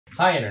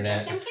Hi,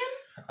 Internet. Kim Kim?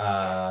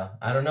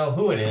 I don't know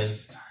who it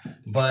is,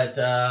 but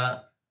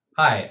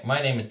hi,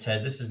 my name is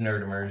Ted. This is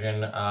Nerd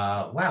Immersion.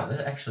 Wow,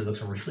 that actually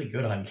looks really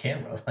good on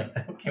camera. Like,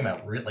 that came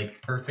out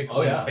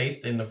perfectly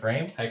spaced in the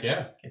frame. Heck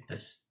yeah. Get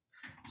this.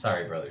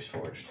 Sorry, Brothers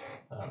Forged.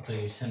 Until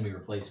you send me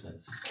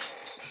replacements.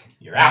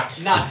 You're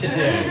out. Not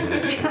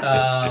today.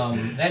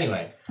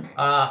 Anyway,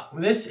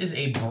 this is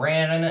a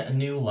brand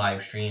new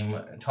live stream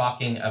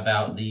talking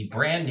about the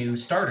brand new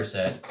starter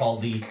set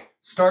called the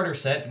Starter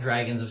Set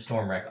Dragons of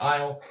Stormwreck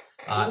Isle.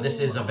 This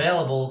is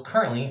available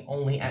currently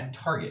only at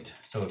Target.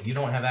 So if you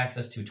don't have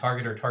access to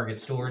Target or Target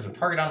stores or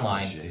Target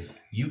online,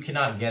 you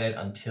cannot get it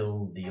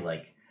until the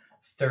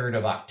 3rd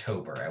of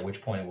October, at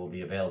which point it will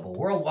be available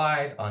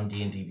worldwide on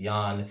D&D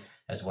Beyond,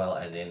 as well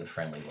as in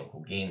friendly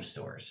local game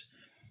stores.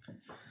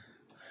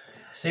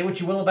 Say what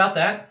you will about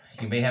that.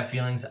 You may have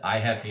feelings. I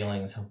have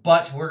feelings.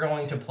 But we're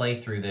going to play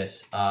through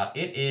this.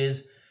 It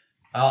is...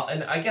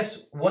 and I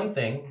guess one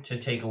thing to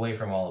take away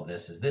from all of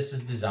this is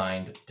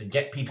designed to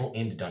get people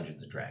into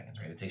Dungeons & Dragons,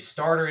 right? It's a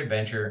starter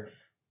adventure.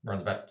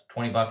 Runs about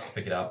 $20 to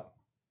pick it up.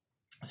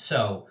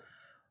 So,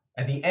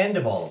 at the end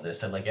of all of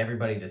this, I'd like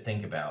everybody to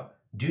think about,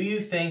 do you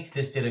think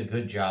this did a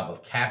good job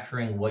of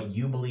capturing what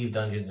you believe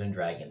Dungeons &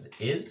 Dragons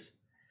is?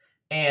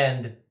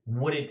 And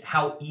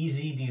how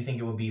easy do you think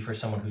it would be for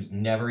someone who's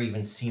never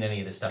even seen any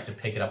of this stuff to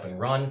pick it up and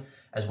run,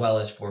 as well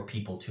as for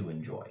people to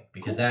enjoy?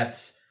 Because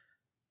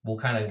we'll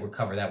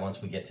cover that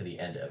once we get to the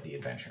end of the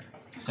adventure.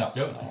 So,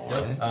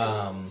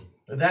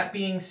 that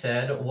being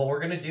said, what we're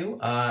going to do,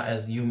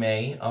 as you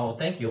may... Oh,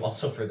 thank you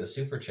also for the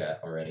super chat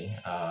already.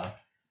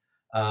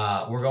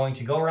 We're going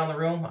to go around the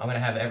room. I'm going to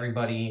have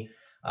everybody...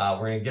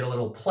 we're going to get a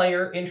little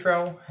player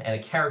intro and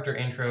a character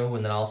intro,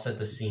 and then I'll set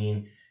the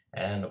scene,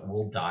 and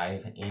we'll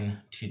dive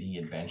into the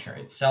adventure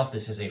itself.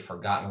 This is a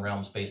Forgotten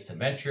Realms-based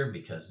adventure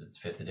because it's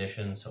 5th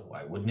edition, so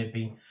why wouldn't it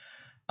be?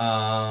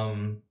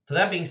 So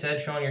that being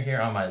said, Sean, you're here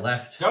on my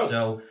left. Go.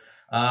 So,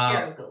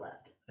 Heroes go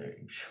left.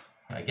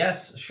 I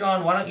guess,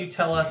 Sean, why don't you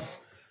tell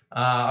us?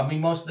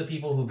 Most of the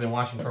people who've been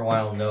watching for a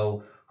while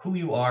know who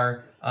you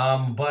are.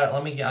 But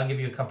I'll give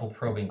you a couple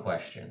probing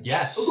questions.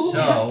 Yes.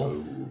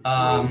 So,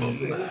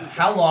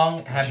 how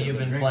long have you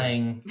been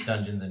playing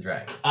Dungeons and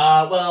Dragons?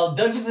 Well,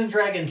 Dungeons and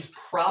Dragons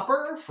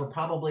proper for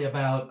probably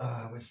about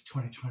what's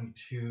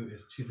 2022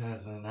 is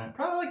 2009,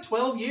 probably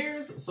 12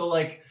 years. So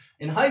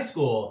in high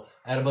school,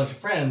 I had a bunch of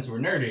friends who were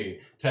nerdy,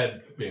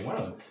 Ted being one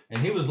of them, and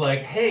he was like,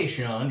 "Hey,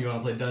 Sean, do you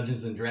want to play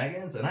Dungeons and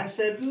Dragons?" And I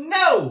said,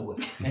 "No!"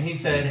 And he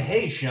said,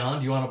 "Hey, Sean,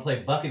 do you want to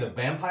play Buffy the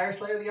Vampire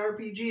Slayer, the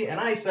RPG?" And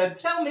I said,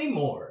 "Tell me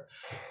more."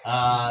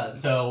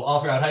 So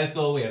all throughout high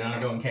school, we had an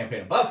ongoing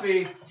campaign of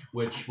Buffy,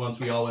 which once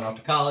we all went off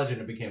to college and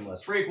it became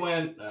less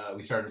frequent,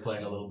 we started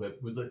playing a little bit.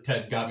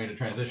 Ted got me to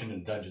transition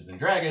into Dungeons and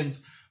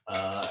Dragons.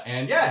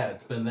 And yeah,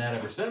 it's been that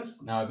ever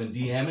since. Now I've been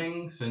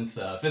DMing since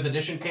 5th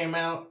edition came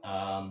out.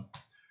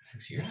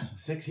 6 years? Yeah,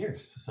 6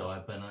 years. So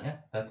I've been,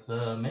 that's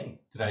me.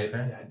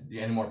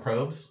 Any more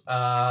probes?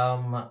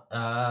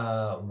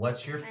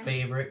 What's your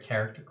favorite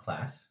character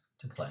class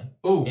to play?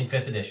 Ooh. In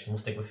 5th edition. We'll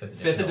stick with 5th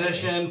edition. 5th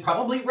edition,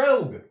 probably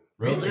Rogue.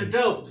 Rogues are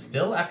dope.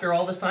 Still, after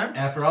all this time?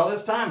 After all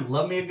this time.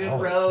 Love me a good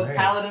rogue. Right.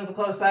 Paladin's a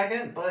close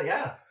second, but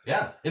yeah.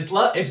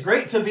 It's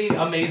great to be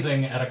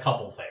amazing at a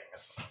couple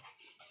things.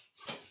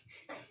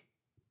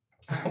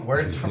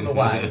 Words from the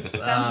wise.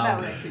 Sounds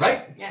about right.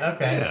 Right? Yeah.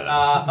 Okay.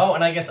 Yeah.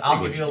 And I guess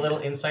I'll give you a little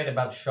insight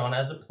about Sean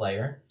as a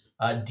player.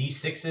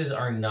 D6s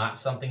are not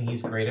something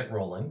he's great at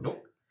rolling.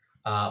 Nope.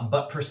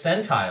 But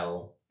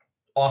percentile,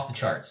 off the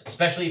charts.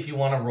 Especially if you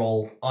want to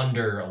roll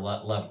under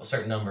a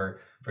certain number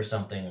for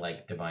something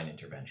like Divine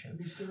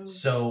Intervention.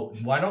 So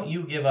why don't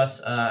you give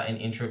us an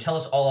intro? Tell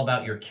us all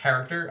about your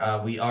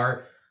character. We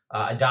are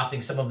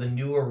adopting some of the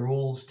newer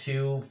rules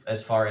too,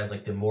 as far as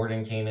the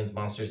Mordenkainen's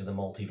Monsters of the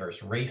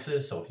Multiverse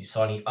races. So if you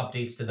saw any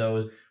updates to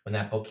those when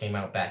that book came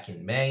out back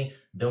in May,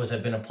 those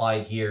have been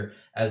applied here,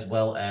 as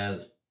well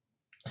as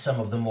some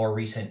of the more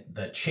recent,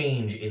 the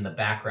change in the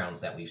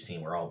backgrounds that we've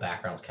seen, where all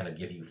backgrounds kind of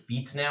give you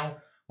feats now,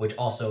 which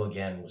also,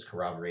 again, was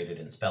corroborated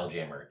in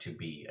Spelljammer to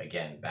be,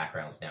 again,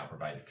 backgrounds now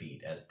provide a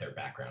feat as their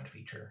background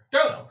feature.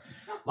 Dope. So,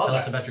 tell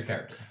us about your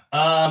character.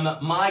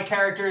 My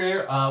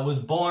character was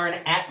born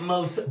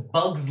Atmos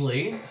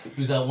Bugsley,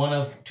 who's one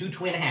of 2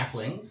 twin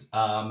halflings.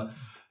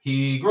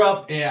 He grew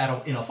up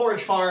in a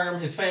forage farm.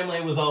 His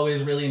family was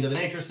always really into the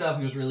nature stuff.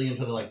 He was really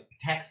into the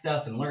tech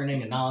stuff and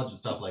learning and knowledge and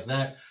stuff like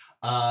that.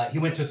 He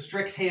went to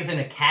Strixhaven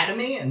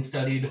Academy and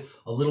studied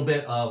a little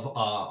bit of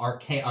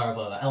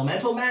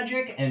elemental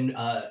magic. And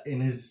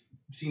in his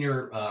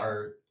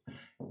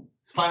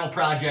final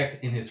project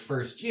in his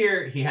first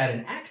year, he had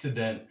an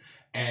accident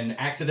and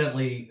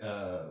accidentally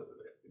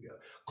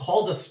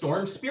called a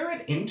storm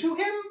spirit into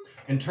him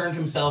and turned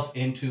himself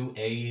into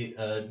a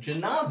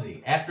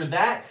genasi. After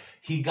that,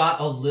 he got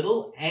a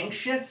little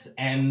anxious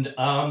and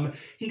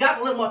he got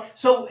a little more.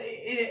 So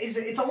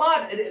it's a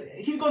lot.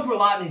 He's going through a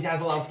lot and he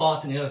has a lot of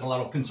thoughts and he has a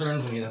lot of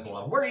concerns and he has a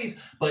lot of worries.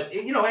 But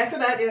after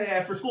that,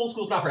 after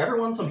school's not for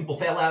everyone. Some people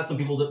fail out. Some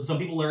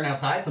people learn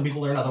outside. Some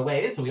people learn other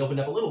ways. So we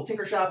opened up a little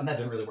tinker shop and that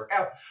didn't really work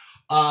out.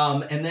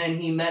 And then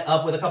he met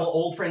up with a couple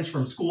old friends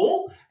from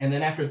school. And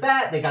then after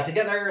that, they got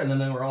together and then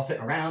they were all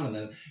sitting around. And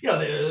then,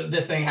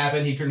 this thing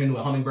happened. He turned into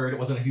a hummingbird. It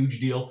wasn't a huge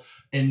deal.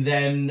 And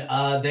then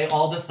they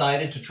all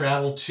decided to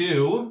travel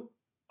to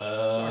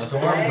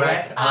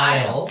Stormwreck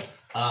Isle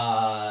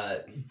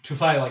to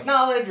find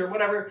knowledge or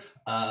whatever.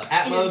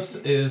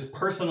 Atmos is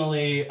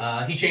personally,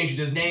 he changed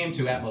his name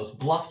to Atmos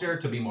Bluster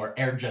to be more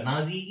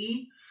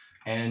Erjanazi-y.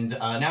 And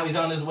now he's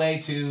on his way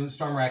to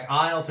Stormwreck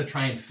Isle to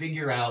try and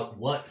figure out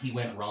what he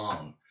went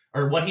wrong,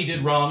 or what he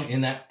did wrong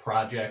in that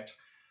project.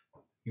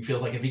 He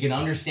feels like if he can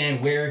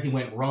understand where he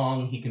went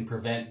wrong, he can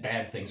prevent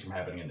bad things from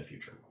happening in the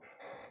future.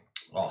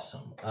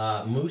 Awesome.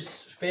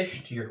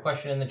 Moosefish, to your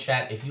question in the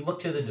chat, if you look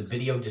to the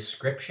video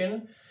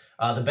description,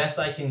 the best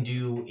I can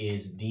do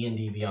is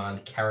D&D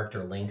Beyond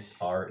character links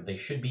they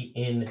should be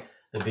in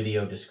the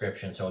video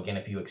description. So again,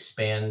 if you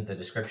expand the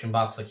description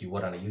box like you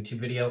would on a YouTube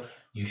video,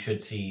 you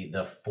should see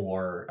the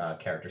 4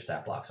 character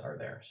stat blocks are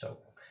there. So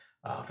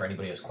for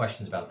anybody who has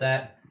questions about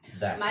that,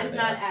 mine's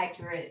not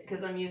accurate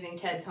because I'm using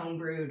Ted's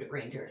homebrewed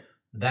Ranger.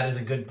 That is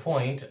a good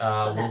point.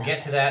 We'll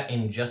get to that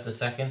in just a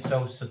second.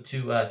 So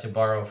to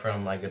borrow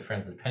from my good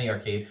friends at Penny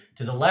Arcade,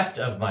 to the left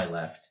of my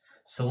left,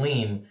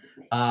 Celine,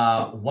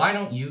 why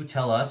don't you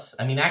tell us?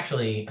 I mean,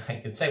 actually, I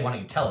could say why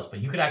don't you tell us, but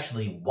you could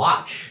actually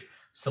watch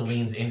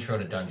Celine's intro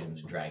to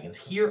Dungeons & Dragons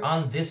here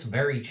on this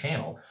very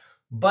channel.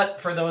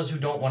 But for those who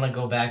don't want to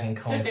go back and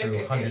comb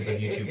through hundreds of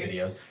YouTube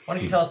videos, why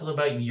don't you tell us a little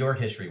about your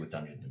history with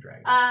Dungeons &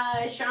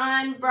 Dragons?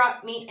 Sean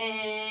brought me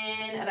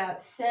in about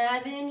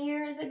 7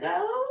 years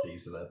ago. Jeez,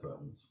 so that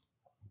sounds...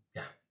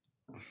 Yeah.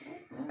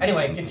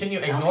 Anyway, continue.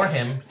 Ignore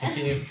him.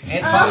 Continue.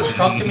 And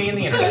talk to me in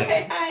the internet.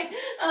 Okay, hi.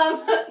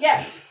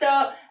 Yeah,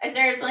 so I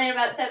started playing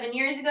about 7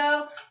 years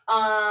ago,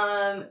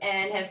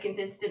 and have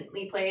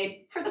consistently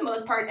played, for the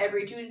most part,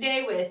 every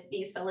Tuesday with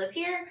these fellas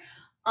here.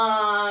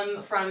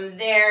 From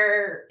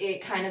there,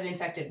 it kind of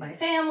infected my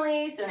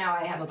family, so now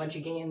I have a bunch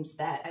of games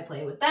that I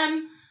play with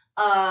them.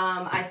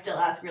 I still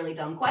ask really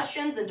dumb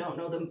questions and don't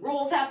know the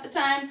rules half the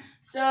time,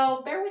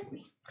 so bear with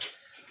me.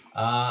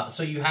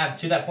 So you have,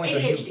 to that point,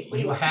 ADHD. though,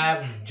 you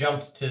have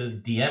jumped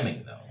to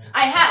DMing, though.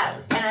 I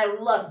have, and I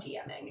love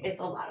DMing. It's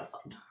a lot of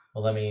fun.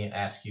 Well, let me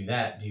ask you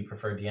that. Do you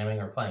prefer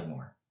DMing or playing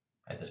more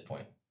at this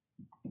point?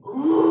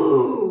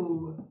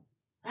 Ooh,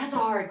 that's a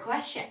hard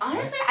question.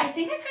 Honestly, I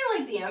think I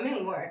kind of like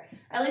DMing more.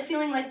 I like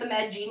feeling like the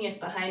mad genius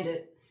behind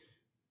it.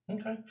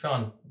 Okay.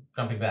 Sean,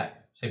 jumping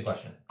back. Same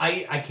question.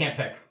 I can't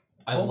pick.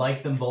 I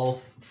like them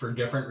both for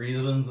different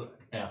reasons.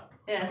 Yeah.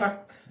 Okay.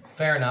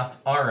 Fair enough.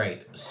 All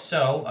right.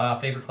 So,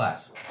 favorite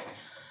class?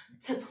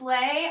 To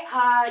play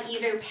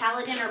either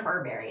Paladin or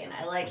Barbarian.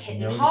 I like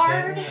hitting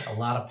hard. A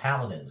lot of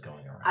Paladins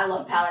going around. I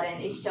love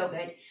Paladin. It's so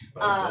good.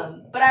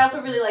 But I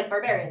also really like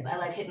Barbarians. I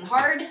like hitting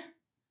hard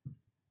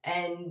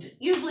and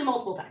usually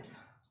multiple times.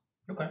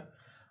 Okay.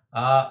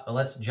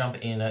 Let's jump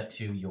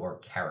into your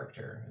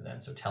character then.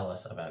 So tell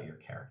us about your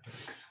character.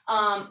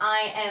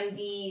 I am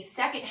the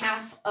second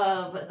half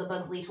of the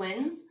Bugsley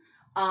twins.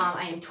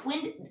 I am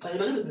Twin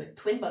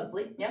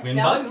Bugsley. Yep,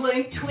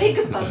 Bugsley.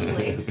 Twig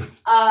Bugsley.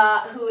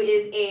 Who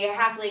is a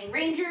halfling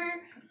ranger.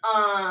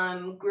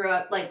 Grew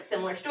up,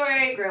 similar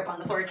story, grew up on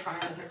the forage farm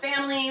with her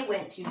family,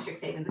 went to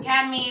Strixhaven's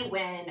Academy.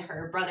 When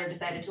her brother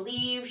decided to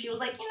leave, she was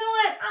like, you know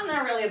what, I'm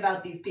not really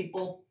about these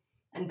people,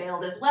 and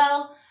bailed as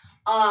well.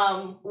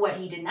 What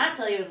he did not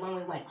tell you is when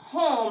we went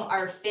home,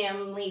 our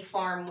family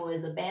farm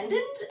was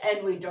abandoned,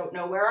 and we don't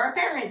know where our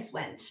parents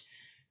went.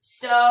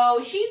 So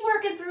she's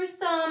working through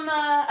some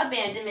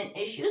abandonment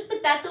issues,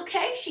 but that's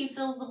okay. She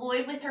fills the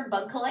void with her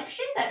bug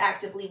collection that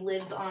actively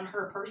lives on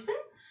her person.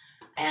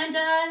 And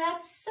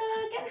that's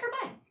getting her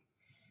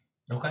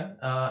by. Okay.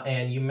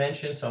 And you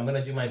mentioned, so I'm going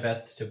to do my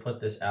best to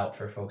put this out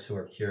for folks who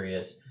are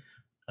curious,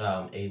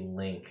 a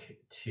link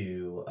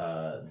to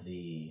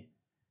the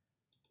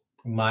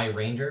My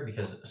Ranger,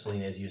 because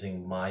Selena is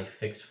using my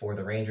fix for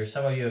the Ranger.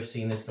 Some of you have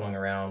seen this going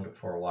around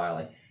for a while.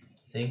 I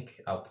think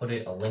I'll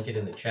link it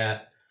in the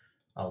chat.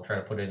 I'll try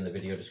to put it in the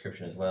video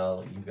description as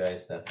well. You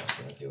guys, that's not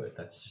going to do it.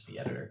 That's just the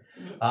editor.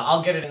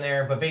 I'll get it in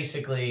there, but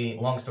basically,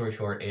 long story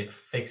short, it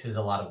fixes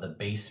a lot of the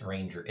base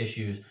Ranger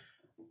issues.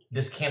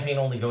 This campaign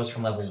only goes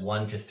from level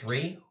 1 to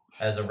 3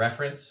 as a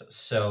reference,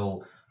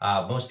 so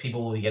most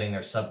people will be getting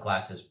their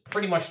subclasses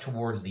pretty much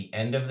towards the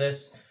end of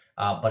this,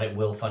 but it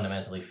will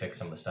fundamentally fix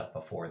some of the stuff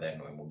before then,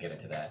 and we'll get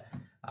into that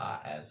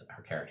as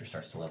her character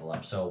starts to level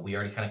up. So we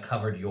already kind of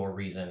covered your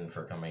reason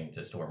for coming to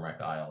Stormwreck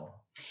Isle.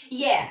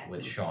 Yeah.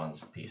 With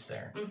Sean's piece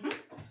there.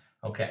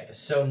 Okay,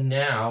 so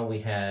now we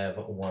have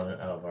one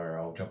of our,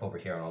 I'll jump over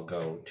here and I'll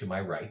go to my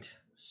right.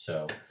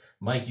 So,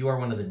 Mike, you are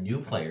one of the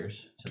new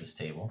players to this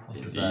table.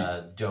 This is,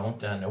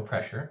 no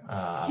pressure,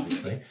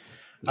 obviously.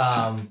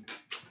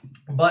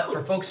 But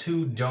for folks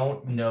who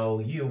don't know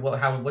you,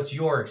 what's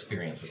your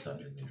experience with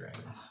Dungeons and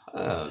Dragons?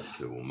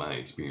 So my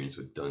experience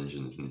with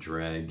Dungeons and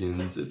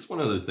Dragons, it's one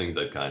of those things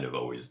I've kind of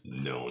always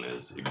known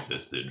as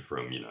existed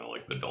from,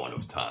 like the dawn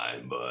of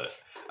time, but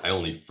I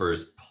only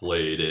first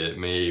played it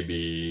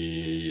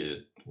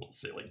maybe, let's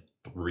say like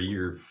 3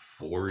 or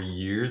 4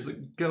 years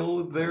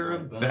ago,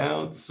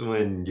 thereabouts,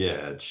 when,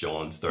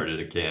 Sean started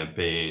a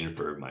campaign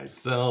for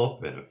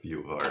myself and a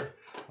few of our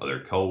other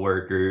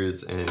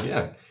co-workers, and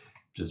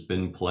just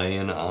been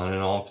playing on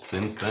and off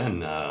since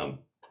then.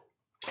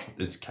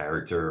 This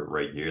character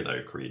right here that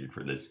I created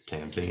for this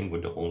campaign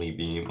would only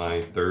be my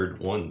 3rd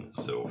one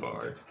so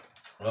far.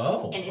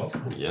 Oh, And it's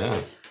okay.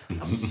 Yeah.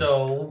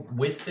 So,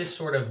 with this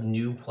sort of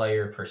new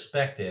player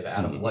perspective,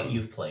 out of what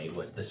you've played,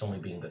 with this only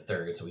being the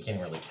 3rd, so we can't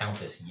really count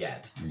this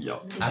yet.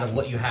 Yep. Out of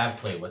what you have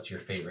played, what's your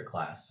favorite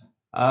class?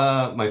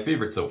 My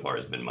favorite so far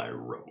has been my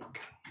rogue.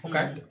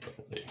 Okay.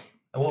 Definitely.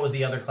 And what was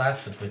the other class?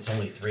 Since it's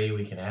only 3,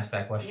 we can ask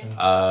that question.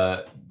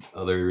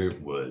 Other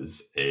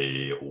was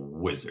a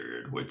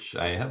wizard, which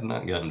I have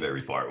not gotten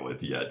very far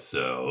with yet,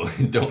 so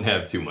don't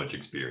have too much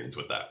experience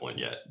with that one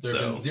yet. There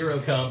have been 0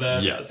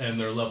 combats, Yes. and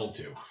they're level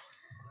 2.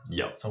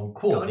 Yep. So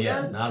cool. Going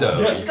Yeah. good. not So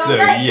only- so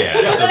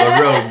the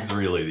rogue's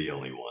really the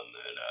only one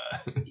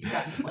that You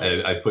got to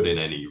play. I put in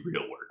any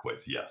real work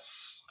with.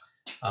 Yes.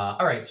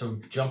 all right, so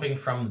jumping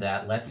from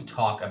that, let's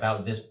talk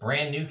about this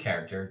brand new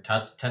character,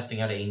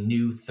 testing out a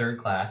new 3rd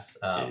class.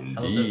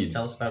 Indeed.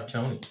 Tell us about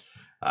Tony.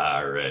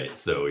 All right.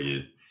 So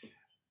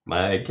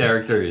my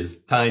character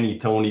is Tiny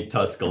Tony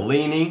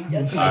Tuscalini.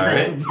 Yes, All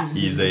right.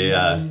 He's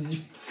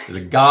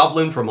a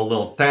goblin from a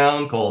little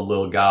town called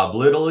Little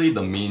Goblitaly,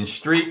 the mean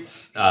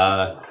streets.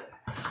 I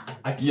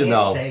can't You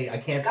know. say I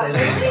can't say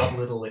that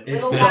little. It's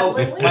Little so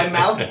Goblitaly? my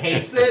mouth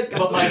hates it,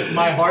 but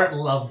my heart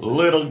loves it.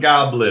 Little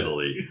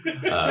Goblitaly.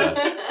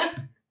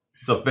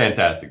 It's a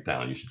fantastic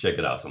town. You should check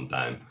it out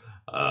sometime.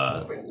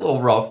 A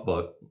little rough,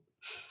 but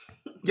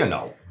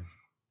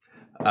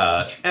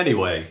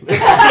anyway.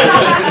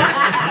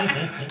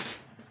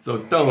 So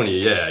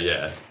Tony,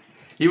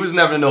 he was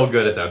never no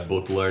good at that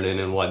book learning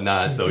and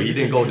whatnot, so he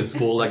didn't go to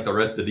school like the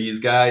rest of these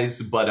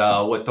guys. But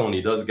what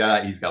Tony does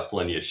got, he's got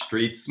plenty of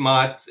street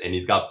smarts and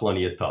he's got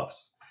plenty of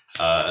toughs.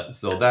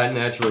 So that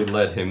naturally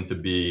led him to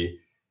be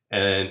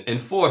an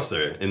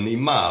enforcer in the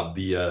mob,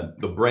 the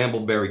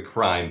Brambleberry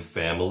crime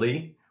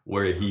family,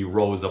 where he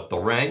rose up the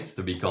ranks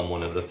to become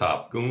one of the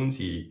top goons.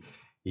 He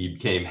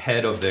became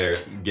head of their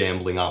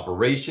gambling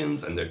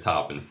operations and their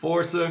top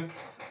enforcer,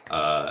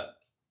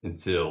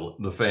 until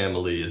the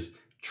family's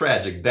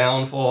tragic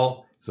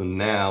downfall. So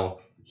now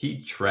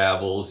he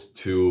travels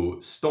to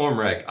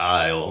Stormwreck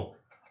Isle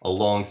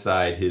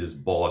alongside his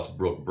boss,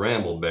 Brooke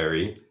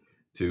Brambleberry,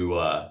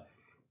 to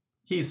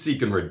he's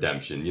seeking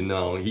redemption.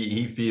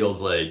 He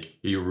feels like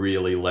he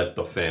really let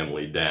the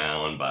family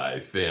down by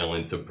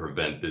failing to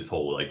prevent this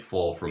whole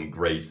fall from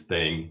grace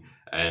thing,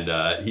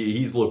 and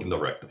he's looking to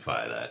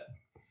rectify that.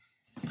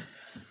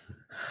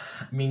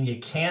 I mean, you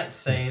can't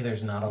say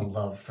there's not a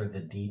love for the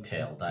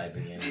detail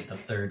diving in with the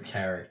 3rd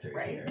character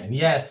Right. here. And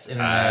yes,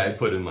 I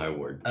put in my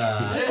word.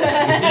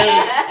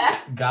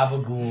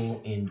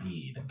 Gabagool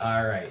indeed.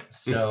 All right,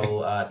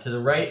 so to the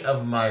right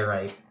of my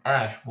right,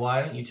 Ash,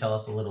 why don't you tell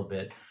us a little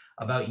bit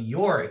about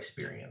your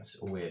experience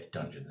with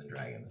Dungeons and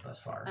Dragons thus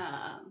far?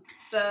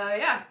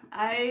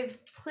 I've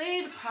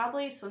played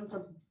probably since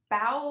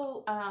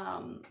about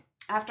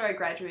after I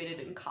graduated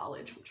in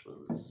college, which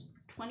was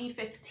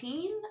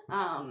 2015.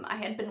 I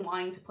had been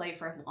wanting to play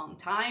for a long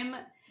time,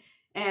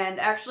 and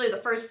actually the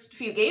first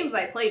few games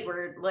I played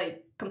were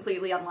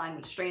completely online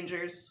with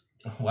strangers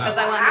Wow, because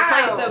I wanted to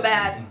play so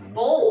bad.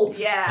 Bold.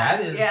 Yeah,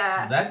 that is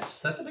yeah,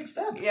 that's a big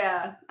step.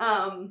 yeah.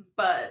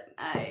 But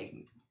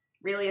I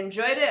really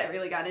enjoyed it. I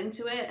really got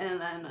into it,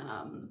 and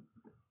then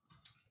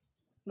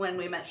when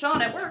we met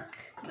Sean at work,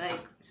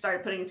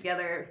 started putting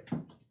together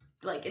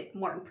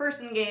more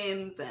in-person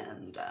games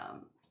and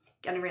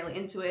getting really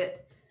into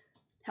it.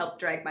 Helped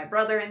drag my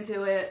brother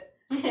into it.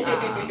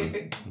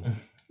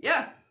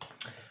 Yeah.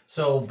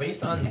 So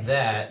based on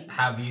that,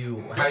 how do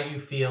you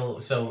feel?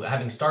 So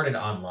having started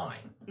online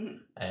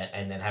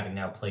and then having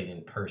now played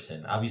in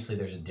person, obviously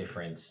there's a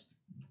difference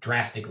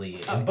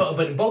drastically, but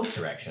in both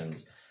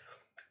directions.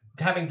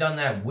 Having done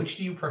that, which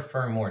do you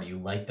prefer more? Do you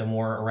like the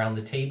more around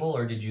the table,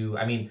 or did you?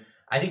 I mean,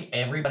 I think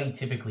everybody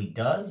typically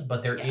does,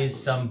 but there is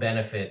some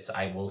benefits,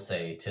 I will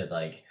say, to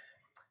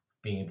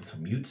being able to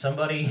mute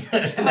somebody,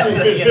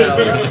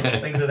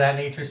 things of that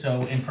nature.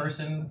 So in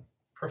person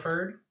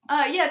preferred?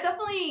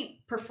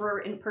 Definitely prefer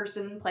in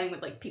person, playing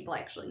with people I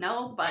actually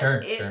know, but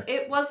Sure.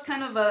 it was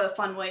kind of a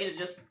fun way to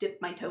just dip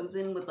my toes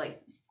in with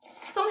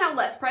somehow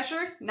less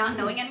pressure, not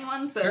knowing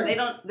anyone, so Sure. they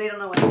don't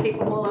know what I'm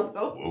capable of.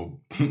 Oh, Whoa.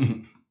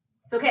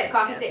 It's okay, the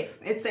coffee's safe.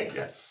 it's safe.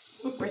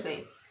 Yes. We're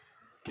safe.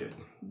 Good.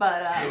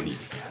 But No need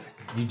to panic.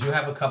 You do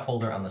have a cup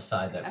holder on the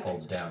side that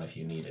folds down if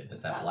you need it.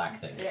 It's that Oh, black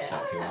thing. yeah. So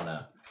if you want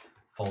to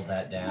fold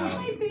that That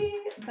down. might be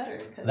better.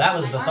 'cause That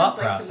was my the arms thought like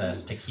to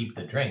process move. to keep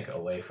the drink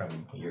away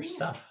from your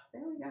stuff.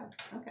 There we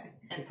yeah. Okay.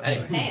 And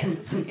Anyway.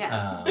 Celine's hands.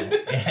 Yeah.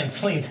 And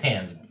Celine's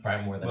hands,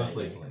 probably more than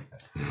Mostly anything. Celine's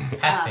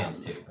hands. Pat's Um,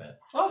 hands too, but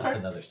Oh, that's fair.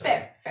 another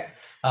story. Fair.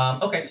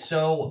 Okay,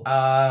 so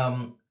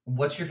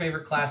what's your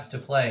favorite class to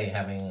play,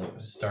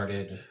 having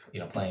started,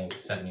 playing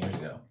 7 years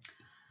ago?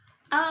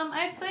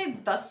 I'd say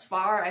thus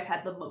far I've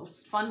had the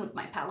most fun with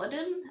my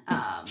paladin.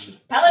 Paladin!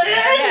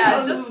 Yeah,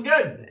 Oh, this is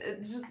good.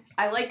 it's just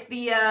I like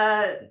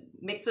the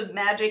mix of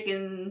magic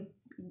and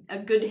a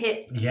good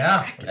hit.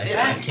 Yeah,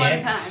 It's a fun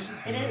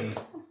time. It is.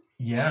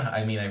 Yeah,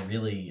 I mean,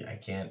 I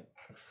can't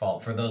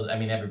fault for those. I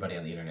mean, everybody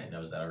on the internet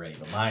knows that already,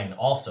 but mine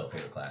also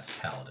favorite class is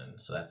Paladin.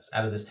 So that's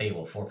out of this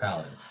table 4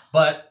 Paladins.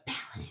 But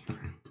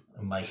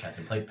Mike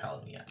hasn't played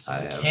Paladin yet, so I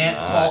we have can't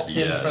not, fault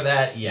him for yes,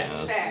 that yet.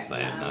 yes, Fair.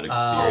 I have not Full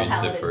experienced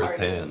Paladin it party.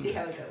 firsthand. See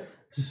how it goes.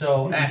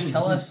 So Ash,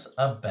 tell us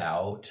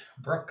about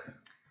Brooke.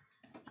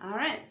 All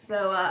right,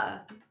 so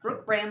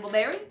Brooke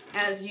Brambleberry,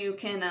 as you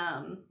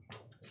can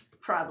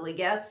probably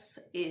guess,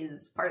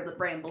 is part of the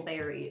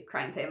Brambleberry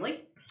crime family.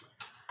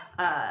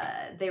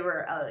 They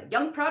were a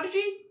young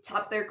prodigy,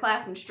 topped their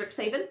class in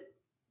Strixhaven,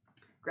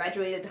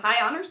 graduated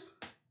high honors.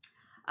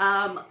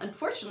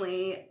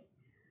 Unfortunately,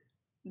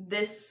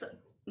 this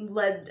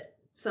led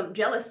some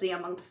jealousy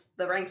amongst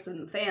the ranks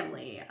in the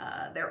family.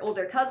 Their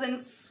older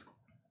cousins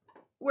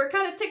were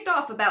kind of ticked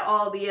off about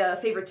all the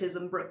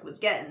favoritism Brooke was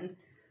getting.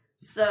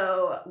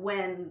 So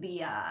when the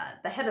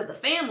head of the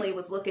family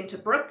was looking to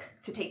Brooke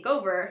to take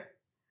over,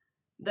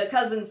 the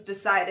cousins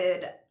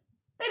decided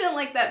they didn't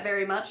like that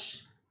very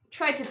much.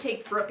 Tried to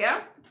take Brooke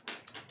out,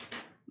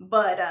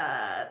 but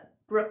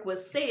Brooke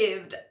was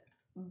saved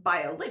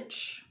by a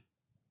lich,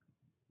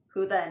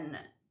 who then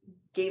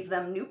gave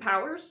them new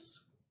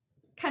powers,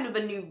 kind of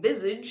a new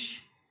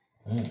visage.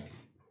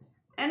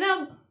 And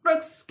now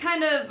Brooke's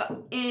kind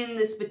of in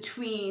this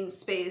between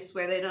space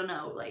where they don't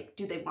know, like,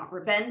 do they want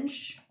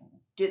revenge?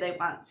 Do they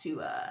want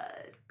to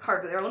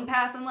carve their own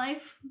path in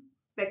life?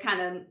 They're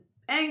kind of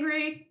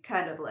angry,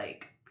 kind of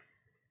like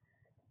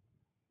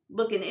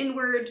looking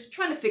inward,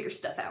 trying to figure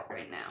stuff out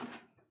right now.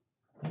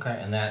 Okay,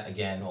 and that,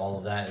 again, all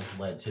of that has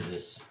led to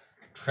this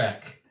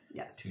trek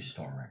Yes. to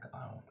Stormwreck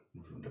Isle.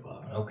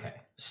 Okay,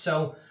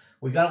 so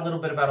we got a little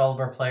bit about all of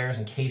our players.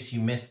 In case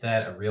you missed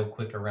that, a real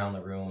quick around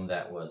the room,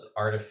 that was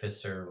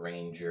Artificer,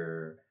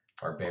 Ranger,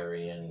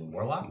 Barbarian,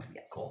 Warlock?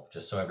 Yes. Cool,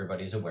 just so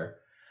everybody's aware.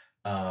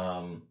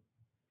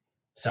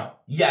 So,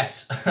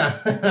 yes,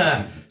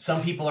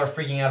 some people are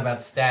freaking out about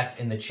stats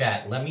in the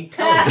chat. Let me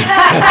tell you.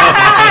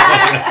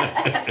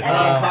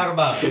 I don't talk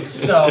about it.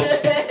 So,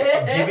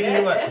 giving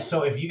you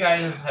so if you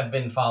guys have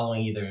been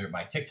following either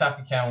my TikTok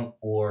account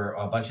or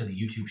a bunch of the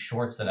YouTube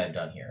shorts that I've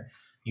done here,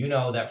 you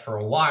know that for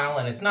a while,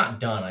 and it's not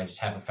done, I just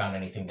haven't found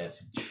anything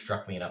that's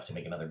struck me enough to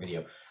make another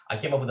video, I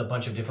came up with a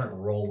bunch of different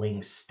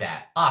rolling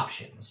stat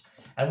options.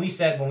 And we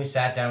said when we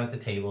sat down at the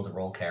table to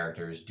roll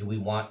characters, do we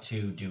want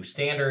to do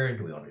standard?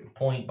 Do we want to do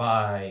point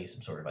by,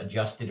 some sort of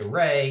adjusted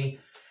array?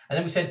 And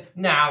then we said,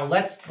 now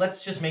let's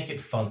just make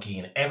it funky,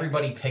 and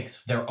everybody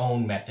picks their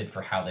own method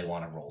for how they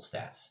want to roll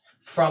stats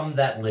from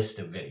that list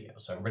of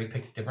videos. So everybody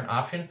picked a different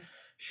option.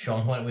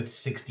 Sean went with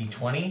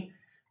 60-20.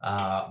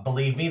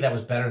 Believe me, that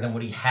was better than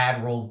what he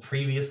had rolled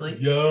previously.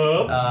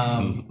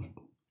 Yeah.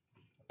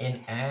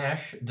 And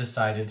Ash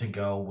decided to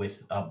go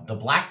with the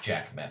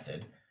blackjack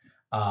method,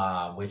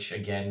 which,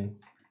 again,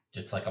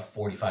 it's like a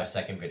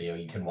 45-second video.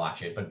 You can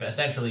watch it. But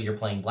essentially, you're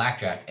playing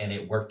blackjack, and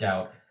it worked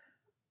out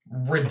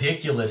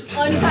ridiculously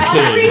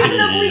well.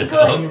 Unreasonably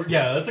good.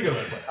 Yeah, that's a good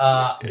way to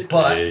put it.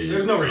 But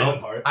There's no reason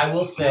for it. I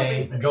will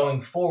say, reason.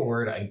 going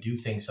forward, I do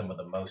think some of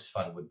the most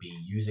fun would be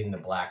using the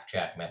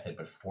blackjack method,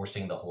 but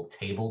forcing the whole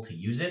table to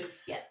use it.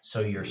 Yes. So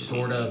you're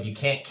you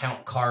can't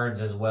count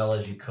cards as well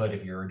as you could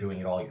if you were doing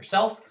it all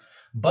yourself.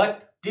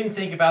 But didn't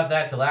think about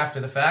that till after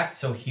the fact,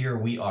 so here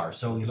we are.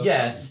 So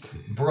yes,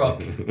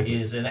 Brooke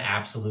is an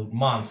absolute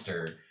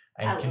monster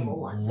and can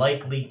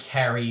likely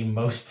carry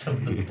most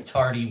of the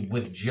party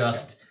with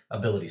just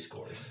ability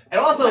scores. And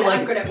also, But I'm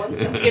like, good at one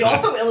stuff. it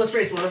also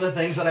illustrates one of the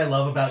things that I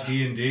love about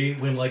D&D,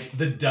 when, like,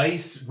 the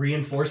dice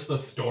reinforce the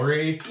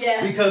story.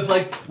 Yeah. Because,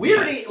 like,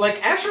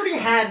 Ash already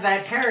had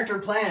that character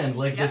planned.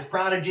 Like, this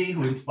prodigy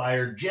who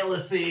inspired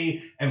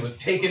jealousy and was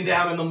taken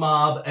down in the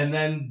mob, and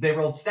then they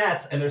rolled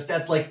stats, and their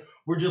stats, like,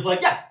 were just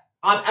like, yeah,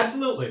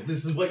 absolutely,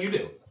 this is what you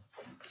do.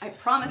 I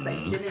promise I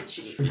didn't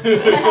cheat.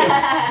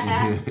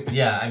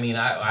 Yeah, I mean,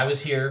 I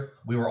was here.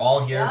 We were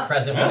all here, Yep.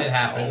 present when it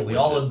happened. Oh, We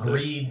all witnessed it.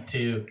 agreed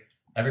to.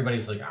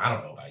 Everybody's like, I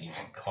don't know about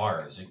using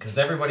cards, because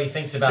everybody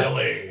thinks about.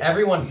 Silly.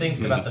 Everyone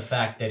thinks about the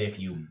fact that if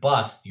you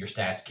bust, your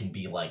stats can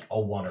be like a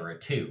 1 or a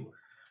 2.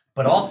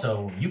 But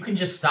also, you can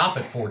just stop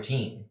at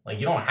 14. Like,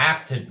 you don't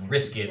have to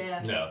risk it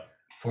Yeah. No.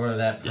 for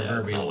that Yeah, it's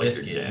proverbial not like you're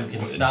biscuit. You can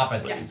gambling. stop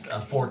at Yeah. a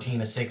 14,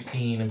 a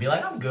 16, and be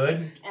like, I'm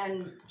good.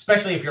 And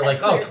Especially if you're like,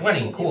 as oh, clear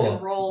 20, examples, you can cool.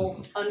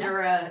 roll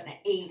under an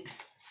 8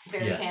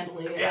 very Yeah.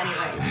 handily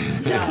Yeah. anyway.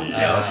 So,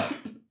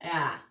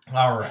 yeah.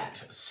 All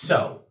right.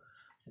 So,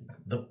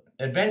 the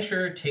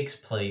adventure takes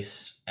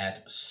place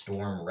at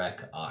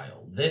Stormwreck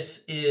Isle.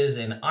 This is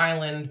an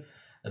island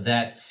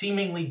that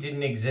seemingly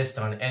didn't exist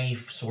on any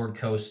Sword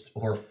Coast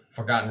or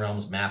Forgotten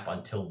Realms map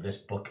until this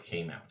book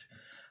came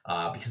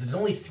out. Because it's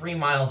only 3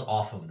 miles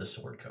off of the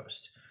Sword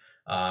Coast.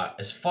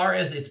 As far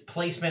as its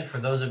placement, for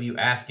those of you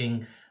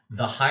asking,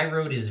 the high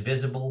road is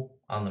visible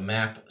on the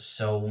map,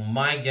 so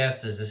my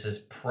guess is this is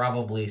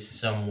probably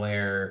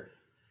somewhere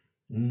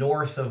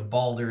north of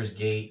Baldur's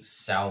Gate,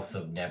 south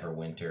of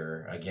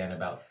Neverwinter. Again,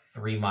 about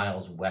 3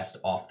 miles west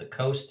off the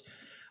coast.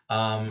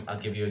 I'll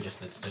give you it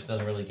just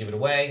doesn't really give it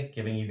away,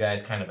 giving you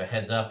guys kind of a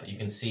heads up. You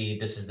can see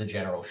this is the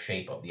general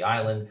shape of the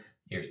island.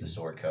 Here's the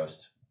Sword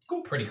Coast.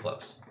 Cool. Pretty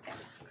close.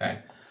 Okay.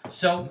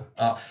 So,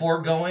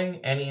 foregoing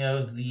any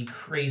of the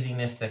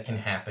craziness that can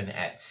happen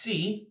at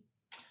sea,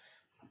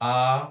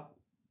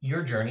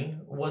 your journey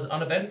was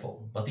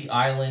uneventful, but the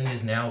island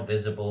is now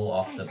visible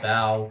off the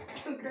bow.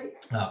 Great.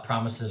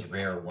 Promises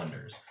rare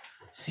wonders.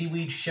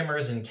 Seaweed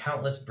shimmers in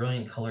countless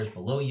brilliant colors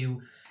below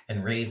you,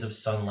 and rays of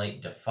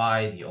sunlight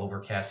defy the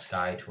overcast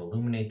sky to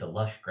illuminate the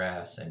lush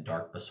grass and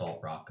dark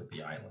basalt rock of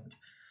the island.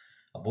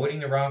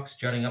 Avoiding the rocks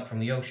jutting up from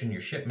the ocean,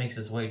 your ship makes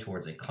its way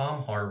towards a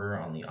calm harbor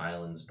on the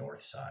island's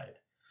north side.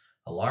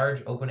 A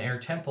large open-air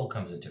temple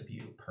comes into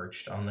view,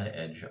 perched on the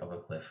edge of a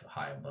cliff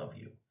high above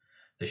you.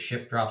 The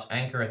ship drops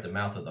anchor at the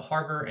mouth of the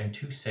harbor, and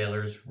 2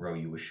 sailors row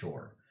you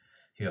ashore.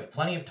 You have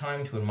plenty of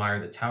time to admire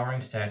the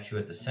towering statue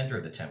at the center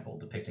of the temple,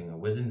 depicting a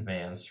wizened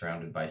man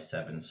surrounded by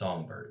 7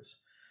 songbirds.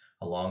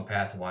 A long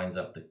path winds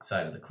up the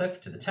side of the cliff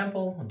to the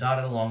temple,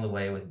 dotted along the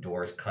way with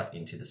doors cut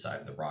into the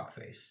side of the rock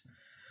face.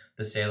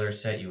 The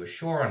sailors set you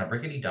ashore on a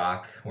rickety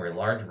dock, where a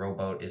large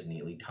rowboat is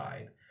neatly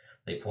tied.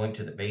 They point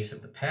to the base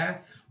of the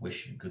path,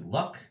 wish you good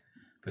luck,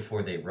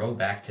 before they row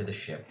back to the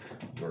ship.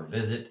 Your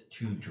visit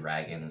to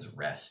Dragon's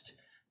Rest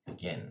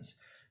begins.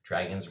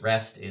 Dragon's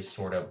Rest is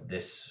sort of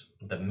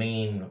the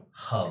main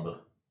hub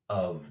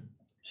of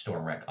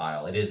Stormwreck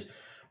Isle. It is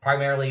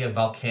primarily a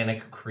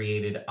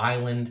volcanic-created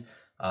island,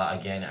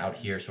 again, out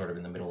here sort of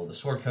in the middle of the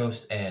Sword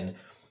Coast, and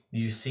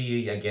you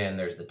see, again,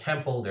 there's the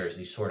temple, there's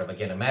these sort of,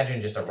 again,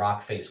 imagine just a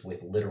rock face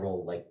with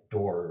literal,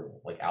 door,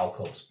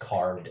 alcoves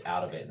carved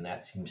out of it, and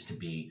that seems to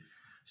be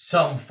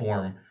some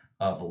form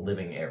of a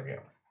living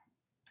area.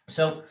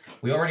 So,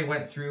 we already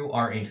went through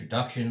our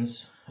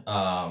introductions,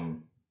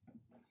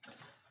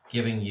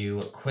 giving you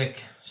a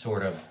quick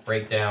sort of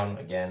breakdown.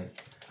 Again,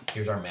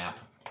 here's our map.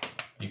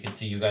 You can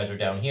see you guys are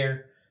down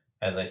here.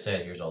 As I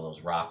said, here's all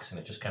those rocks, and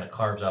it just kind of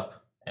carves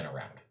up and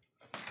around.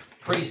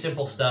 Pretty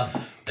simple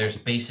stuff. There's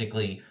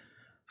basically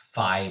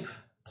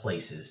 5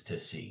 places to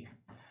see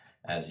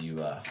as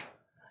you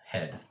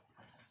head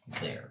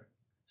there.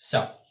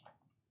 So,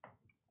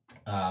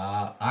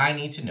 I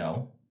need to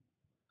know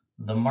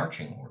the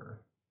marching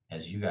order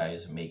as you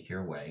guys make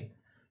your way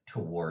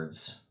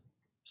towards,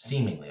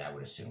 seemingly I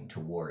would assume,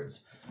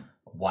 towards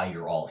why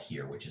you're all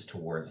here, which is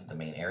towards the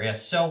main area.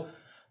 So,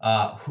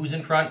 who's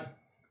in front?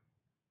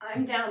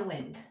 I'm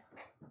downwind.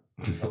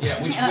 Okay.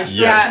 Yeah, which Yes,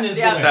 direction is the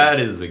yeah. wind? That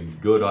is a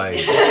good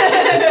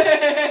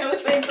idea.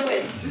 Which way's the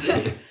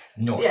wind?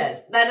 North.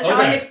 Yes, that is how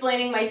I'm Okay.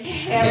 explaining my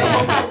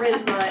terrible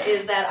charisma,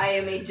 is that I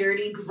am a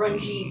dirty,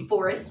 grungy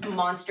forest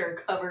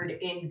monster covered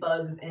in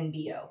bugs and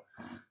BO.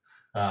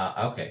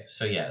 Okay,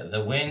 so yeah,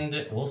 the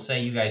wind, we'll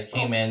say you guys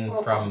came in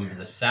Oh, from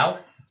the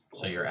south,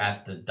 so you're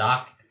at the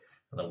dock.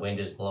 The wind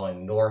is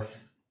blowing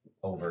north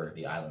over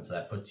the island, so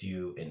that puts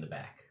you in the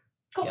back.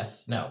 Cool.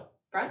 Yes? No.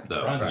 Front?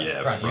 No, Front.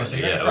 yeah, Front. front, So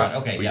you're in yeah. front.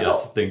 Okay, We yeah. got Cool.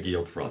 Stinky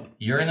up front.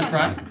 You're in the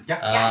front.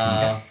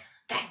 Yeah.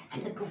 Guys,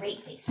 I'm the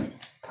great face for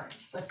this party.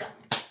 Let's go.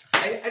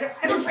 I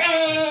New don't.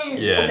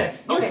 friends! Yeah. Okay.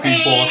 New Okay.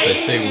 Speed boss, I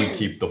say we friends!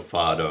 keep the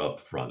father up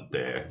front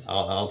there.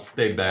 I'll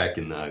stay back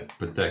and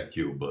protect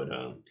you, but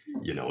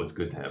it's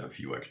good to have a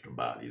few extra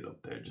bodies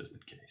up there just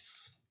in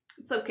case.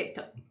 It's okay,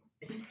 Tom.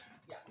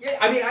 Yeah,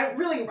 I mean,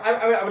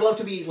 I would love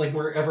to be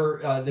wherever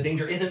the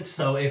danger isn't.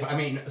 So if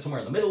somewhere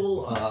in the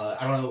middle, I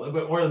don't know,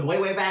 but or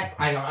way back.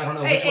 I don't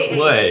know. Hey, which hey,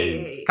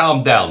 way. Wait,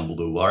 calm down,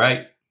 Blue. All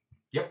right,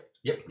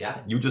 Yep. Yeah.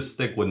 you just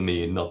stick with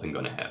me, and nothing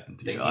gonna happen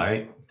to Thank you. you. All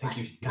right. Thank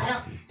you. Why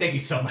God, thank you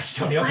so much,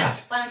 Tony. Oh God.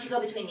 Why don't you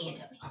go between me and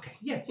Tony? Okay.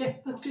 Yeah.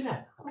 Let's do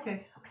that.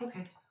 Okay.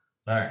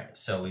 Alright,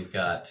 so we've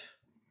got,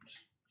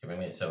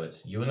 so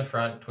it's you in the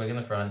front, Twig in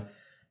the front,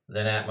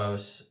 then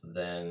Atmos,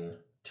 then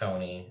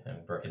Tony,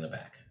 and Brooke in the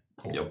back.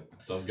 Cool. Yep.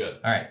 Sounds good.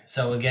 Alright,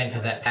 so again,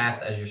 because that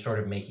path, as you're sort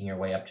of making your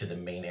way up to the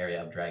main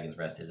area of Dragon's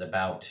Rest, is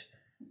about,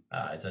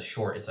 it's a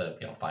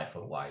 5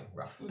 foot wide,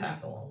 rough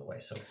path along the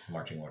way, so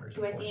marching orders.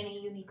 Do I see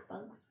any unique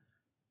bugs?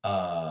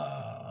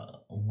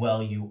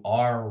 Well, you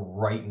are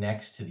right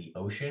next to the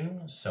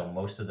ocean, so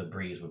most of the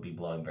breeze would be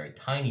blowing very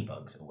tiny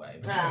bugs away.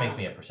 But you can make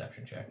me a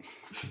perception check.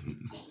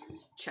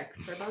 Check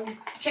for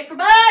bugs. Check for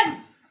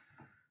bugs!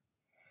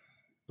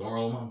 Don't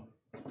roll them on.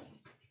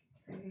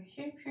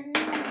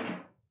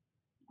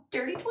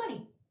 Dirty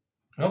 20.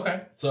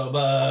 Okay. So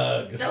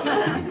bugs. So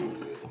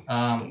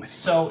bugs.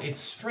 So it's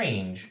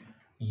strange.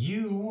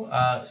 You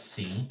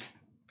see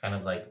kind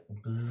of like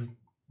bzz,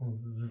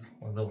 bzz,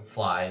 little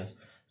flies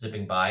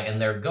zipping by, and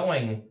they're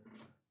going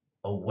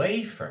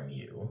away from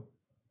you,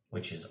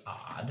 which is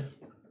odd.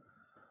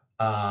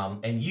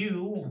 And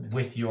you,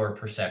 with your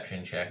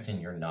perception check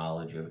and your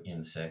knowledge of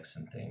insects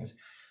and things,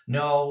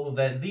 know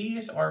that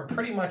these are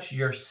pretty much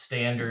your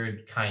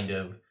standard kind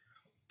of,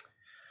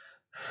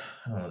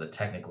 I don't know the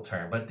technical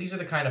term, but these are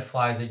the kind of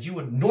flies that you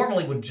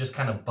would just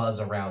kind of buzz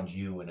around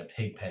you in a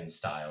pig pen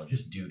style,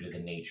 just due to the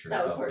nature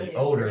of the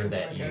odor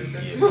that you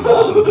give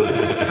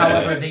off.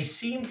 However, they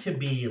seem to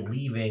be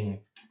leaving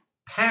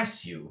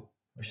past you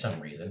for some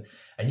reason,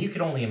 and you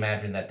can only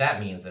imagine that that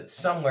means that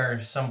somewhere,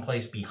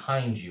 someplace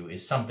behind you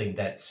is something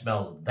that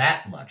smells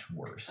that much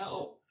worse.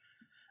 Oh.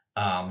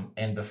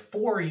 And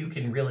before you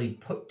can really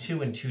put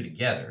two and two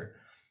together,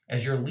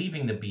 as you're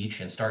leaving the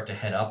beach and start to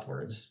head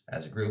upwards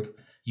as a group,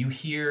 you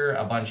hear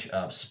a bunch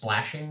of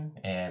splashing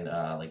and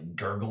like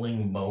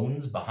gurgling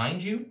moans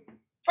behind you.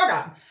 Oh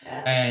God!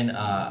 And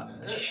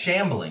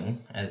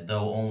shambling, as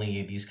though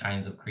only these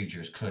kinds of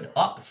creatures could,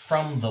 up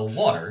from the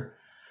water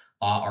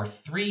are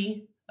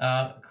three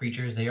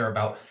creatures. They are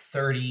about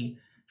 30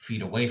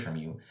 feet away from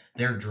you.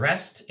 They're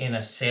dressed in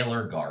a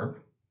sailor garb,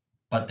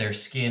 but their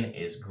skin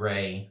is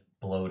gray,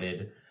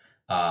 bloated,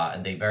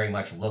 and they very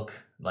much look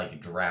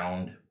like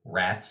drowned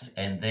rats,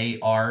 and they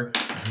are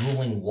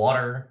drooling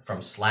water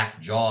from slack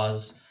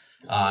jaws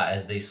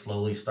as they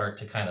slowly start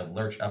to kind of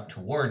lurch up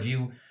towards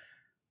you.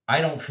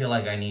 I don't feel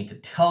like I need to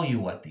tell you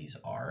what these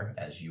are,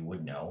 as you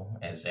would know,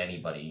 as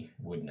anybody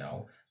would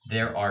know.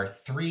 There are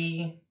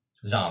three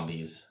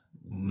zombies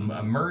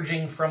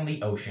emerging from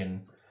the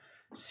ocean,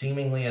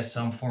 seemingly as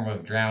some form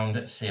of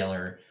drowned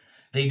sailor.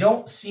 They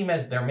don't seem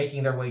as they're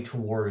making their way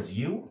towards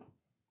you,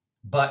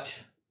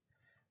 but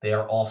they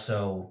are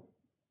also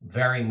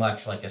very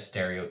much like a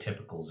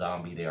stereotypical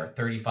zombie. They are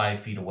 35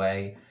 feet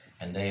away,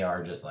 and they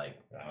are just like,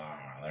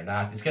 they're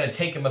not, it's going to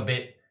take them a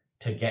bit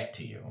to get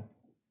to you.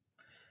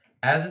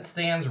 As it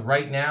stands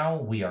right now,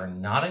 we are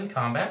not in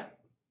combat.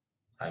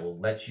 I will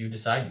let you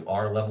decide. You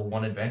are level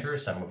 1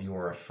 adventurers. Some of you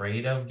are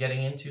afraid of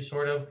getting into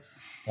sort of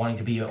wanting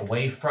to be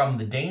away from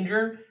the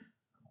danger.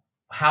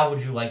 How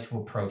would you like to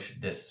approach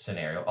this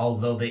scenario?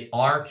 Although they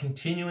are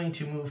continuing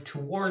to move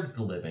towards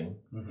the living,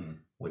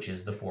 which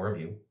is the four of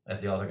you. As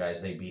the other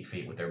guys, they beat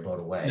feet with their boat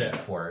away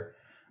before.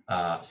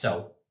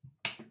 So,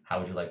 how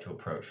would you like to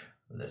approach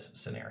this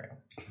scenario?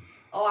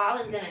 Oh, I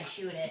was gonna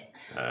shoot it.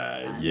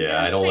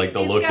 Yeah, I don't like the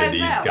look of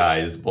these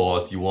guys,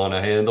 boss. You want to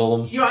handle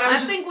them? You know, I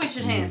think we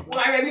should handle.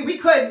 Well, I mean, we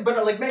could, but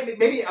like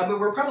maybe I mean,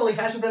 we're probably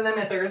faster than them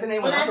if there isn't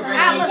anyone else.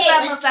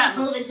 Let's keep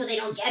moving so they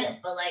don't get us,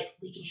 but like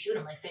we can shoot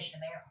them like fish in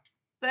a barrel.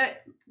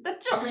 They're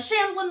just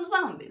shambling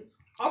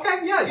zombies.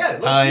 Okay, yeah.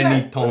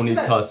 Tiny Tony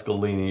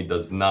Tuscalini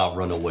does not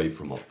run away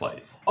from a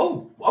fight.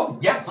 Oh,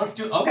 yeah, let's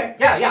do it. Okay,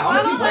 yeah, I'm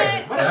a team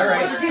player. Whatever. All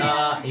right,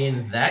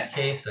 in that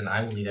case, then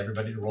I will need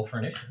everybody to roll for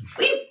initiative.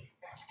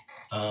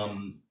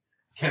 Can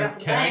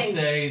I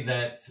say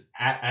that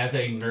as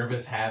a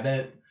nervous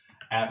habit,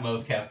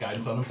 Atmos casts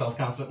guidance on himself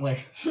constantly?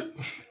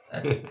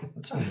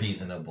 That's a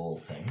reasonable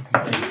thing.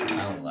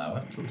 I'll allow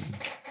it.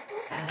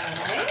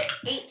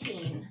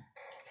 18.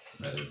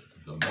 That is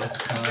the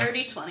most time.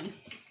 30, 20.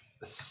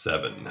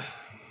 7.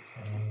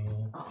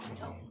 Oh,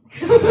 no.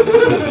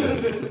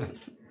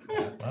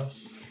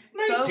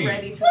 So 19.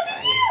 ready to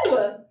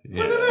fight.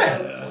 Yeah. Look at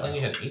this. I think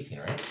you said 18,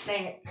 right?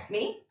 Say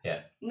me?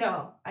 Yeah.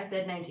 No, I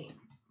said 19.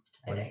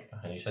 I think.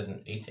 And you said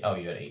an 18. Oh,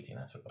 you had 18.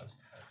 That's what it was.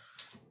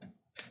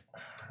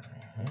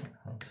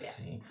 Let's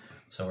see.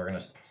 So we're gonna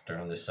start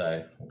on this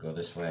side. We'll go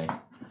this way.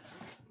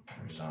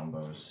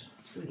 Zombos.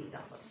 Screw these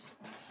zombos.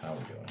 How are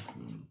we doing?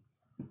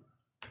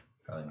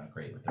 Probably not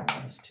great with the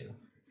 -2.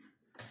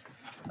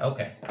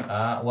 Okay.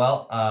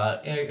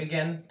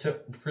 Again, to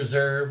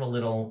preserve a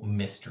little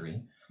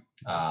mystery,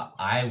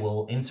 I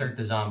will insert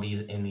the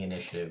zombies in the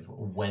initiative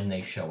when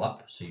they show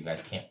up, so you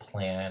guys can't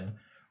plan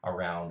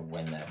around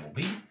when that will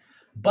be.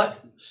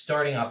 But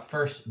starting up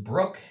first,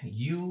 Brooke,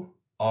 you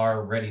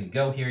are ready to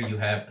go here. You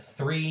have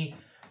 3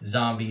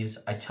 zombies.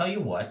 I tell you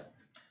what,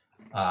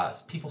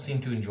 people seem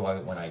to enjoy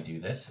it when I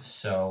do this.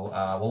 So,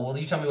 will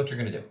you tell me what you're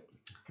going to do?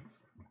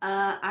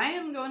 I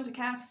am going to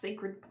cast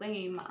Sacred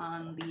Flame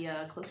on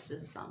the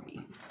closest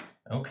zombie.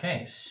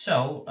 Okay,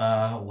 so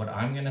what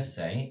I'm going to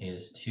say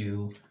is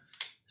to...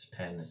 This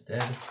pen is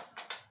dead.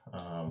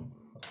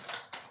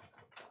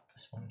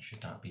 This one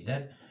should not be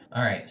dead.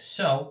 All right,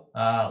 so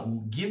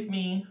give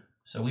me...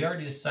 So we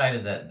already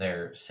decided that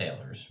they're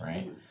sailors,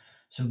 right? Mm-hmm.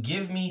 So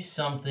give me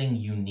something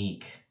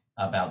unique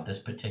about this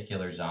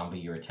particular zombie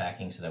you're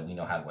attacking so that we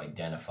know how to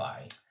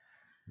identify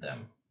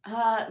them.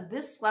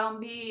 This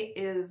zombie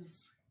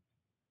is...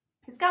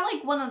 He's got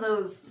like one of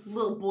those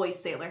little boy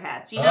sailor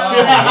hats, you know?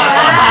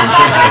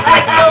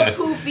 Like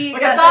poofy.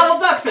 Like a Donald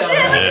Duck sailor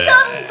hat. Like a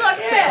Donald Duck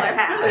sailor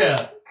hat.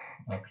 Yeah.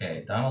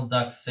 Okay, Donald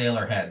Duck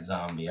sailor hat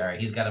zombie. All right,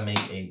 he's got to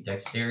make a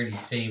dexterity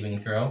saving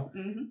throw.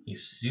 Mm-hmm.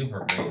 He's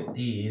super great at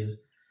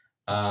these.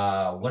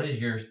 What is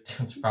your...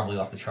 It's probably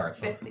off the charts.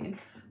 15.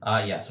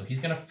 Yeah, so he's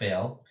going to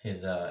fail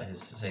his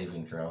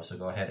saving throw. So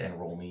go ahead and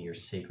roll me your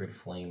Sacred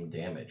Flame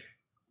damage.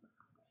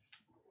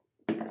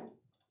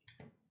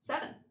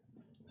 7.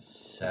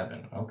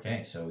 7.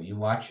 Okay, so you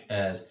watch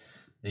as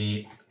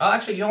the... Oh,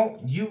 actually,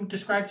 you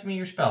describe to me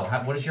your spell.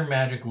 What does your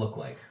magic look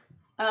like?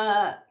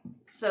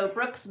 So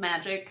Brooke's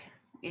magic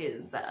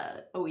is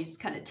always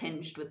kind of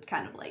tinged with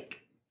kind of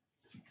like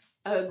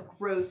a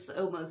gross,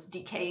 almost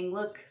decaying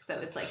look. So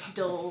it's like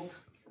dulled,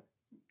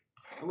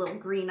 a little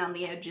green on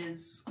the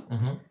edges.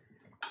 Mm-hmm.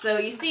 So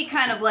you see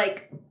kind of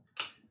like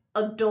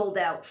a dulled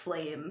out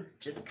flame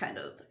just kind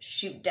of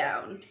shoot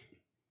down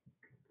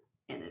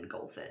and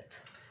engulf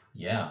it.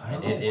 Yeah, I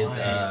don't and it know is.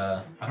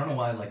 why. I don't know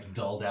why like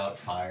dulled out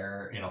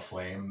fire in a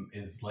flame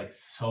is like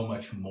so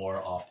much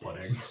more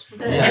off-putting. That's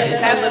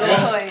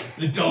the point.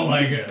 I don't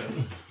like it.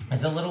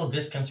 It's a little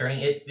disconcerting.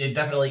 It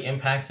definitely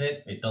impacts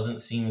it. It doesn't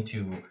seem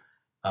to.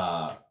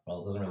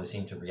 It doesn't really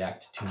seem to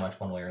react too much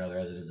one way or another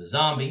as it is a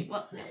zombie.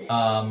 Well,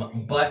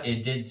 But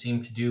it did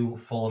seem to do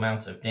full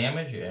amounts of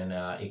damage, and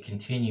it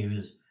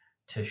continues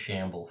to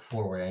shamble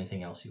forward.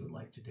 Anything else you would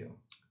like to do?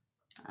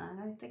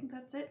 I think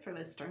that's it for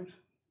this turn.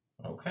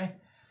 Okay.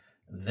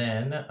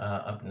 Then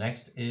up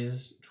next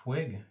is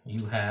Twig.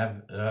 You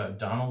have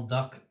Donald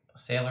Duck,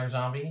 Sailor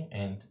Zombie,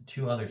 and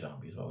 2 other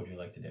zombies. What would you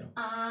like to do?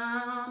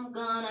 I'm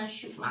gonna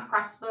shoot my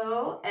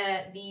crossbow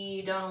at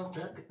the Donald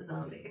Duck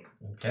zombie.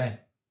 Okay.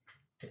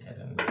 Go ahead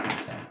and make an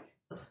attack.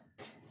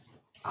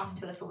 Off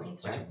to a Celine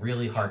start. It's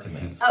really hard to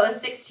miss. Oh, a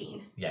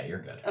 16. Yeah,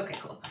 you're good. Okay,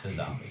 cool. It's a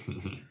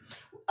zombie.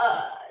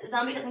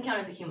 Zombie doesn't count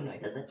as a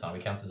humanoid, does it? Zombie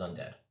counts as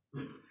undead.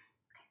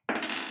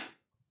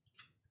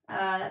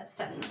 That's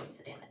 7 points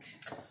of damage.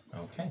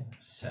 Okay,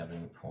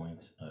 7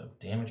 points of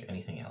damage.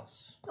 Anything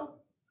else?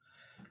 Nope.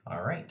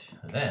 All right,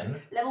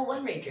 then. Level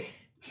 1 ranger.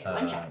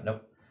 One shot.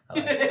 Nope.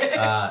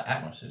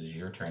 Atmos, it is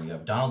your turn. You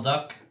have Donald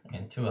Duck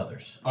and 2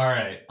 others. All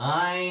right,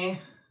 I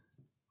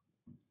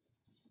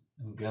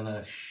am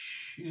gonna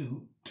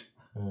shoot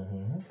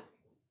Mm-hmm.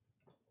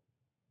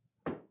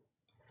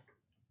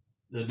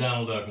 the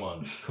Donald Duck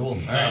one Cool.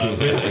 All right.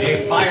 with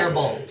a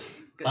firebolt.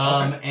 Good.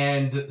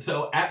 And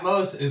so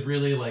Atmos is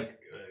really like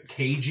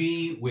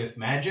cagey with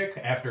magic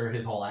after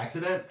his whole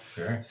accident.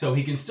 Sure. So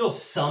he can still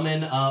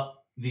summon up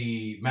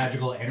the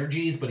magical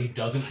energies, but he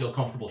doesn't feel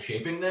comfortable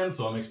shaping them.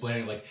 So I'm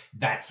explaining like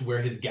that's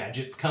where his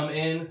gadgets come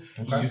in.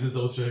 Okay. He uses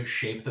those to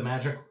shape the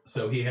magic.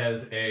 So he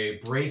has a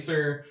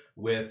bracer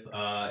with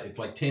it's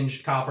like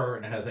tinged copper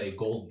and it has a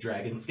gold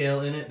dragon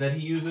scale in it that he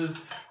uses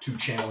to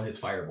channel his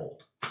firebolt.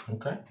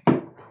 Okay.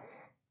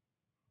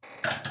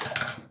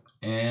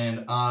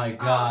 And I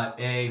got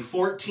a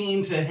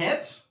 14 to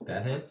hit.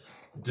 That hits.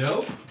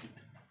 Dope.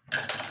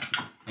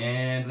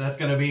 And that's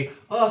going to be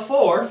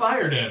 4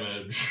 fire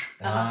damage.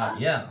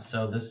 Yeah,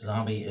 so this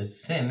zombie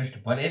is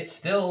singed, but it's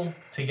still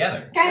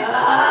together.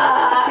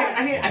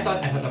 I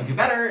thought that would be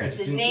better. Is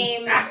his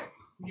name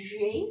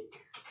Jake?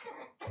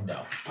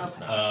 No, it's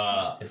Okay.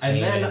 not. Its And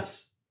name then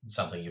is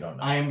something you don't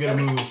know. I am going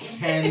to move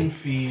 10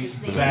 His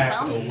feet name is back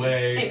zombies.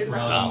 away His name is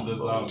from the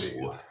zombies.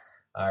 zombies.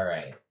 All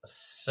right,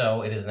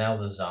 so it is now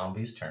the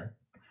zombies' turn.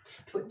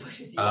 Twig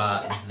pushes you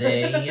up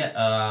again.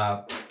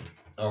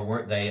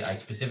 I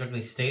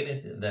specifically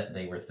stated that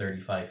they were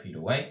 35 feet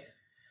away,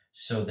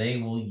 so they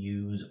will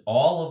use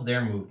all of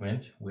their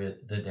movement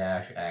with the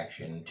dash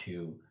action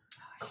to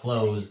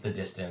close the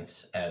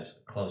distance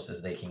as close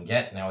as they can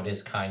get. Now it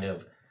is kind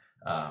of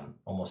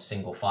almost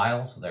single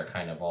file, so they're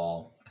kind of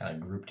all kind of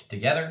grouped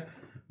together,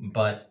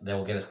 but they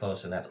will get as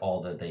close, and that's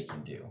all that they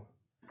can do.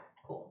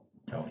 Cool.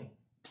 Tony.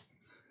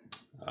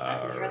 I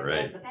think you're at the back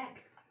Alright. of the pack.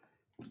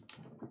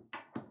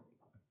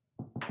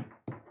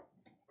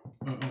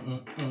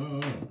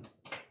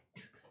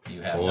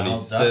 You have Tony Donald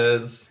Duck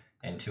says,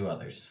 and 2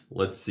 others.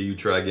 let's see you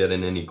try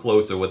getting any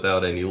closer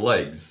without any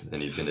legs.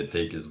 And he's gonna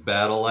take his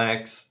battle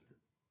axe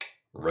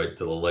right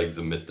to the legs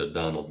of Mr.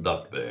 Donald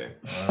Duck there.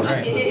 All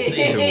right, let's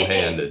see.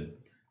 Two-handed.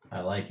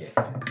 I like it.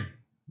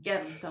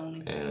 Get him,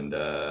 Tony. And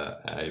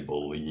I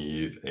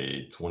believe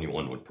a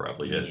 21 would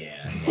probably hit.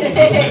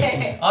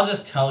 Yeah. I'll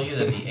just tell you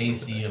that the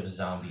AC of a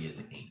zombie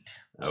is 8.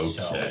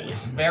 So Okay.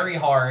 it's very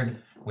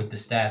hard with the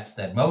stats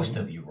that most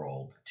of you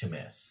rolled to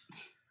miss,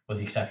 with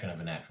the exception of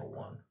a natural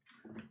 1.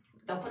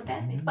 Don't put it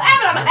past me. What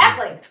happened? I'm a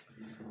halfling.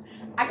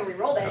 I can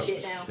re-roll that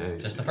shit now. Okay,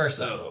 Just the first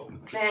so,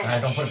 I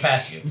don't put it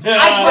past you.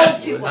 I've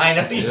rolled too much.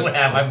 I know you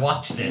have. I've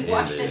watched it.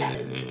 Watched it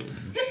happen.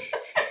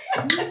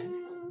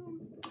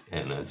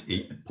 And that's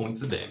 8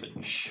 points of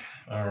damage.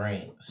 All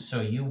right.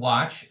 So you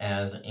watch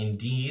as,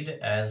 indeed,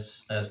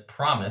 as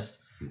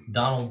promised,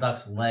 Donald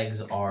Duck's legs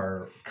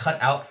are cut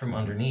out from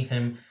underneath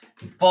him.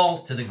 He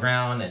falls to the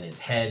ground, and his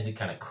head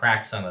kind of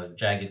cracks on a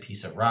jagged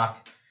piece of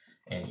rock,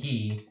 and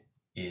he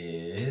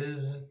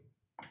is.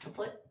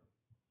 Kaput.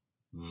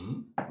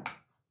 Hmm?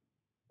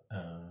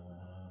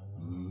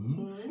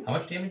 Mm. How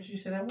much damage did you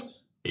say that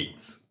was?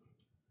 8.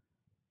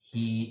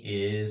 He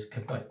is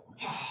kaput.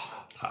 Ha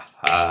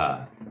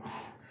ha.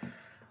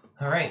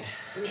 All right.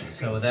 Yeah,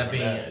 So great. with that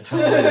being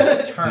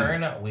Tony's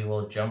turn, we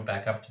will jump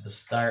back up to the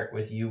start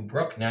with you,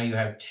 Brooke. Now you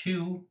have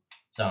 2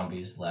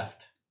 zombies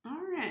left.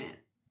 Alright.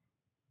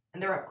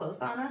 And they're up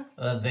close on us?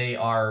 They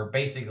are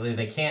basically,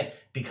 they can't,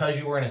 because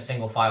you were in a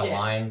single file Yeah.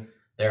 line,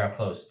 they're up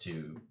close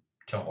to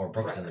or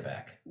Brooke's in the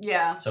back.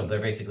 Yeah. So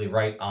they're basically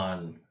right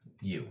on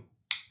you.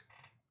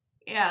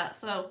 Yeah,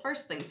 so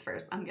first things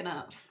first, I'm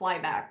gonna fly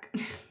back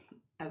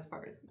as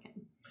far as I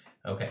can.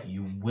 Okay,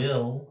 you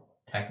will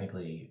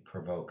technically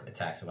provoke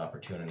attacks of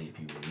opportunity if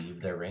you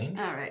leave their range.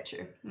 All right,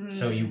 true.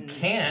 So you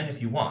can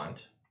if you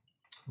want.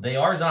 They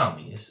are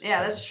zombies. Yeah,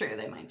 so that's true.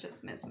 They might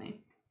just miss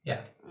me.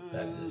 Yeah,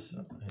 that is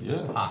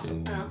Yeah.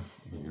 possible. Oh.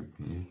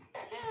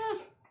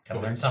 Gotta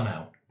learn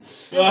somehow.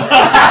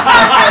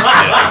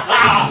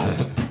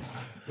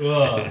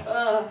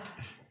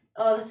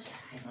 Oh, that's.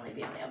 I can only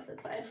be on the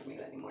opposite side from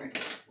you anymore.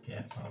 Yeah,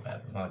 it's not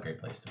bad. It's not a great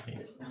place to be.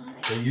 It's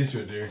not. They're used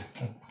to it, dude.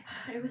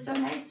 It was so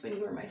nice when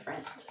you were my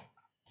friend.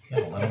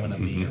 Yeah, well, then I'm gonna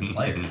be your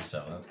player,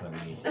 so that's gonna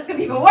be. That's gonna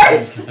be even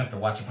worse. I have to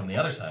watch it from the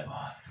other side.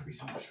 Oh, it's gonna be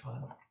so much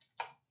fun.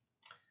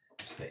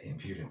 Just the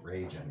impudent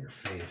rage on your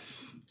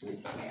face. You're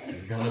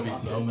gonna be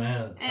so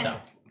mad. So,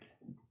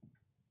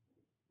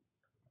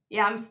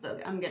 Yeah,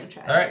 I'm gonna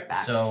try. all right.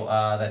 Back. So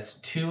that's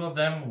 2 of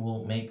them.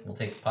 We'll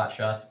take pot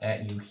shots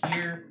at you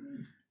here.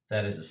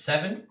 That is a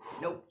 7.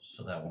 Nope.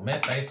 So that will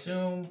miss, I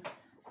assume.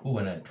 Ooh,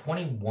 and a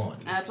 21.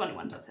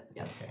 21 does hit.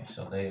 Yeah. Okay,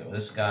 so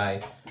this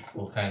guy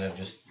will kind of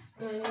just.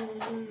 He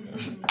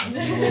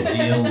will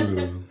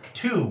deal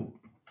 2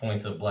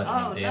 points of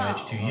bludgeoning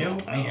damage to you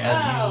as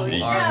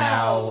you are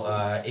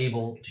now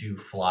able to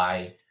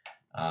fly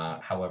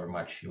however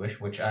much you wish.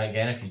 Which,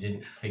 again, if you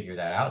didn't figure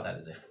that out, that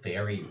is a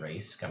fairy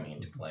race coming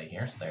into play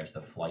here. So there's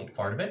the flight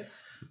part of it.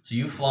 So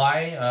you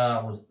fly,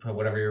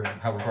 however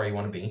far you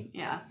want to be.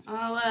 Yeah.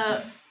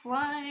 I'll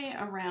fly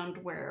around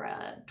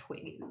where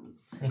Twig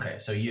is. Okay,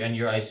 so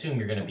I assume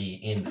you're going to be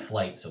in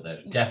flight, so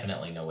there's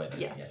definitely no way that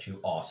they can get you.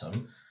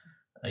 Awesome.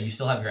 You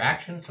still have your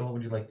action, so what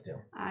would you like to do?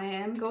 I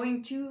am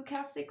going to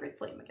cast Sacred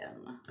Flame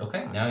again.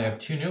 Okay, now you have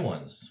 2 new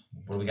ones.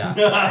 What do we got?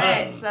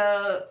 Alright,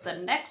 so the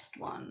next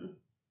one.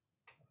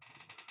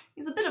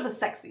 He's a bit of a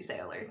sexy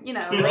sailor. You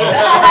know, like the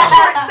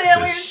short The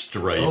sailors.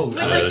 stripe. Oh, with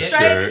the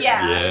stripe, shirt.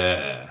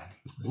 yeah.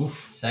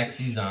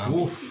 Sexy zombie.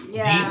 Oof.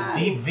 Yeah.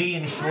 Deep V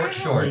and short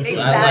shorts.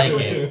 Exactly. I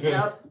like it.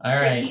 Yep. All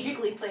right.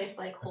 Strategically placed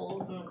like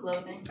holes in the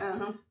clothing.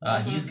 Uh-huh.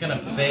 He's gonna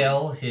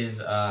fail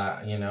his.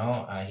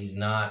 He's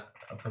not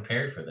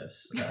prepared for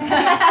this.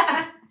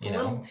 A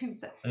little too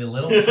sexy. A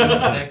little too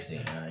sexy.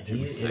 Too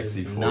He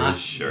sexy is for not,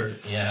 his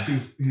shirt. Yeah.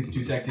 He's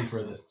too sexy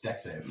for this deck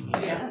save.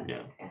 Yeah.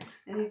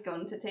 And he's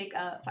going to take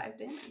 5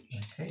 damage.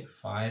 Okay,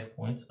 5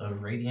 points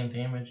of radiant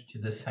damage to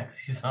the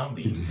sexy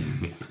zombie.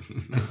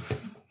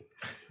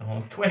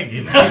 Oh, Twig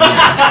is. You've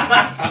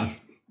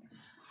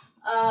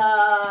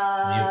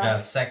got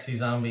a sexy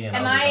zombie and.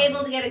 Am other I zombie.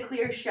 able to get a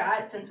clear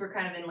shot since we're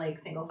kind of in like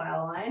single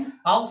file line?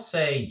 I'll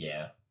say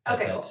yeah.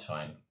 Okay, That's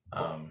fine.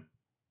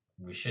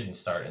 We shouldn't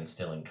start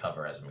instilling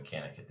cover as a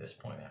mechanic at this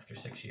point after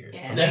 6 years.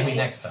 Yeah. But maybe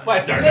next time. Why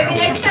start Maybe now?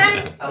 next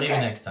time? Maybe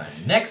Okay. next time.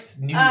 Next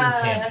new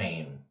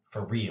campaign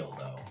for real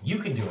though. You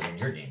can do it in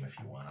your game if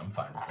you want. I'm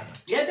fine with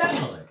that. Yeah,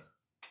 definitely.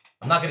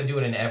 I'm not gonna do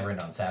it in Everett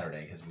on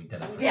Saturday because we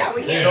did it. For Yeah,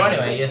 we 6 can't. years. So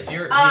anyway, it's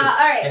your. All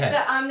right, ahead.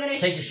 so I'm gonna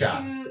Take your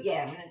shot.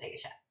 Yeah, I'm gonna take a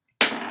shot.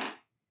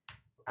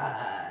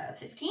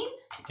 15.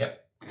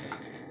 Yep.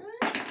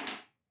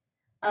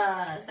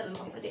 7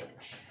 points of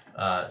damage.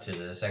 To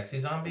the sexy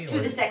zombie. To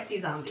the sexy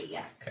zombie,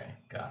 yes. Okay,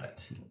 got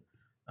it.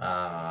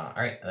 All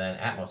right, then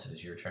Atmos, it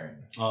is your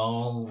turn.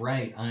 All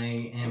right,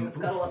 I am. Let's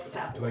scuttle up the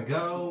path. Do I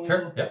go?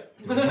 Sure. Yep.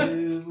 What do I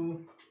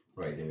do?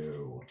 What do I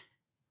do?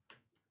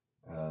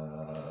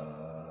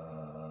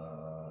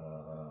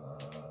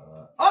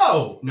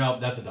 Oh no,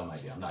 that's a dumb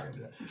idea. I'm not gonna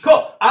do that.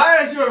 Cool.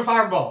 I shoot a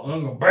fireball.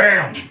 I'm gonna go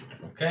bam.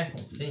 Okay,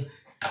 let's see.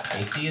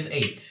 AC is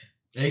 8.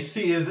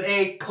 AC is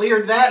 8.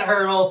 Cleared that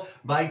hurdle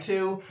by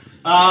 2.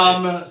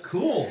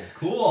 Cool.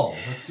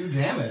 Let's do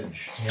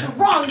damage.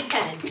 Strong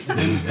 10. That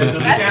doesn't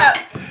That's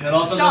count. That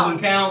also Sean.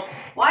 doesn't count.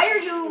 Why are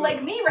you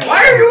like me right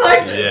Why are you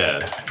like this? Yeah,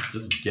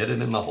 just get it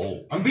in the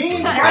hole. I'm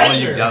being That's all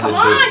you nicer. gotta Come do.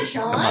 on,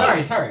 Sean. Come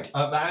on. Sorry.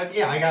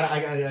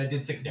 I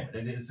did 6 damage. I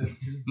did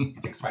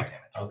 6 fire damage.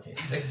 Okay,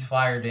 6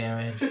 fire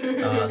damage.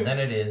 Then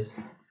it is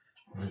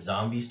the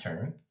zombie's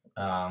turn.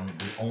 The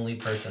only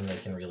person they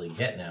can really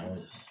get now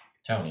is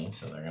Tony,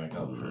 so they're gonna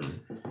go for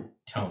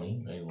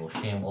Tony. They will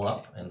shamble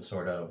up and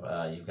sort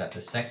of. You've got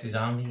this sexy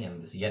zombie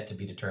and this yet to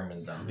be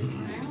determined zombie.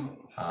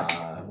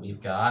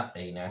 We've got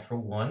a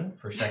natural 1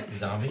 for sexy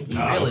zombie. He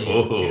really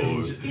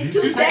is too. He's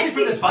too sexy for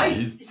this fight.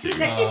 He's too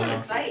sexy for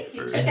this fight.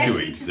 He's too And sexy to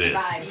to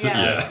exist. survive.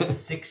 Yeah. Yeah.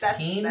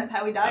 16. That's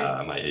how he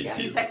died. My AC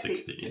Too was sexy.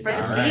 16. For the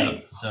All sea.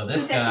 right. So this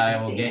Too sexy guy for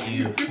the will sea. get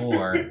you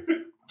for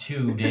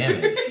 2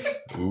 damage,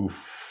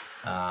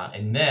 Oof.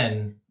 and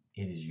then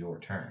it is your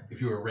turn.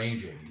 If you were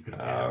ranging, you could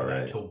have All added that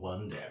right. to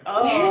 1 damage.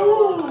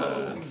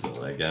 Oh. So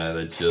that guy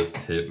that just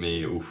hit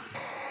me, oof.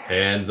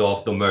 Hands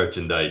off the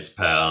merchandise,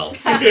 pal.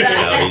 Now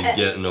he's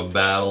getting a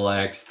battle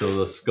axe to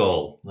the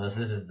skull. This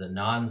is the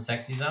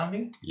non-sexy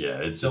zombie. Yeah,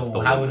 it's So it's the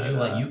how one would you that,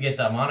 let you get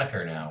that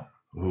moniker now?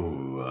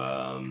 Ooh,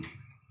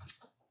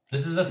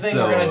 This is a thing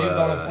So, we're gonna do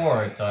going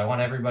forward. So I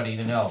want everybody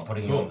to know. I'm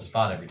putting you Cool. on the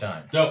spot every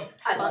time. So,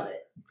 I love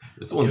it.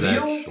 this one's Do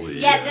you? actually.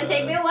 Yeah, it's gonna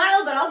take me a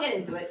while, but I'll get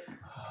into it.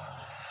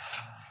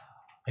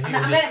 And you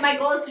just, My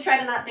goal is to try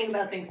to not think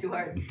about things too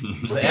hard.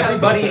 so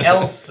everybody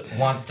else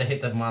wants to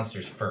hit the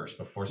monsters first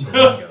before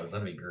Celine goes.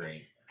 That'd be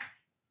great.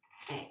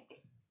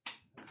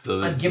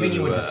 So I'm this giving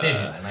you a is,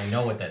 decision, and I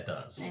know what that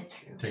does. That's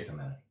true. Takes a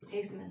minute. It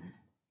takes a minute.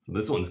 So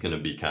this one's gonna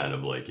be kind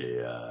of like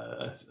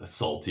a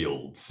salty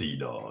old sea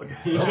dog.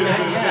 Okay,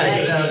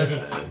 yeah.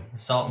 Nice.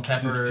 Salt and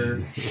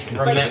pepper,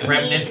 Like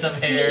remnants of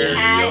Smee hair.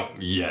 hat. Yep,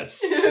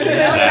 yes,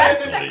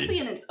 That's exactly. sexy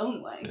in its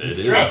own way. It It's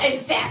is. true.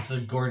 It's Facts.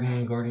 a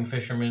Gordon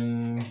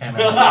Fisherman kind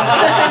of.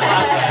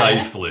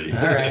 Precisely. All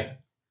right.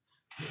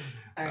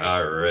 All right.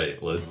 All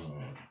right. Let's see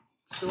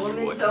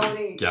Stormy what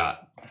Tony. we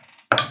got.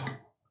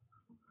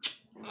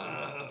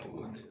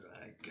 What did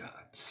I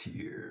got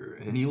here?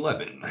 An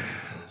 11.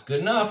 It's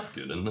good enough.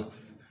 Good enough.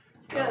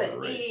 Good All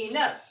right,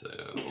 enough. So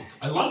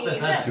I love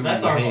that. Two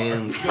That's our bar.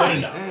 hands. Good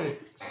enough.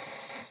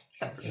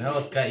 Except for You know,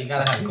 you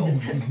gotta have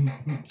gold.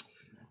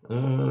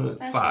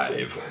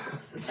 5.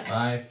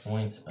 5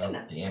 points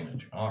of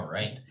damage. All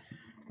right.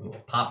 We will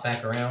pop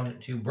back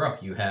around to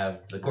Brooke. You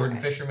have the Gordon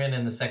Fisherman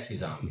and the sexy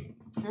zombie.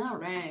 All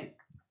right.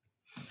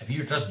 If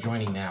you're just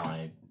joining now,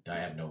 I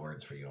have no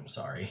words for you. I'm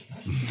sorry.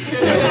 You come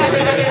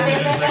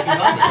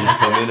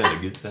in at a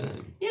good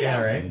time. You know,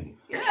 Yeah, right.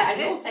 you're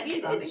casual, sexy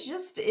It zombie.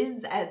 just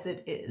is as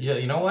it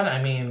is. You know what?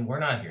 I mean, we're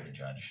not here to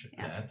judge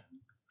Yeah. that.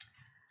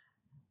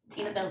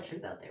 Tina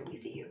Belcher's out there. We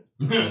see you.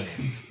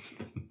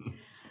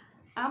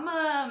 I'm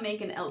gonna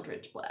make an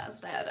Eldritch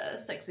Blast at a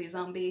sexy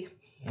zombie.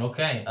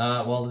 Okay.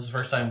 Well, this is the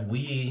first time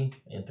we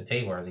at the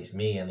table, or at least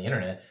me and the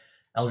internet,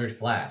 Eldritch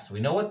Blast. We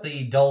know what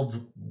the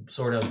dulled,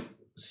 sort of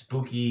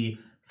spooky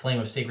flame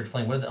of sacred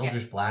flame. What does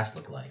Eldritch Blast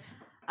look like?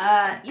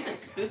 Even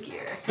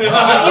spookier.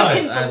 I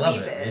can love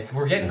believe it. it.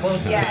 We're getting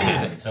close to Yeah. the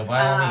season, so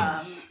by all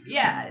means,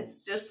 Yeah,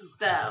 it's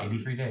just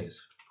 83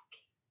 days.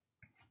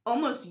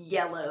 almost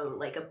yellow,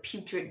 like a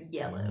putrid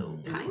yellow,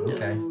 kind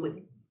okay. of with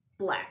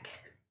black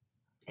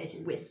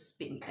Edges.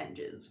 wisping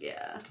edges.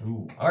 Yeah.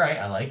 Ooh, all right.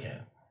 I like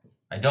it.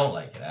 I don't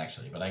like it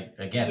actually, but I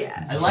get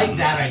Yeah. I like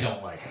that. I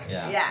don't like it.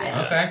 Yeah.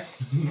 Yeah. Okay.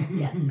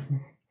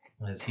 Yes.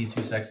 Is he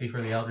too sexy for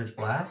the Eldritch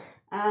Blast?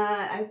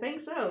 I think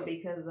so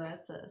because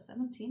that's a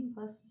 17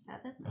 plus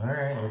 7. All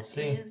right, let's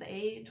see. Is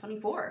a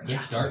 24.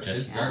 Good start. Good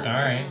Just start. all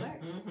right.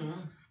 Mm-hmm.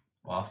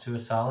 Off to a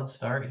solid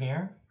start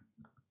here.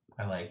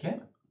 I like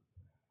it.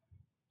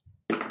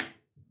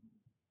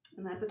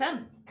 And that's a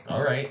 10.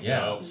 All right,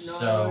 yeah. Oh.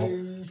 So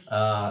Nice.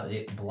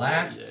 it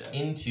blasts Yeah.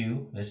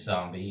 into this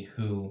zombie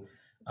who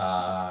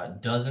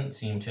doesn't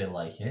seem to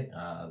like it.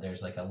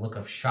 There's like a look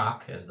of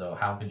shock as though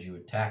how could you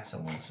attack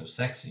someone so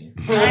sexy?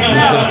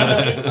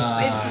 I know.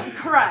 It's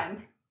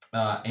crime.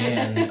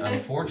 And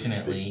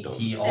unfortunately,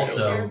 he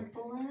also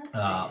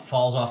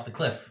falls off the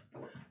cliff.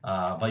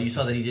 But you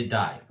saw that he did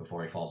die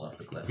before he falls off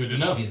the cliff. Good to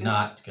So know. he's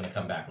not going to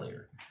come back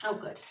later. Oh,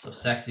 good. So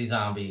sexy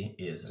zombie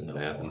is That's no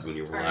what happens more.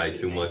 when you Alright, rely too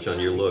sexy much on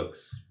your zombie.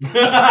 looks.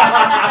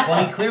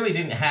 Well, he clearly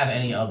didn't have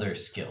any other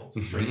skills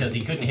because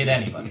he couldn't hit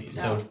anybody.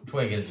 So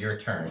Twig, it's your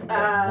turn. We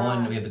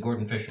have we have the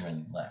Gordon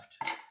Fisherman left.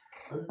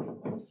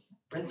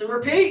 Rinse and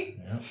repeat.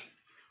 Yep.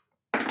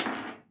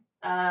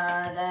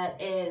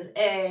 That is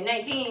a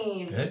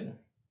 19. Good.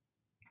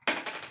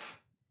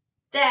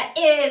 That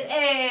is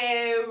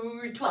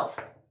a 12.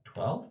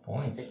 12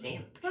 points. That's a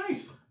damn.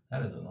 Nice.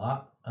 That is a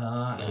lot.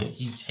 And Nice.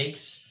 he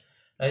takes.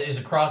 Is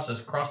a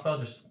crossbow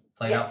just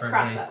played out Yes, for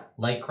everybody? crossbow.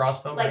 Light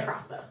crossbow. Light right?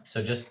 crossbow.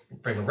 So just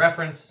frame of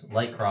reference,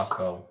 light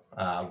crossbow.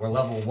 We're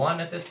level 1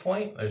 at this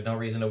point. There's no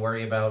reason to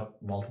worry about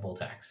multiple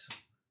attacks.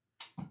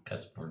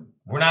 Because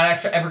we're not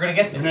actually ever going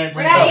to get there. We're not-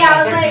 We're not, yeah,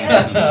 I was like,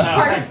 that's No.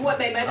 part of what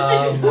made my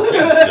decision.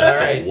 Just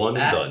Alright, a one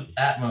and done.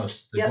 At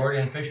most, the Yep.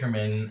 Gordon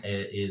Fisherman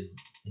is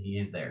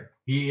there.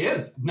 He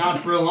is. Not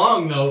for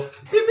long, though.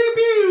 Pew, pew,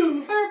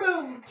 pew.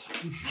 Firebolt.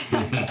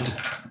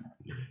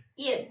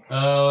 Yeah.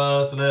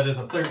 So that is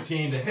a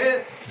 13 to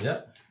hit.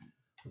 Yep.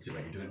 Let's see if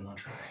I can do it in one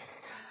try.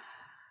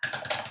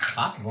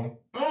 Possible.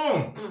 3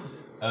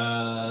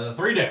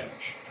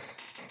 damage.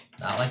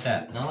 Not like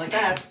that. Not like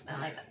that. I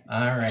like that.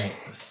 All right.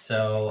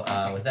 So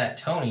with that,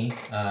 Tony,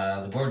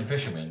 the Gordon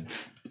Fisherman,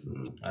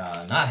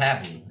 not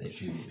happy that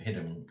you hit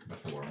him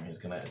before, he's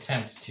going to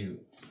attempt to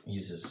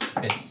use his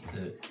fists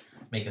to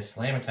make a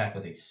slam attack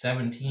with a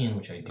 17,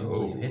 which I do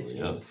believe hits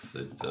you. Yes,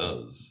 it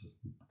does.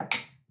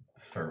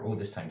 For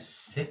this time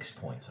 6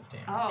 points of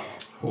damage. Oh.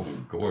 Oh,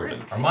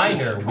 Gordon.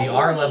 Reminder: we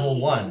are level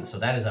 1, so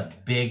that is a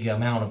big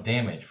amount of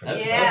damage for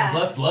this. Yeah. That's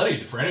less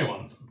bloodied for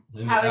anyone.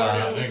 In How this are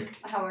game, you I doing? think.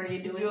 How are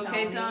you doing, You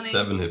okay, Tony?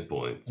 7 hit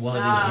points. Well, it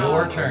is Oh.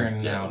 your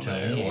turn now, Yeah,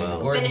 Tony. man, And well.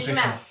 Gordon Finish him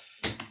Fisherman, out.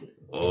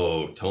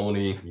 Oh,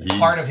 Tony.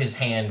 part of his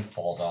hand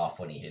falls off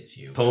when he hits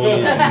you.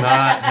 Tony's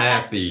not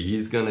happy.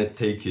 He's gonna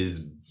take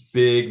his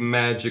big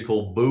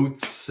magical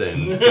boots,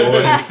 and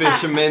Gordon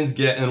Fisherman's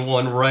getting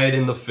one right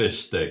in the fish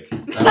stick.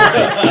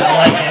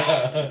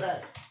 I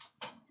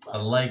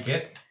like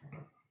it.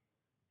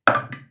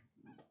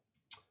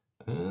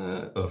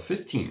 A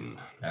 15.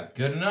 That's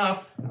good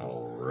enough.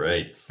 All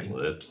right,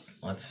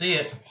 Let's see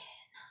it.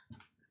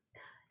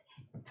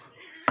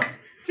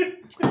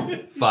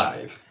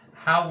 5.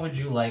 How would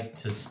you like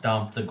to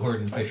stomp the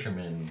Gordon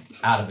Fisherman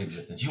out of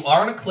existence? You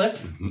are on a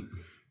cliff,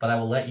 but I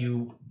will let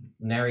you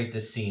narrate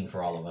this scene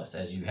for all of us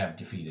as you have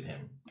defeated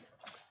him.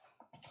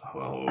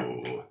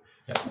 Oh.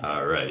 Yep.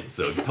 All right,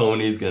 so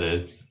Tony's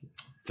gonna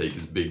take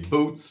his big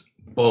boots,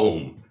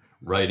 boom,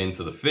 right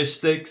into the fish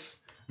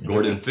sticks.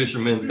 Gordon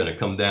Fisherman's gonna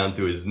come down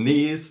to his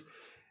knees,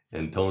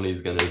 and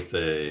Tony's gonna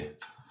say,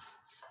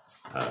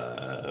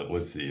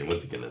 what's he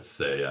gonna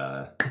say?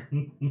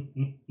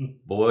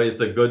 Boy,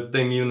 it's a good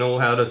thing you know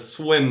how to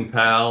swim,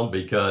 pal,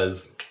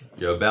 because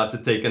you're about to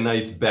take a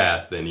nice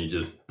bath, and he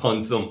just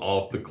punts him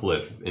off the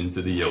cliff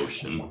into the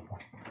ocean.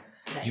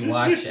 You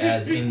watch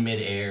as in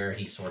midair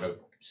he sort of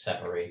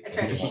separates I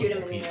try to into shoot him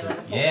multiple in the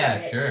pieces. air. Yeah,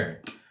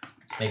 sure.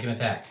 Make an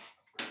attack.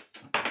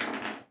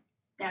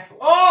 Natural.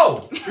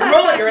 Oh!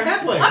 You're a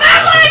halfling! I'm a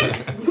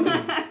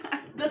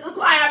halfling! This is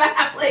why I'm a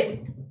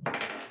halfling.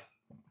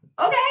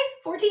 Okay,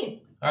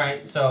 14.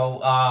 Alright,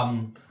 so,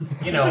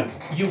 you know,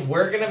 you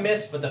were gonna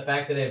miss, but the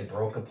fact that it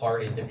broke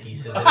apart into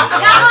pieces in the I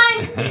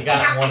got air, you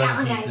got one of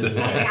the guys. pieces.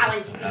 I got one.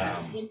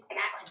 Um, See, I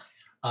got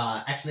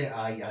one. Actually,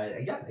 yeah,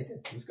 I did.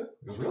 It was good.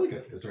 It was really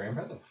good. It was very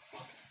impressive.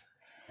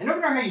 I never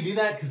know how you do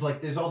that because,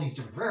 like, there's all these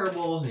different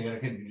variables, and you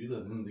gotta do this.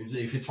 And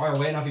if it's far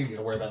away enough, you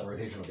gotta worry about the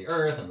rotation of the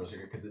Earth, and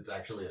because it's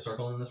actually a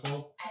circle in this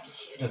world, I had to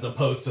shoot as it.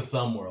 opposed to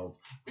some worlds.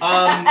 So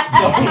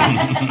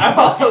I'm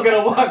also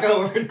gonna walk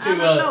over I don't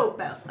know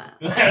about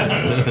that.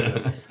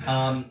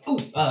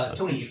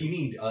 Tony, if you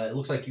need, it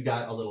looks like you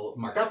got a little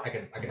marked up. I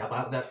can help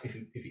out with that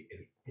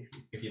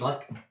if you'd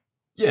like.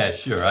 Yeah,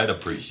 sure, I'd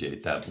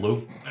appreciate that,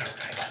 Blue. Alright,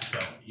 so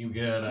you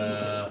get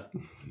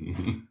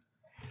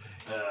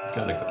It's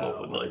gotta come up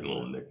with like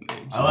little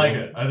nicknames. I like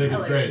it. I think I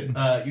it's like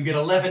great. You get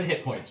 11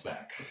 hit points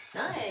back.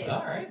 Nice.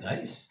 Alright,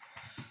 nice.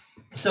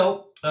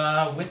 So,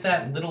 with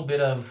that little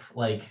bit of,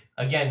 like,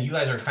 again, you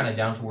guys are kind of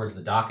down towards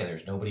the dock and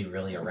there's nobody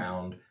really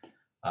around.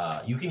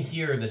 You can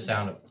hear the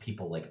sound of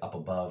people, like, up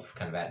above,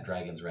 kind of at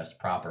Dragon's Rest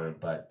proper,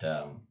 but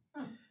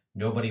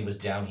nobody was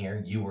down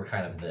here. You were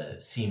kind of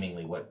the,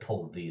 seemingly what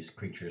pulled these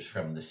creatures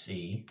from the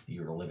sea.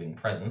 You were a living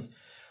presence.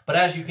 But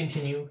as you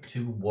continue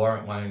to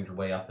wind your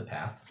way up the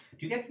path...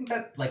 Do you guys think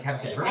that, like,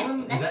 happens Is to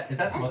everyone? Is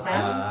that supposed to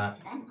happen?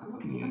 Is that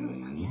normal? Do we know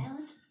who's on the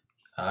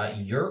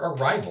island? Your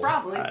arrival...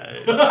 Probably.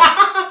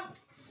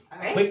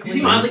 Alright. Quickly... You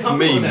seem oddly It's comfortable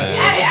me, with that.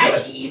 man.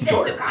 Yeah, you said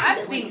Sure. so I've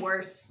confidently. seen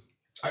worse.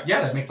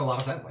 Yeah, that makes a lot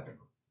of sense.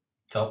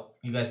 So,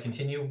 you guys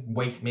continue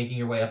making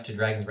your way up to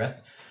Dragon's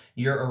Rest.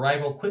 Your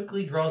arrival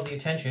quickly draws the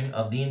attention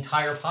of the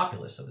entire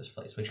populace of this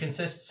place, which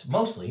consists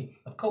mostly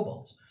of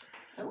kobolds.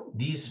 Oh.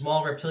 These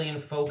small reptilian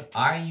folk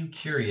eye you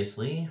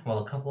curiously, while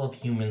a couple of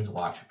humans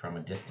watch from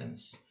a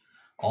distance.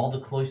 All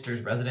the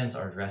cloister's residents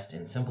are dressed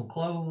in simple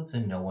clothes,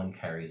 and no one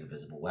carries a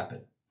visible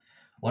weapon.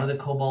 One of the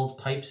kobolds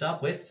pipes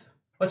up with,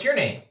 "What's your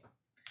name?"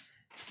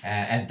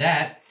 At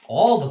that,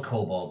 all the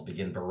kobolds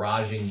begin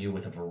barraging you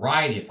with a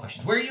variety of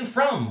questions. Where are you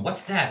from?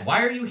 What's that?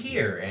 Why are you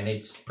here? And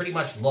it's pretty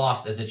much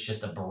lost as it's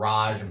just a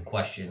barrage of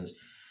questions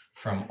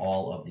from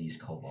all of these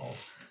kobolds,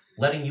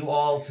 letting you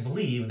all to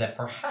believe that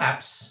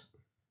perhaps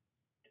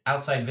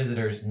outside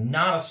visitors,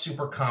 not a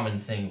super common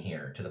thing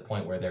here, to the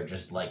point where they're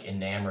just like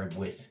enamored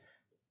with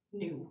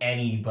New.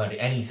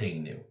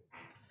 anything new.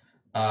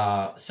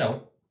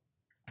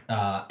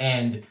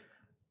 And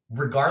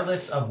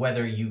regardless of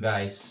whether you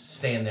guys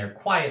stand there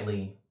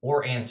quietly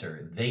or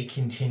answer, they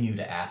continue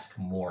to ask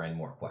more and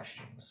more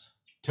questions.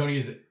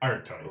 Atmos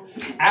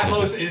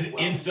is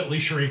instantly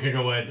shrinking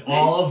away.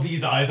 All of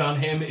these eyes on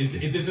him this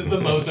is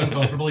the most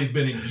uncomfortable he's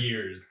been in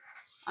years.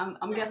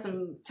 I'm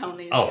guessing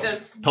Tony's Oh,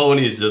 just...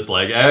 Tony's just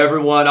like,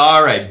 everyone,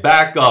 all right,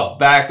 back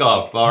up,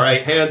 all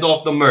right, hands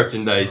off the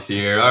merchandise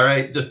here, all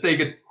right, just take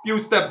a few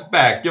steps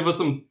back, give us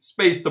some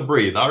space to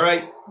breathe, all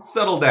right,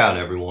 settle down,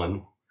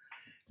 everyone.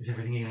 Is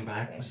everything getting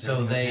back?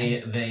 So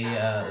they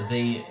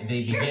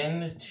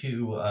begin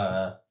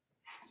to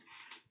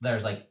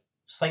there's like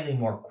slightly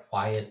more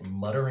quiet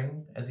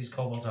muttering as these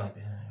kobolds are like,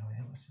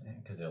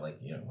 because they're like,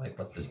 you know, like,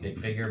 what's this big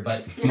figure?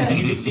 But and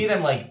you can see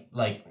them like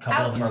a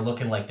couple of them are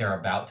looking like they're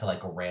about to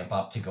like ramp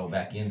up to go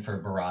back in for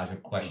barrage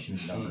of question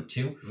number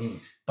 2.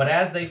 But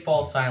as they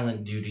fall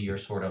silent due to your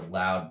sort of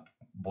loud,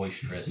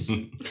 boisterous,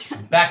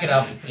 back it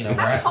up, you know.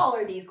 How tall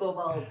are these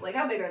kobolds? Like,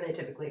 how big are they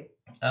typically?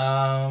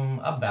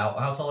 About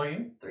how tall are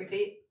you? 3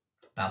 feet.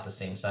 About the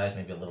same size,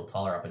 maybe a little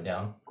taller up and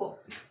down. Cool.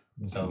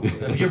 So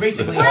you're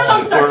basically We're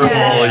amongst our We're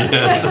all, kids.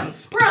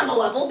 yes. We're on the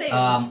level.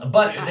 Same.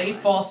 But they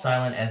fall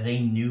silent as a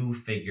new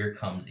figure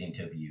comes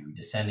into view,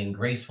 descending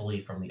gracefully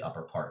from the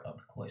upper part of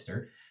the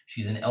cloister.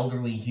 She's an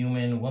elderly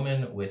human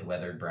woman with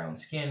weathered brown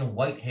skin,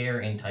 white hair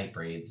in tight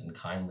braids, and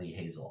kindly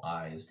hazel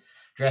eyes,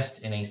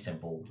 dressed in a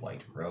simple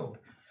white robe.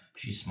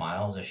 She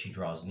smiles as she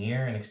draws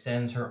near and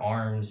extends her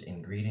arms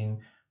in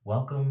greeting.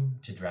 "Welcome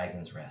to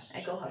Dragon's Rest," I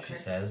go hug she her.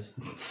 says.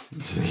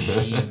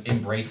 She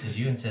embraces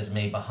you and says,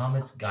 "May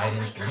Bahamut's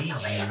guidance lead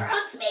Nobody ever you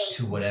hugs me.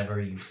 to whatever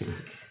you seek."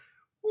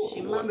 She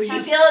must She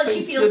have... feels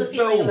the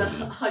feeling of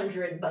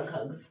 100 bug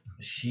hugs.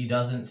 She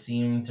doesn't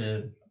seem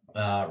to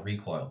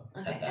recoil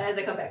Okay, at and that. as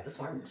I come back, the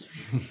swarm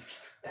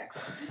backs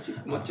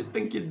on. What you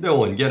think you're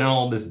doing? Getting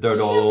all this dirt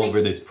all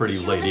over this pretty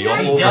lady, all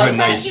She over does her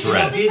nice she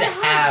dress. did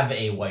have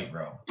a white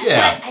robe.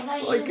 Yeah, I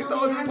thought she like, was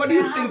only arms what for do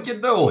you a think hug. you're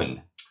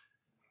doing?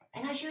 I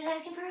thought she was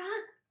asking for a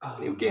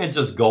hug. You can't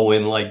just go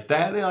in like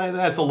that.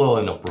 That's a little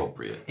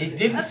inappropriate. It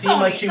didn't That's seem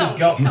like she was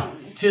going.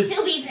 Tony.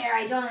 To be fair,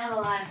 I don't have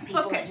a lot of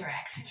people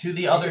interaction. To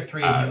the other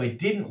three of you, it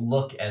didn't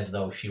look as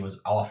though she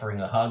was offering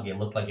a hug. It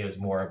looked like it was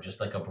more of just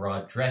like a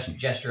broad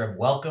gesture of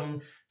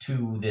welcome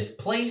to this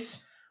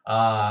place.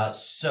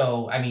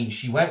 So, I mean,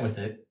 she went with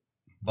it,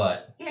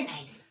 but... You're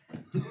nice.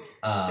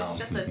 It's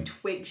just a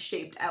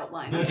twig-shaped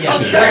outline.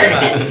 Yes,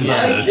 Yes.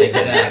 yes,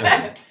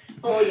 exactly.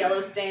 It's a little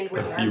yellow stand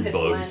where A the few armpits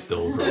bugs went.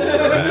 still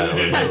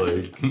rolling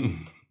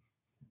around.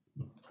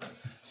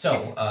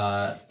 So,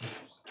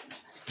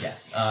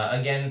 yes.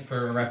 Again,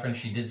 for reference,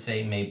 she did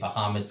say, may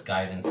Bahamut's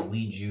guidance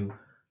lead you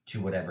to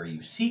whatever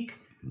you seek.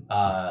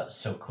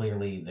 So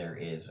clearly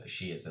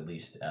she is at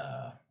least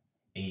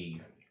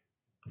a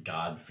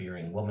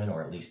God-fearing woman,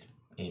 or at least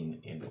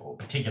in a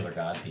particular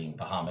God being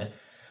Bahamut.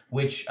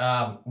 Which,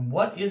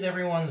 what is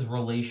everyone's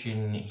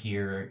relation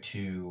here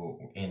to,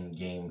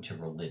 in-game, to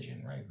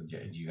religion, right?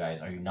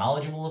 Are you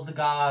knowledgeable of the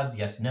gods?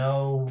 Yes,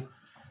 no?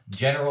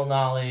 General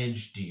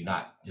knowledge?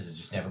 Has it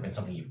just never been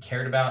something you've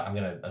cared about? I'm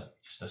going to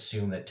just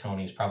assume that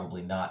Tony's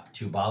probably not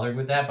too bothered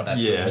with that, but that's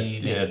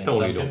me making an Tony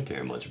assumption. don't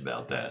care much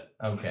about that.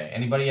 Okay,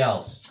 anybody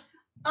else?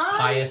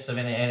 Pious in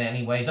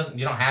any way?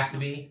 You don't have to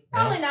be.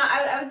 Probably not.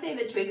 I would say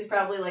that Twig is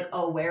probably, like,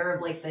 aware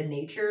of, like, the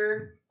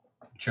nature...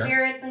 Sure.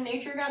 Spirits and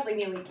nature gods, like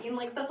Yalikian,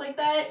 like stuff like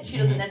that. She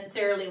doesn't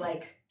necessarily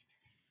like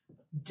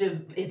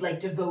is like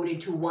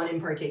devoted to one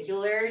in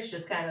particular. It's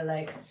just kind of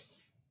like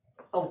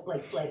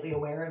slightly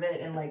aware of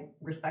it and like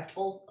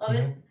respectful of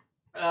it.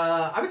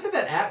 I would say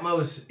that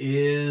Atmos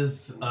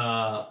is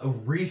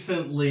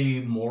recently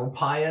more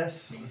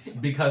pious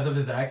because of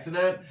his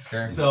accident.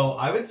 Sure. So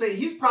I would say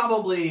he's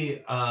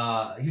probably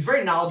he's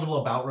very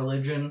knowledgeable about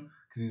religion,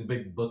 because he's a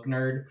big book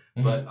nerd,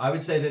 but I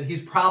would say that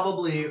he's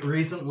probably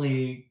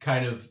recently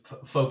kind of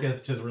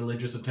focused his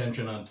religious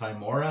attention on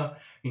Timora.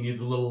 He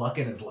needs a little luck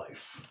in his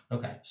life.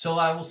 Okay, so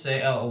I will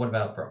say, what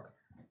about Brooke?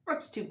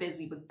 Brooke's too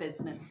busy with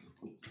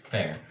business.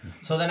 Fair.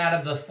 So then out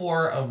of the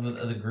four of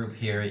the group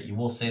here, you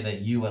will say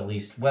that you at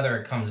least, whether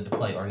it comes into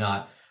play or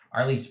not,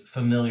 are at least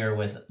familiar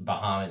with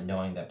Bahamut,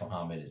 knowing that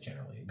Bahamut is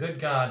generally a good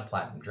god,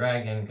 platinum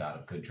dragon, god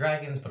of good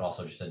dragons, but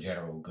also just a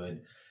general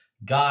good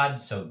god.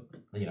 So,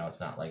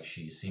 it's not like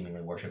she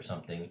seemingly worships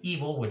something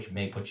evil, which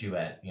may put you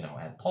at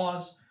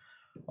pause.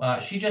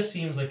 She just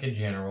seems like a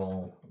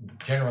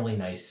generally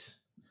nice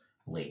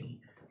lady.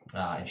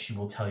 And she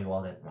will tell you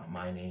all that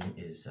my name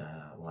is,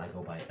 I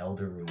go by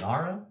Elder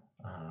Runara.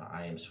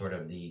 I am sort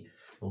of the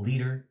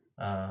leader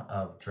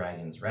of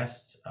Dragon's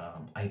Rest.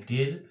 I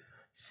did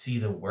see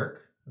the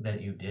work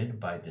that you did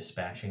by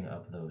dispatching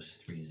of those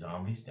 3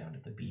 zombies down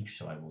at the beach,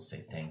 so I will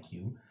say thank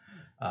you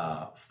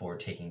for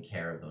taking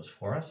care of those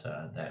for us.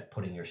 That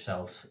putting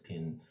yourself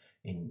in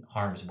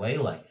harm's way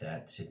like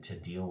that to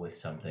deal with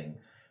something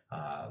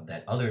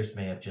that others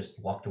may have just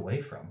walked away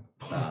from.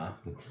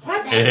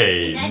 What?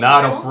 Hey, that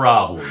not normal? a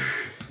problem.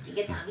 Do you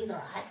get zombies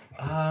a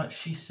lot?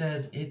 She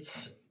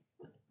says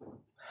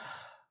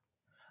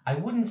I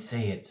wouldn't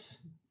say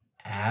it's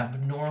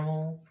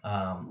abnormal.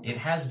 It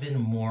has been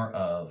more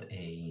of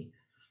a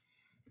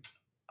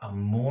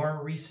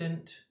more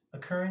recent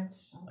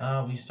occurrence.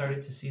 We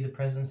started to see the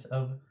presence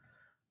of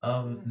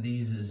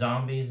these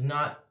zombies,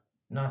 not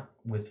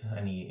with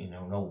any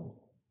no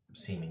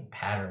seeming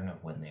pattern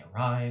of when they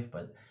arrive,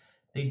 but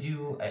they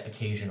do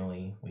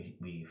occasionally.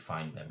 We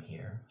find them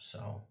here.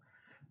 So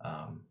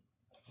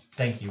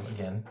thank you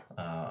again.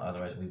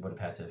 Otherwise, we would have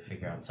had to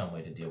figure out some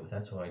way to deal with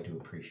that. So I do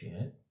appreciate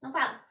it. No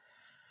problem.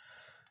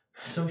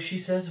 So she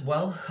says,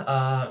 well,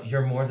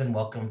 you're more than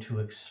welcome to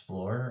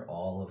explore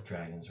all of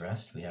Dragon's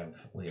Rest. We have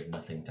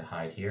nothing to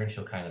hide here. And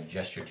she'll kind of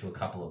gesture to a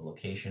couple of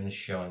locations,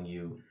 showing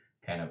you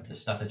kind of the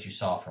stuff that you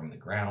saw from the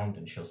ground.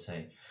 And she'll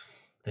say,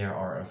 there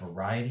are a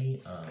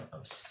variety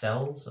of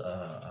cells,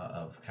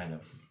 of kind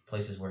of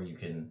places where you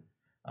can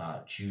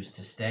choose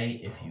to stay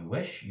if you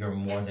wish. You're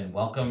more than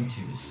welcome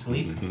to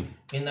sleep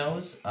in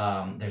those.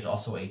 There's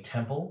also a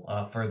temple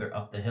further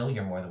up the hill.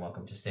 You're more than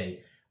welcome to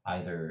stay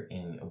either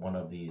in one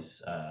of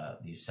these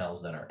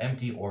cells that are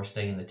empty or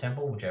stay in the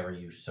temple, whichever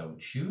you so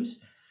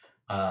choose.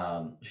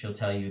 She'll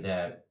tell you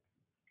that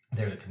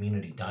there's a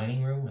community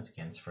dining room.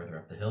 It's further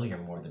up the hill. You're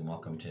more than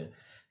welcome to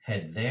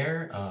head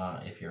there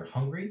if you're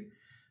hungry.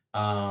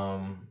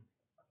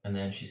 And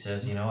then she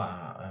says,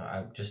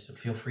 I just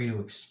feel free to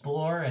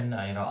explore, and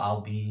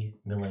I'll be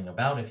milling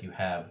about if you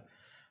have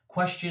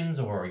questions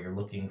or you're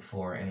looking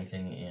for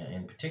anything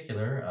in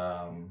particular.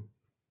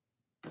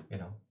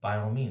 By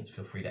all means,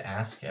 feel free to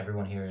ask.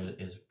 Everyone here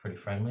is pretty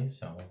friendly,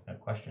 so if you have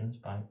questions,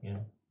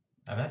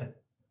 I've had it.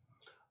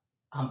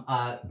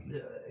 I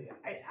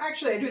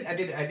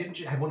did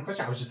have one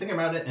question. I was just thinking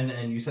about it,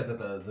 and you said that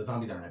the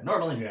zombies aren't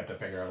abnormal, and you have to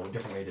figure out a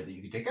different way that you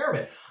can take care of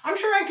it. I'm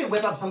sure I could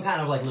whip up some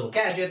kind of like little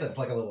gadget that's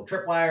like a little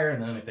tripwire,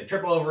 and then if they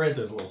trip over it,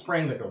 there's a little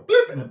spring that goes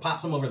bloop, and it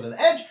pops them over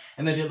the edge,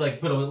 and then you like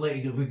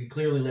if we could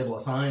clearly label a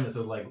sign that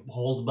says like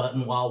hold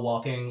button while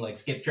walking, like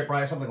skip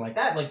tripwire, something like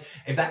that. Like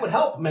if that would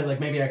help,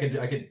 like maybe I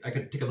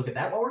could take a look at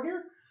that while we're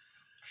here.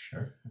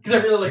 Sure. Because I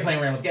really like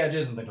playing around with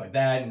gadgets and things like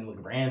that, and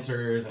looking for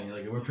answers, and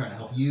like we're trying to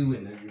help you.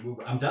 And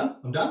I'm done.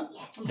 I'm done.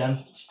 I'm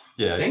done.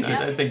 Yeah, Thank you.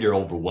 I think you're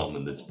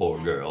overwhelming this poor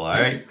girl. All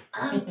right.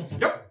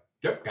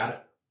 Yep. Got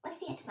it. What's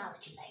the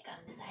etymology like on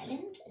this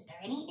island? Is there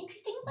any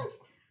interesting ones?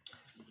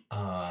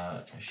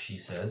 She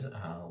says,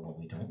 well,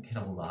 we don't get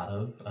a lot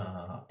of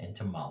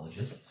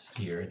entomologists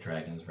here at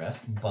Dragon's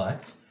Rest,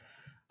 but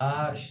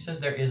she says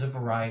there is a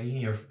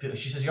variety. Or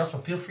she says you also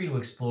feel free to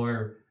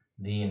explore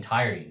the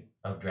entirety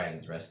of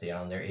Dragon's Rest. The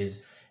island. There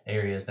is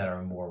areas that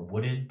are more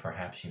wooded.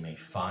 Perhaps you may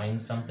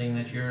find something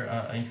that you're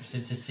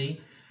interested to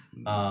see.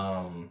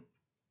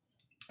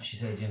 She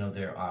says,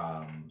 there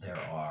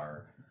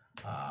are.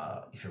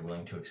 If you're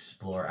willing to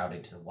explore out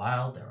into the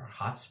wild, there are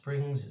hot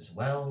springs as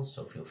well,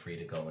 so feel free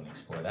to go and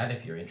explore that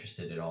if you're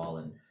interested at all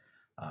in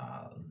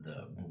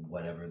the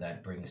whatever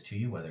that brings to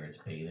you, whether it's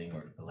bathing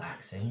or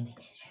relaxing.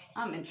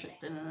 I'm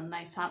interested in a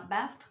nice hot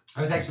bath.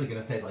 I was actually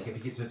gonna say, like,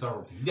 if it's over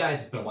with you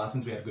guys, it's been a while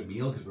since we had a good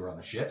meal because we were on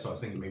the ship. So I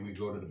was thinking maybe we'd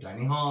go to the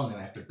dining hall, and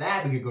then after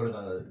that we could go to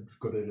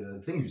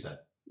the thing you said.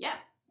 Yeah.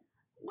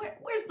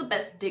 Where's the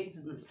best digs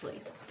in this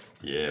place?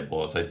 Yeah,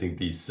 boss. I think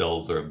these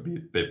cells are a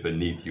bit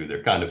beneath you.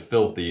 They're kind of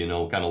filthy,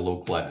 kind of low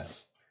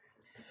class.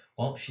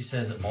 Well, she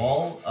says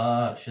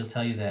she'll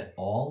tell you that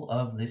all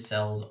of the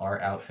cells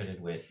are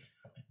outfitted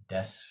with a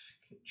desk,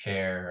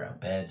 chair, a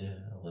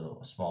bed,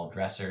 a small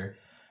dresser.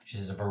 She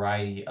says a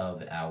variety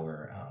of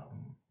our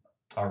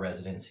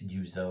residents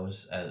use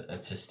those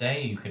to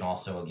stay. You can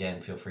also,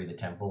 again, feel free. The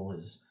temple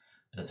is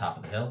at the top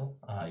of the hill.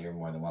 You're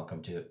more than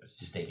welcome to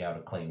stake out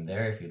a claim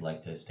there if you'd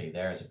like to stay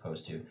there as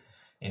opposed to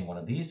in one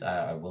of these.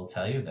 I will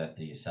tell you that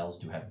the cells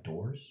do have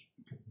doors.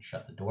 You can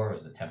shut the door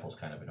as the temple's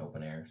kind of an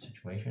open air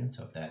situation.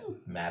 So if that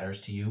matters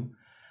to you,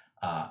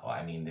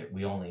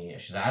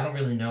 she said, I don't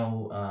really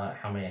know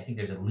how many. I think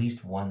there's at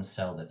least one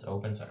cell that's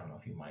open. So I don't know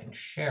if you mind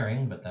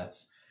sharing, but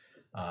that's,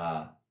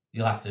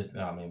 you'll have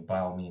to, by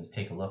all means,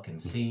 take a look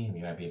and see.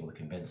 You might be able to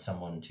convince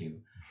someone to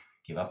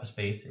give up a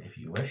space if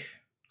you wish.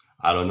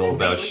 I don't know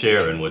about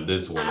sharing with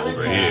this one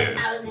over here.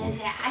 I was gonna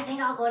say, I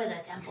think I'll go to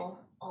the temple.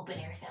 Open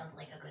air sounds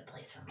like a good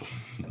place for me.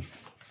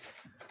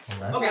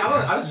 Well, Okay,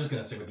 I was just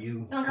gonna stick with you.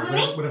 You wanna come with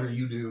me? Whatever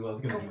you do, I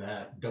was gonna do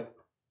that. Dope.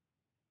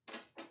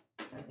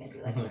 I was gonna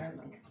do like an arm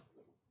link.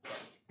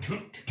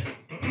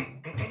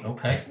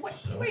 Okay. Where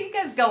are you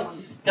guys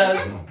going? No,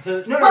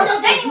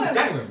 dining room.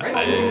 Dining room,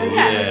 right?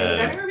 Yeah.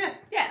 Dining room, yeah.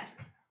 Yeah.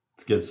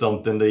 Let's get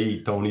something to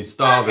eat. Tony's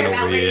starving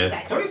over here.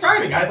 Tony's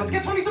starving, guys. Let's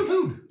get Tony some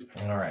food.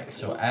 All right.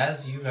 So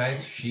as you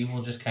guys, she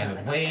will just kind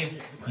of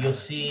wave. You'll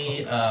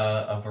see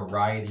a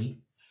variety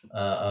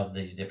of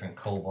these different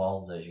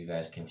kobolds as you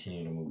guys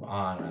continue to move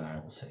on. And I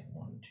will say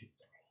 1, 2, 3,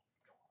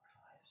 4,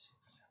 5, 6,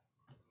 7.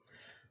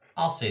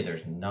 I'll say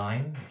there's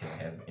 9 because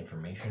I have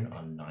information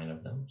on 9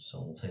 of them.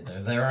 So we'll say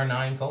there are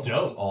 9 kobolds,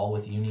 Dope. all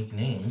with unique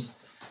names,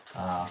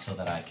 so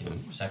that I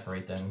can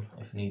separate them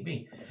if need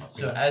be.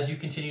 So as you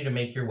continue to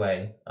make your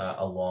way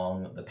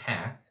along the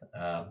path,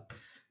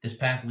 this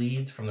path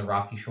leads from the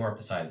rocky shore up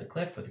the side of the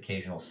cliff with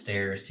occasional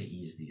stairs to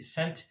ease the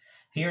ascent.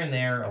 Here and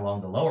there along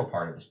the lower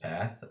part of this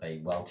path,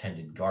 a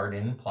well-tended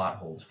garden plot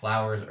holds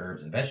flowers,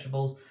 herbs, and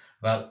vegetables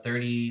about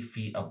 30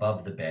 feet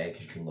above the bay,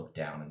 because you can look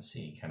down and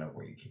see kind of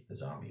where you kick the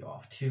zombie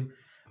off to.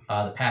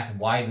 The path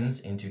widens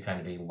into kind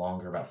of a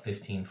longer, about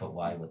 15-foot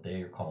wide, what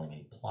they are calling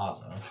a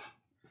plaza.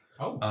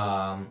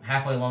 Oh.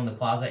 Halfway along the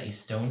plaza, a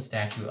stone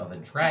statue of a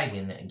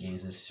dragon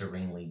gazes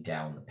serenely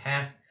down the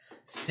path.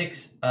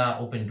 6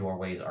 open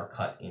doorways are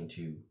cut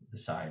into the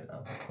side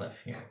of the cliff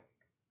here.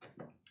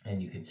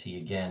 And you can see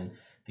again,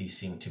 these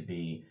seem to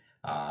be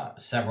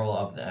several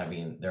of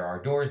them. There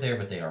are doors there,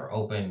 but they are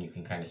open. You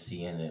can kind of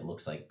see in, and it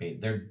looks like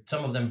they're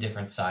some of them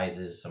different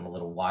sizes, some a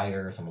little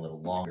wider, some a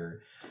little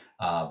longer.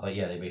 But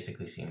yeah, they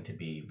basically seem to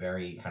be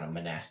very kind of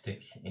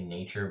monastic in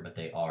nature, but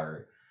they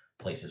are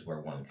places where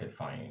one could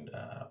find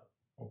a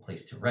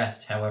place to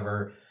rest.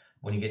 However,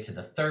 when you get to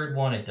the third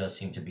one, it does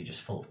seem to be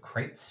just full of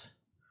crates.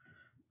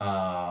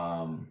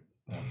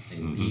 Let's see,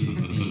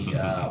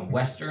 the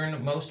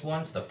westernmost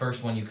ones, the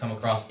first one you come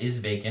across is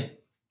vacant.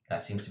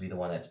 That seems to be the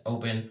one that's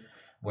open,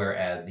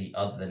 whereas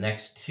the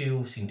next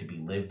 2 seem to be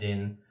lived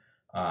in,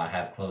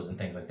 have clothes and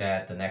things like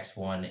that. The next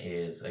one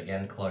is,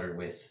 again, cluttered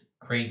with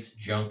crates,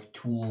 junk,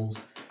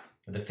 tools.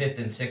 The 5th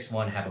and 6th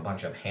one have a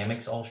bunch of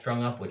hammocks all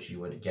strung up, which you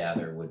would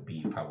gather would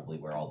be probably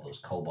where all those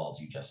kobolds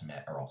you just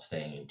met are all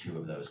staying in. 2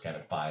 of those, kind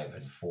of 5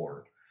 and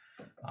 4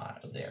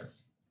 there.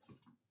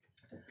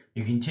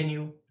 You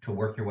continue to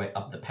work your way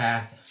up the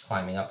path,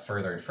 climbing up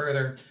further and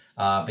further.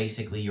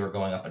 Basically, you're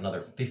going up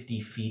another 50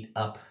 feet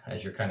up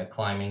as you're kind of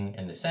climbing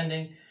and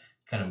descending.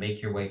 Kind of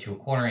make your way to a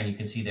corner, and you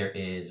can see there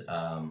is,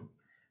 calling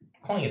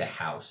it a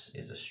house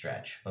is a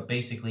stretch, but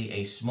basically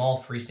a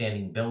small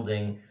freestanding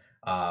building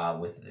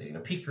with a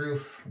peaked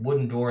roof,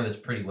 wooden door that's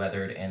pretty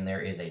weathered, and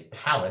there is a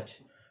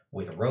pallet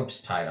with ropes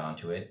tied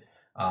onto it.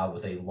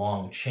 With a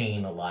long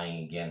chain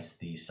lying against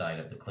the side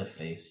of the cliff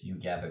face. You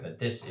gather that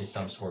this is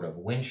some sort of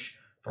winch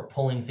for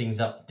pulling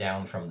things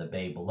down from the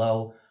bay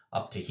below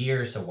up to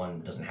here, so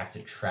one doesn't have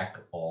to trek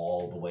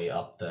all the way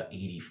up the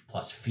 80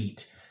 plus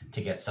feet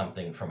to get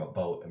something from a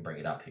boat and bring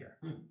it up here.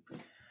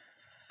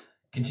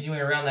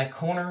 Continuing around that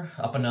corner,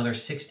 up another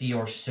 60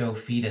 or so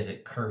feet as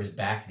it curves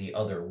back the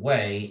other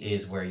way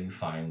is where you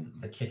find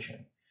the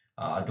kitchen.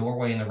 A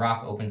doorway in the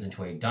rock opens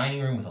into a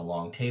dining room with a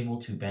long table.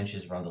 2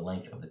 benches run the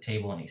length of the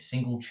table, and a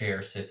single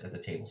chair sits at the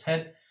table's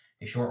head.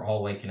 A short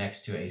hallway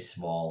connects to a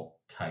small,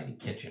 tidy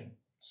kitchen.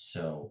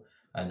 So,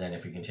 and then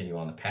if you continue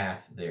on the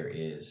path, there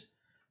is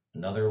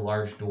another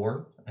large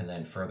door, and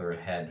then further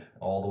ahead,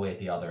 all the way at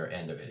the other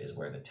end of it, is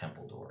where the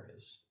temple door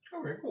is.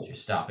 Oh, very cool. So you're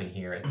stopping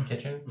here at the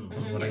kitchen,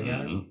 is what I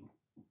gather?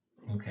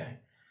 Okay.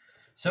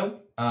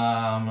 So,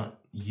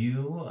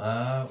 you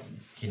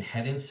can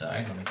head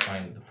inside. Let me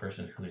find the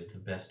person who is the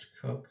best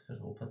cook,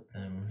 because we'll put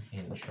them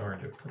in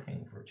charge of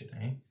cooking for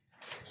today.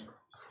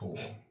 Cool.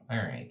 All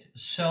right.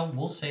 So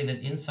we'll say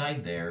that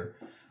inside there,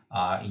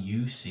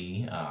 you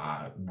see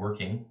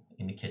working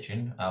in the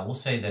kitchen. We'll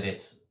say that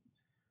it's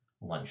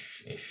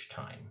lunch-ish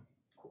time.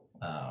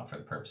 For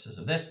the purposes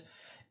of this,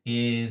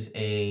 is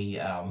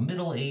a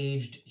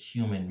middle-aged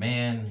human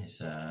man.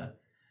 His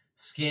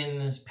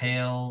skin is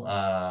pale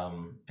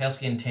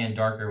skin, tan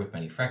darker with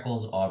many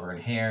freckles, auburn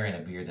hair, and a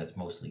beard that's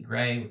mostly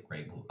gray with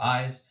gray-blue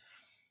eyes.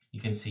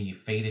 You can see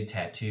faded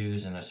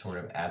tattoos and a sort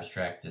of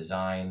abstract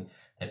design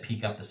that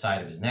peek up the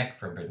side of his neck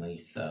from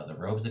beneath the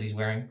robes that he's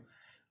wearing.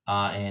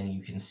 And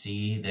you can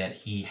see that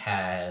he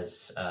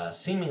has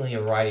seemingly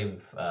a variety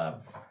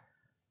of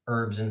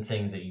herbs and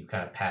things that you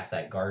kind of pass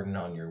that garden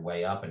on your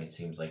way up, and it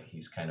seems like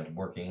he's kind of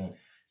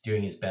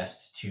doing his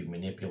best to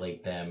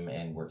manipulate them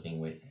and working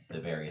with the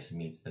various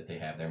meats that they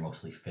have. They're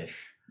mostly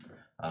fish,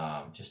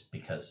 just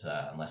because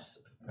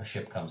unless a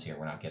ship comes here,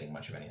 we're not getting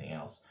much of anything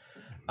else.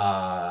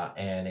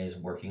 And is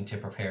working to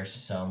prepare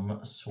some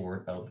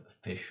sort of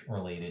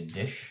fish-related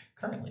dish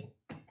currently.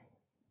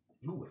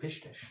 Ooh, a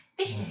fish dish.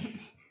 Fish.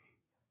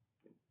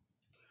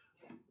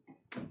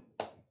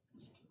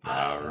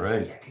 All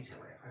right. Yeah,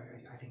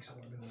 I think so.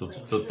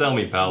 So tell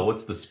me, pal,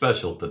 what's the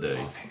special today?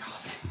 Oh, thank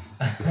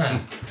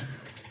God.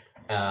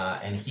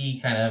 And he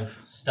kind of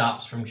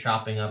stops from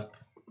chopping up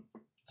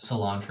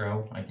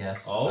cilantro, I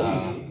guess. Oh.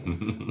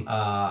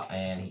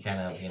 And he kind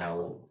of,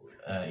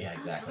 yeah,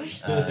 exactly.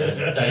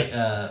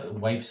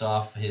 Wipes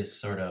off his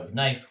sort of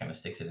knife, kind of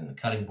sticks it in the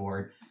cutting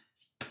board,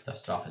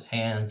 dusts off his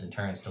hands, and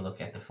turns to look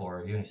at the 4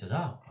 of you, and he says,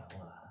 "Oh,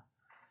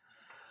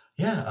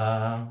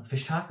 well,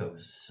 fish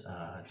tacos.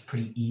 It's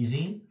pretty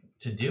easy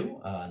to do,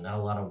 not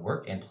a lot of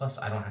work, and plus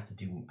I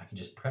can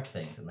just prep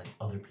things, and then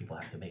other people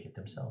have to make it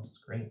themselves. It's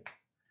great."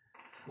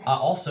 Nice.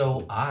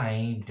 Also,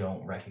 I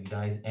don't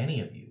recognize any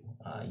of you.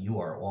 You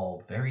are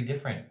all very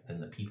different than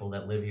the people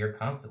that live here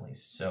constantly.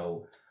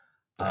 So,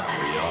 Is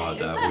that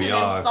an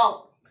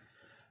insult?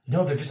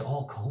 no, they're just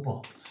all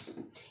kobolds.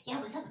 Yeah,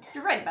 what's up with that?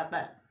 You're right about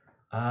that.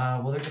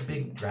 Well, there's a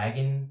big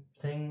dragon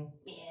thing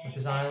with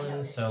this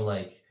island, so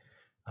like.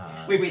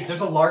 Wait,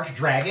 there's a large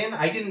dragon?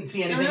 I didn't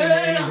see anything in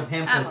any of the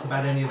pamphlets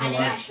about any of the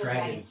large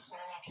dragons.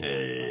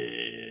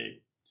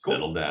 Hey, Cool.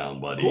 settle down,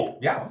 buddy. Cool,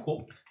 yeah,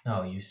 cool.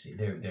 No, you see,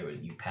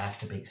 you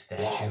passed a big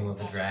statue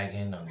of a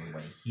dragon on your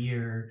way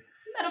here.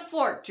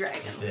 Metaphoric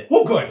dragon.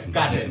 Oh, good.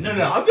 Gotcha. No,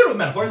 I'm good with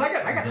metaphors. I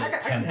The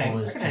can temple hang.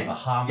 is I to can hang.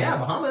 Bahamut. Yeah,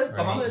 Bahamut.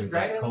 Right? Bahamut You've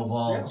dragons. got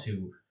kobolds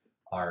who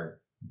are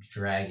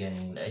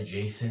dragon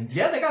adjacent.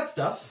 Yeah, they got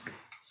stuff.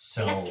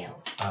 So They got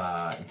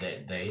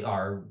scales. they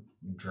are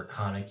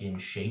draconic in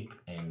shape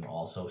and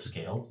also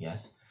scaled,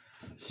 yes.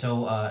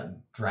 So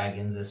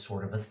dragons is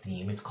sort of a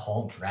theme. It's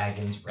called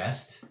Dragon's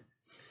Rest.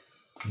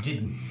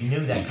 You knew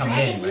that Did coming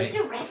dragons in, right? used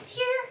to rest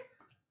here?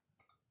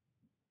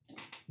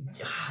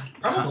 Yeah,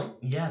 Probably.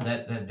 Yeah,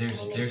 that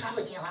there's They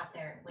probably get out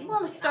there. I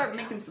want to start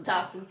making some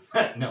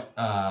tacos. No.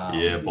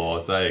 Yeah,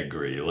 boss, I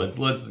agree.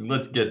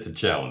 Let's get to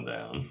chowing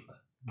down.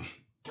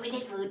 Can we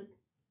take food?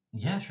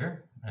 Yeah,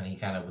 sure. And he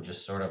kind of would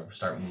just sort of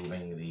start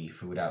moving the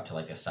food out to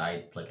like a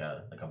side, like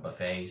a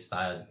buffet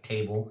style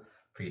table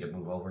for you to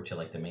move over to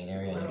like the main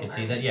area. And you can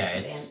see that, yeah,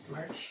 it's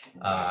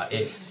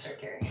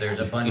there's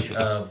a bunch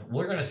of,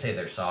 we're gonna say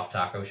they're soft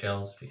taco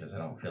shells because I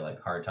don't feel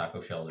like hard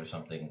taco shells or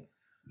something.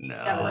 No,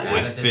 we're at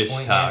with this fish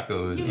point,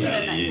 tacos, You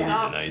get a nice yeah,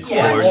 soft- nice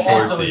Yeah, large Well,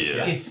 also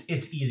tortilla.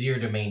 it's easier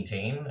to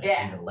maintain. It's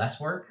Yeah. even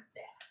less work.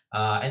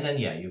 And then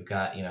you've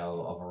got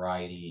a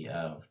variety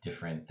of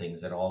different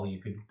things that all you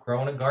could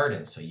grow in a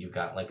garden. So you've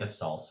got like a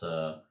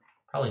salsa,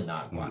 probably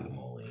not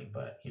guacamole,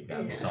 but you've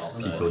got Yeah.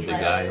 salsa. Pico de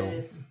gallo.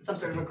 Lettuce, some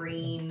sort of a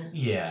green.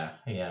 Yeah.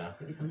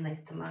 Maybe some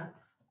nice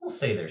tomatoes. We'll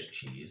say there's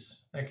cheese.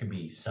 There could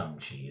be some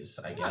cheese,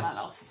 I I guess. don't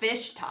know,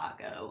 fish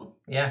taco.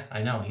 Yeah,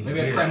 I know. He's Maybe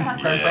a weird. creme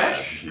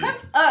fraiche? dude.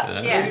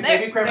 Oh, yeah,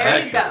 Maybe creme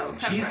there fraiche. you go.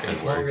 Cheese Could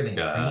takes longer work. than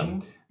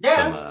cream. Yeah.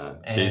 Some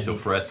And- queso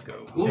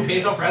fresco. Ooh,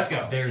 queso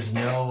fresco. There's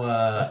no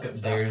That's good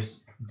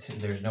stuff.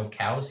 there's no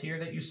cows here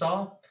that you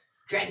saw.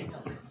 Dragon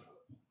milk.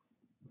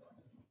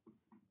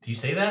 Do you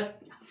say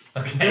that?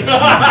 Okay. the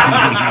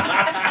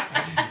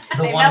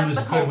They one melt who's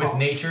the good with kobolds.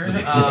 nature.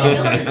 They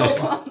melt the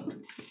kobolds.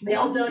 They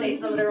all donate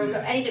some of their own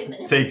milk. Anything with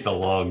a nipple. Takes a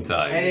long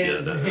time to And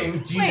get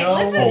it- Do you Wait, know?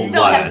 lizards Oh,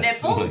 don't have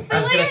lettuce. nipples. They I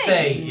was lay gonna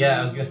say, eggs. yeah,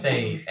 I was gonna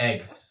say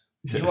eggs.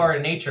 You are a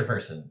nature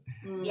person.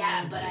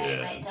 Yeah, but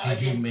my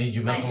intelligence... Did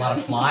you milk a lot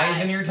of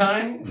flies in your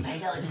time? My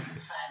intelligence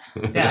is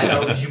 5. Yeah, I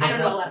know. Did you I milk don't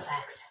know a lot of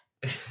facts.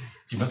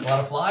 Did you milk a lot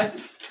of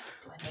flies?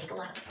 Do I make a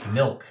lot of flies?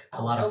 Milk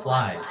a lot of milk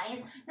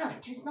flies. No, they're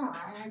too small.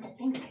 I don't have that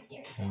finger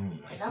dexterity. They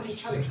Mm. milk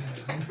each other's.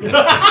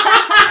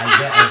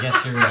 I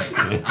guess you're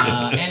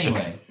right.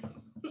 Anyway,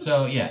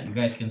 so yeah, you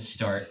guys can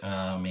start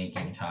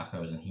making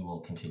tacos, and he will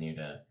continue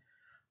to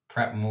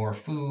prep more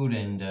food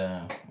and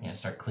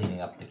start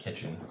cleaning up the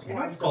kitchen. I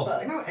know it's called.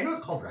 I know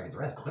it's called Dragon's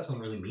Rest, but that doesn't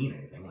really mean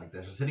anything. Like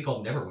there's a city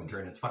called Neverwinter,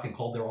 and it's fucking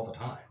cold there all the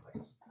time.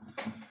 Like,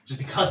 just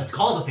because it's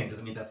called a thing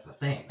doesn't mean that's the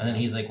thing. And then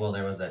he's like, "Well,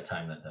 there was that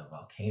time that the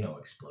volcano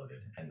exploded,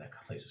 and the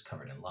place was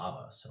covered in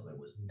lava, so it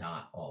was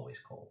not always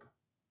cold."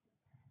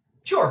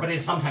 Sure, but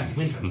it's sometimes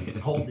winter. Like, it's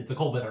a cold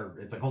weather.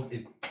 It's a cold.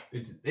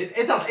 It's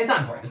not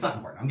important. It's not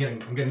important. I'm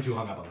getting too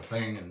hung up on the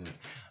thing, and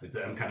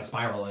I'm kind of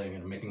spiraling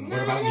and making. No,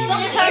 What about no, me? no,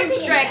 Sometimes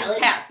no, dragons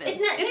no, happen. It's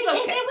not. It's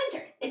It's okay.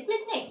 winter. It's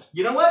misnamed.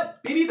 You know what?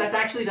 Maybe that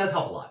actually does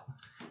help a lot.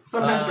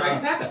 Sometimes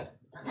dragons happen.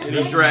 Sometimes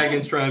If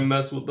dragons try and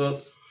mess with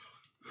us,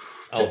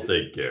 I'll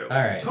take care of All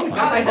it. right. Tony, fine.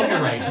 God, I hope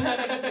you're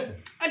right.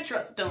 I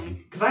trust Tony.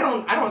 Because I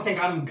don't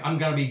think I'm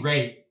gonna be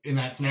great in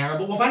that scenario.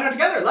 But we'll find out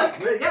together.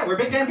 Like, we're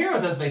big damn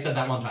heroes, as they said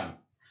that one time.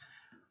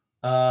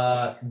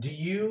 Do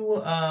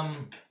you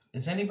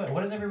is anybody?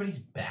 What is everybody's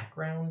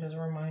background as a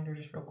reminder,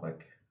 just real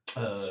quick?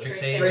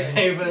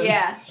 Strixhaven.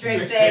 Yeah.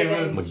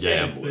 Strixhaven.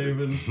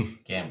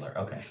 Strixhaven. Gambler.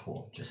 Okay,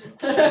 cool. Just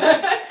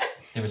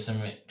there was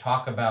some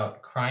talk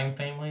about crime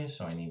families,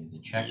 so I needed to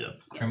check.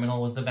 Yes.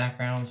 Criminal was the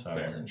background, so I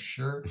Fair. wasn't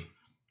sure.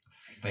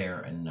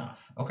 Fair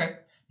enough. Okay.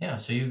 Yeah,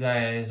 so you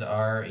guys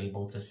are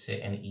able to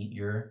sit and eat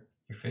your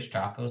fish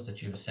tacos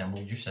that you've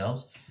assembled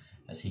yourselves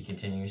as he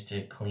continues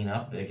to clean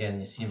up. Again,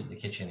 it seems the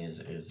kitchen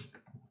is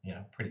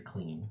pretty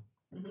clean.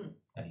 Mm-hmm.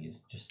 And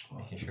he's just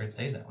making sure it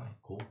stays that way.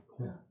 Cool.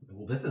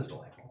 Well, this is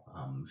delightful.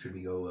 Should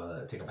we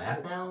go take a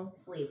bath now?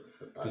 Sleeves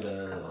the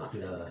bugs come off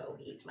and go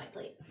eat my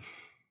plate.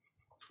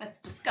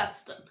 That's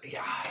disgusting.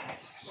 Yeah.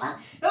 That's... Well,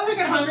 No, they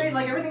get hungry.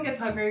 Like everything gets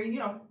hungry. You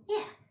know.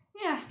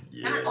 Yeah.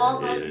 not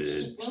all bugs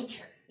eat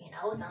nature. You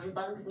know, some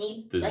bugs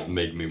need. This like,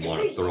 make me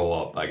want to degree. throw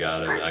up. I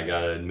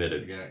gotta admit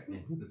it. Yeah,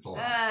 it's a lot.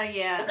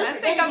 Yeah. A good I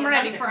think I'm percentage of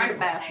ready bugs are for a carnivores,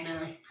 bath now.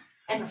 actually.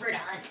 I prefer to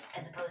hunt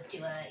as opposed to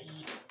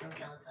eat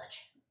roadkill and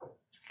such.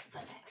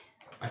 Fun fact.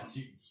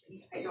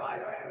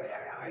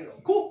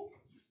 Cool.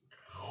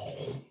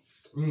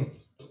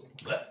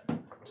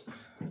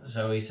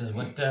 So he says,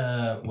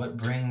 what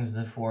brings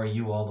the four of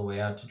you all the way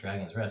out to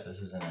Dragon's Rest? This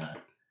isn't a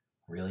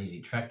real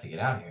easy trek to get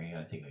out here. You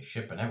gotta take a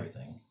ship and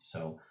everything.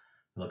 So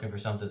looking for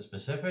something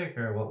specific,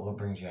 or what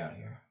brings you out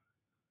here?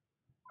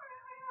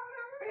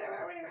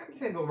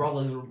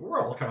 We're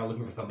all kind of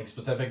looking for something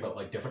specific, but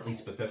like differently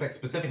specific.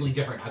 Specifically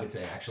different, I would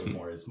say, actually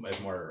more is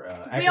more.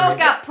 We all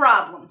got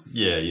problems.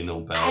 Yeah, you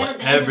know, I have pal.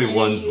 abandonment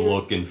Everyone's issues.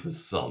 looking for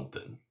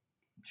something.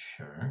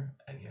 Sure,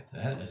 I get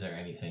that. Is there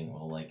anything,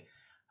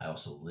 I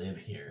also live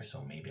here,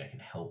 so maybe I can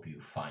help you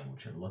find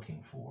what you're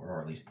looking for,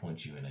 or at least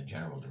point you in a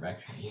general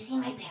direction. Have you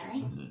seen my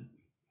parents?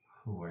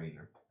 Who are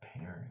your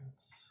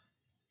parents?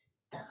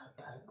 The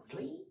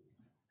Bugsleys?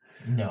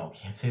 No,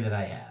 can't say that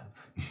I have.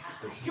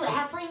 Two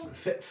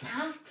halflings?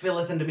 Huh?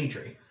 Phyllis and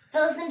Dimitri.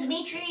 Phyllis and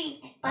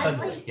Dimitri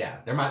Bugsley? Yeah,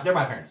 they're my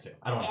parents too.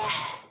 I don't want to.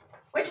 Yeah.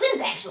 We're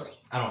twins, actually.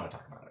 I don't want to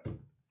talk about it.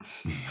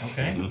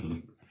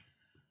 Okay.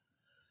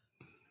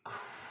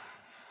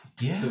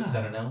 Yeah. So is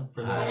that a no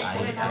for the? Is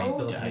that a no?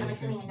 Phyllis and I'm Dimitri?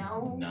 assuming a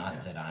no.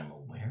 Not that I'm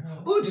aware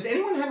of. Ooh, does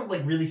anyone have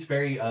really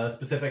very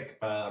specific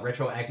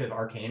retroactive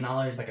arcane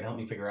knowledge that can help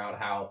me figure out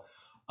how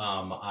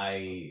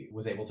I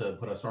was able to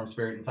put a storm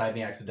spirit inside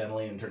me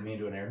accidentally and turn me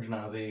into an air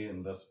genasi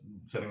and thus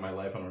setting my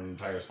life on an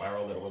entire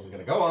spiral that it wasn't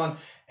going to go on?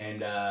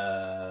 And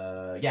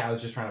I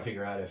was just trying to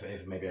figure out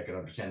if maybe I could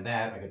understand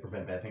that. I could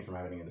prevent bad things from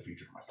happening in the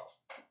future to myself.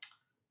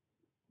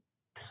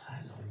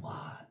 There's a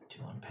lot to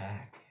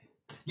unpack.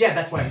 Yeah,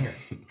 that's why I'm here.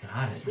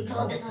 Got it. We No,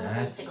 told this was a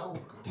place to that's go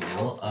to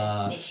cool.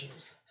 help with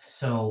issues.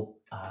 So,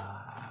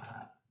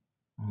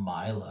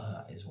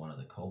 Mila is one of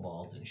the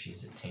kobolds, and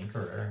she's a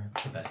tinkerer.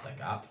 It's the best I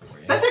got for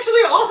you. That's actually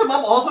awesome.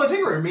 I'm also a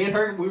tinkerer. Me and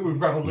her, we would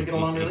probably get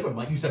along really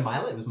well. You said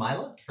Mila? It was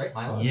Mila, right?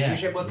 Mila? Yeah,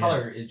 G-shape, what yeah.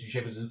 color? Is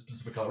G-shape a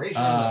specific coloration?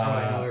 How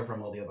would I know her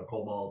from all the other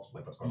kobolds?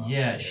 Like, what's going on?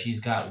 Yeah, she's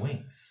got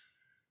wings.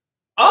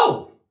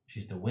 Oh!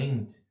 She's the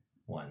winged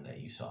one that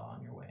you saw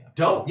on your way up.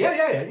 Dope.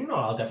 Yeah. You know,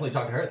 I'll definitely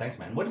talk to her. Thanks,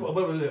 man. What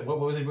was it? What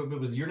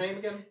was your name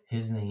again?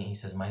 His name, he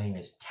says, my name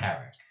is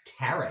Tarek.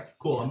 Tarek.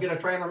 Cool. I'm going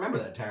to try and remember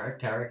that.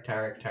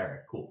 Tarek.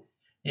 Cool.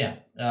 Yeah,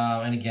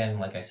 and again,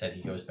 like I said,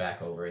 he goes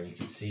back over, and you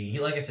can see,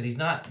 like I said, he's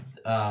not,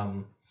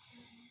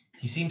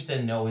 he seems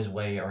to know his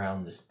way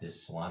around this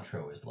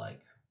cilantro is,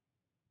 like,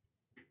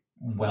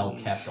 well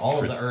kept.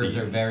 All of the herbs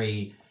are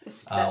very,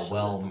 Especially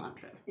well- the cilantro.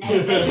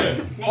 Nice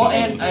vegetation. well,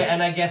 Nice and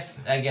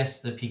vegetation. I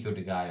guess the pico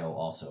de gallo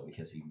also,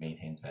 because he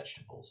maintains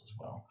vegetables as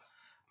well.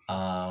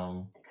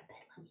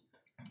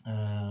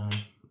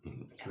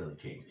 It's really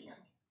Sweet, key. sweet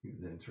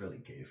onion. It's really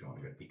key if you want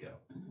to go to Pico.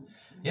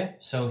 Yeah,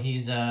 so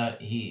he's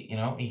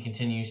he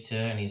continues to,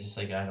 and he's just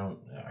like,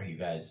 are you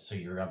guys, so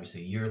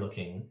you're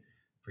looking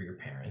for your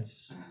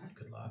parents.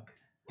 Good luck.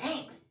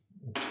 Thanks.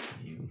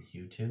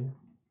 You two?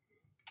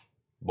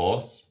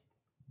 Boss?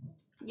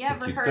 You ever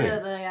What you heard think?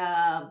 of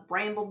the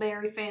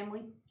Brambleberry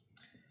family?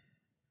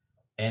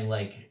 And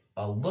like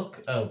a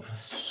look of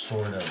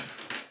sort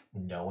of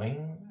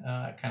knowing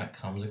kind of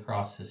comes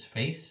across his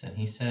face, and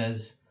he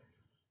says,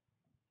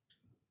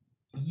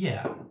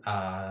 "Yeah,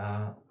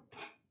 I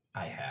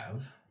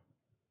have."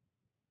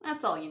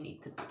 That's all you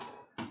need to know.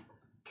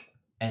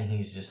 And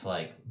he's just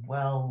like,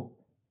 "Well,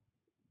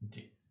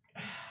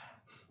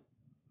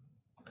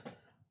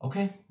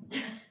 okay,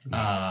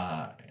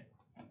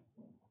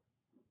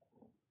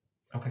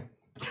 okay,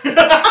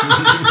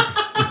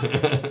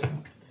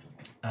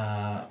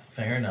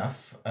 fair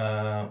enough."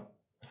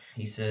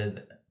 He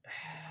said,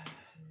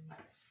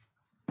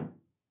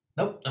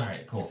 "Nope. All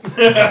right, cool."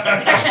 He's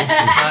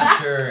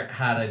not sure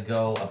how to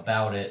go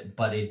about it,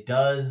 but it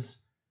does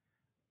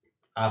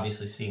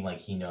obviously seem like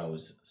he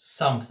knows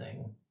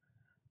something.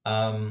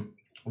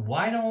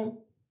 Why don't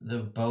the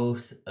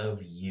both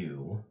of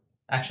you...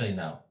 Actually,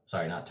 no.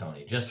 Sorry, not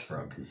Tony. Just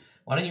Brooke.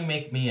 Why don't you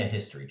make me a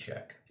history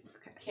check?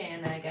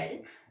 Can I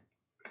guidance?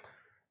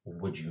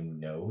 Would you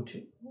know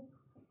to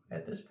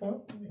at this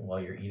point while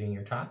you're eating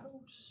your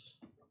tacos?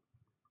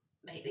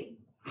 Maybe.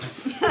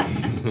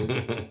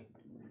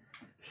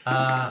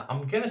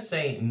 I'm gonna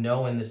say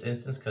no in this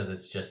instance because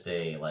it's just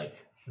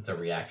it's a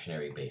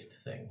reactionary based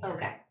thing.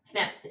 Okay.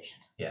 Snap decision.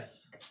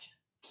 Yes.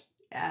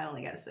 Yeah, I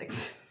only got a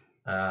 6.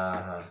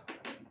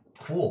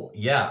 Cool.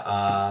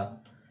 Yeah.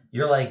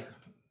 You're like,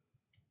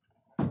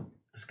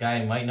 this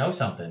guy might know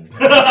something.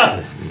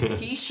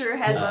 He sure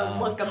has a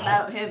look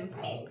about him.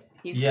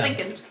 He's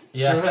thinking.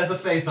 Yeah. Sure has a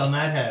face on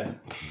that head.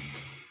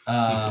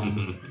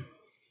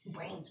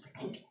 Brains for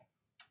thinking.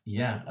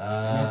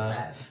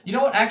 Yeah. You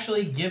know what?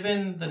 Actually,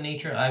 given the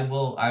nature, I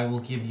will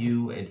give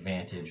you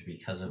advantage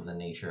because of the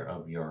nature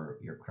of your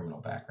criminal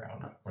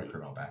background, or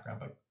criminal background,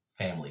 but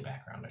family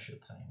background, I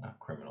should say, not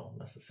criminal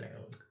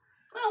necessarily.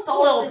 Well,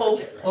 Totally a little both.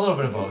 legitimate. A little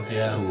bit of both,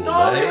 yeah.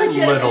 Totally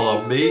legitimate. Little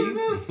of me.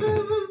 Business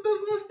is as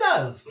business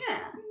does.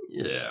 Yeah.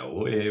 Yeah,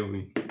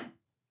 we.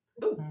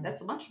 Ooh,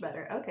 that's much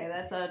better. Okay,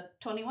 that's a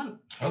 21.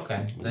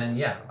 Okay, then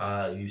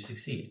yeah, you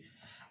succeed.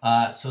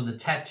 So the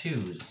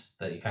tattoos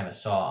that you kind of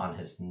saw on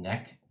his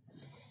neck,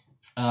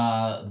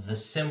 the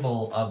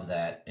symbol of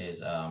that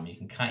is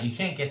you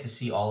can't get to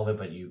see all of it,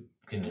 but you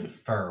can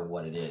infer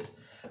what it is.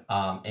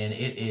 And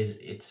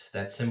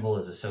that symbol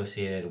is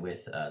associated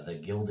with the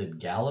Gilded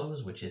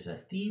Gallows, which is a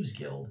thieves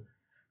guild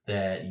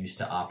that used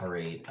to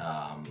operate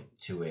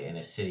in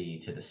a city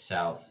to the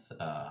south,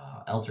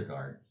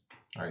 Eltergard,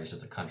 or I guess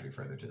it's a country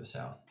further to the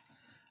south.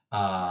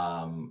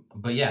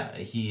 But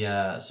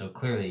yeah, so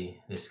clearly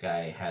this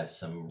guy has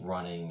some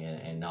running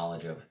and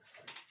knowledge of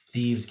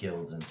thieves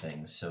guilds and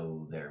things,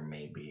 so there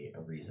may be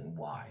a reason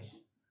why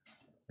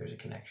there's a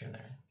connection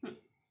there.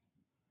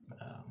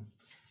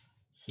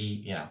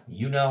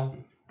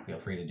 Feel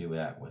free to do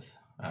that with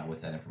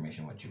that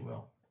information what you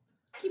will.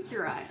 Keep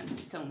your eye on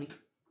me, Tony.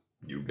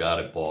 You got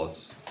it,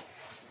 boss.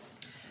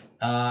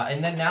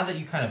 And then now that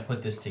you kind of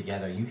put this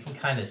together, you can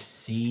kind of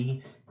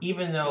see,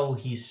 even though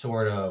he's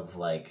sort of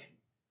like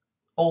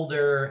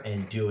older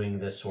and doing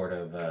this sort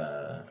of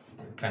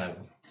kind of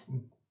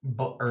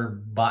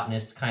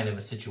botanist kind of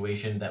a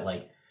situation, that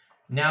like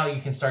now you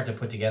can start to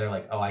put together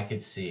like, oh, I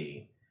could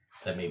see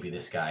that maybe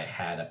this guy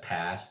had a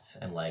past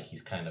and like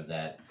he's kind of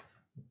that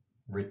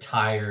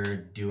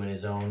retired doing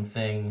his own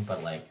thing,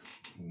 but like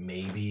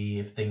maybe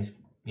if things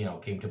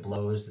came to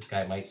blows, this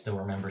guy might still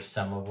remember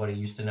some of what he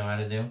used to know how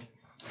to do.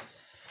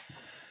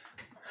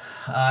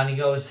 And he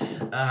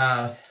goes,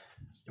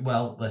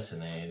 well,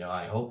 listen,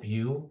 I hope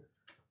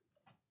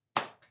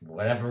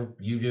whatever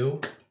you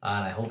do,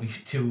 and I hope you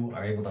two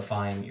are able to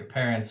find your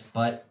parents,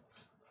 but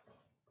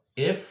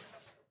if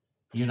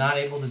you're not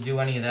able to do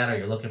any of that, or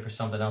you're looking for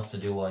something else to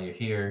do while you're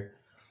here,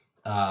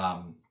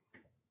 I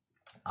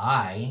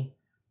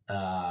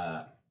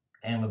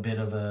am a bit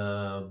of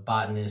a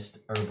botanist,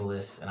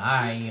 herbalist, and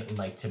I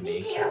like to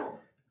make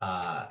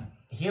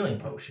healing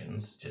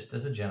potions, just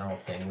as a general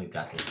thing. We've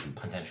got this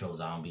potential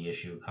zombie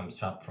issue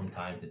comes up from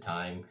time to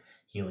time.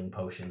 Healing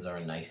potions are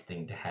a nice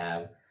thing to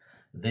have.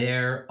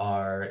 There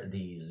are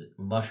these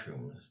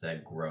mushrooms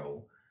that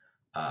grow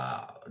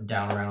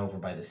down around over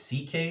by the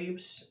sea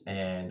caves,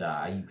 and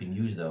you can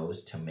use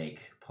those to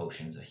make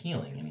potions of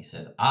healing. And he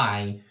says,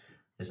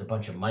 there's a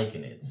bunch of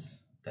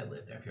myconids that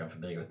live there. If you're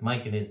unfamiliar with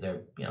myconids,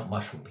 they're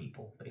mushroom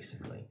people,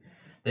 basically.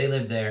 They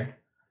live there,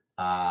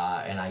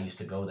 and I used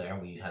to go there.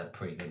 We had a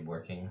pretty good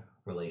working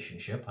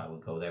relationship. I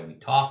would go there, we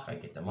talk, I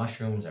get the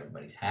mushrooms,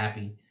 everybody's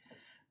happy.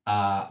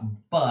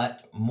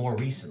 But more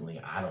recently,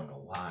 I don't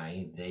know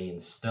why, they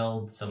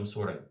installed some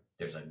sort of,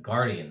 there's a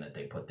guardian that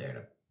they put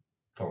there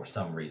for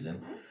some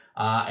reason.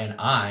 And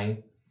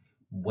I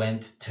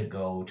went to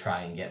go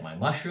try and get my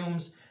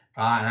mushrooms,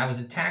 and I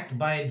was attacked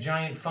by a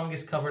giant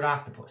fungus-covered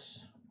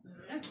octopus.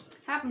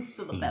 Happens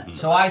to the best.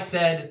 So I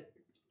said,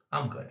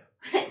 I'm good.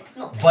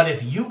 But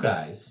if you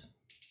guys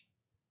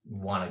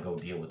want to go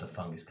deal with the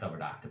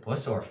fungus-covered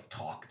octopus, or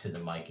talk to the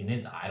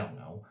myconids, I don't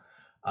know,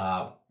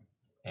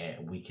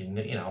 and we can,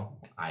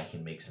 I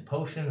can make some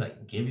potions. I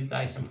can give you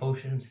guys some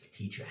potions. I can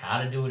teach you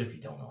how to do it if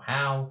you don't know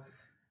how.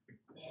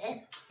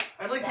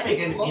 I'd like to make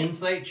an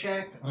insight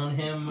check on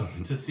him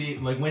to see,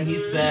 like, when he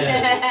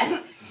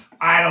says,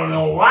 I don't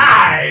know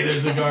why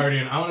there's a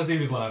guardian. I want to see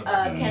if he's lying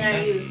about Can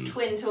I use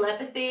twin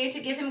telepathy to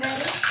give him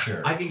guidance?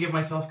 Sure. I can give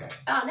myself guidance.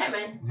 Oh, never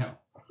mind. No.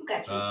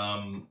 Got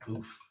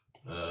you.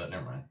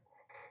 Never mind.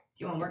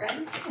 Do you want more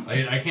guidance?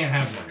 I can't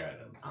have more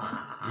guidance.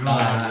 You don't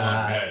have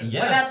one guidance.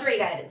 Yes. What about 3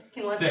 guidance?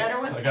 Can one 6. better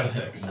one? I got a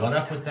 6. What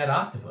up with that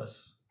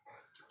octopus?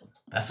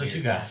 That's what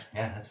you got.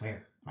 Yeah, that's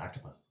weird.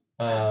 Octopus.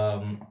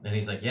 And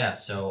he's like, yeah,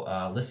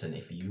 so listen,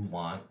 if you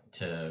want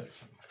to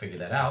figure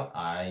that out,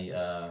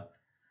 I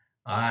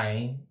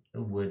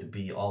would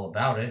be all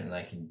about it, and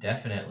I can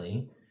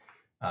definitely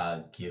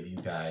give you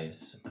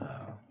guys,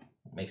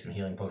 make some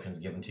healing potions,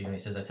 give them to you. And he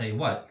says, I tell you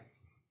what,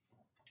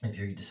 if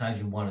you decide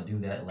you want to do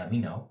that, let me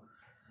know.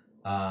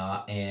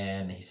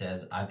 And he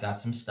says, I've got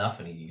some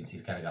stuff, and you can see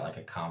he's kind of got like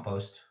a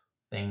compost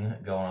thing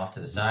going off to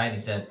the side. And he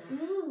said,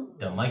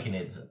 the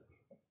Myconids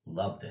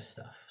love this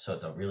stuff. So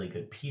it's a really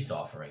good peace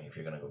offering. If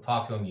you're going to go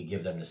talk to them, you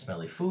give them the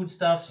smelly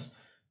foodstuffs,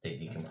 they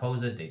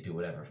decompose it, they do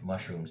whatever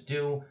mushrooms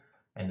do,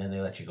 and then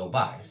they let you go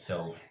by.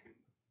 So,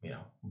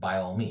 by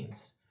all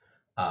means.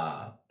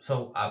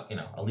 So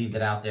I'll leave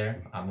that out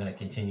there. I'm going to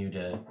continue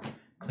to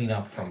clean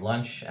up from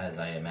lunch, as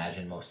I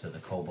imagine most of the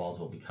kobolds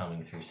will be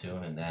coming through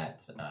soon, and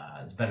that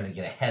it's better to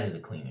get ahead of the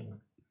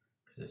cleaning,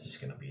 because it's just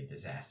going to be a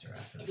disaster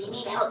after. If you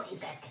need help, these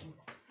guys can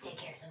take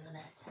care of some of the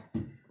mess.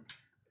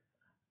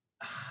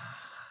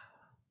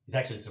 It's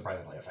actually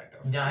surprisingly effective.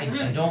 Yeah,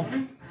 I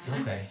don't.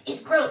 Okay.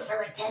 It's gross for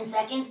like 10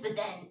 seconds, but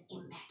then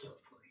immaculate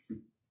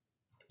floors.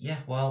 Yeah,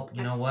 well,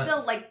 you know I'd what?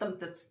 still like them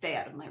to stay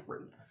out of my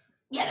room.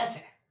 Yeah, that's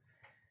fair.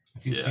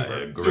 Seems Yeah, super, I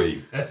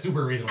agree. That's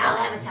super reasonable. I'll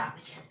have a talk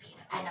with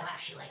Genevieve. I know how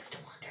she likes to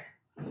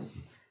wander.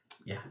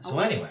 Yeah. So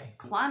Always anyway,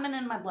 climbing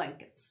in my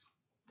blankets.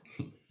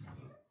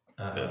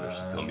 Yeah,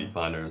 she's gonna be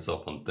finding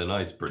herself on thin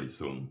ice pretty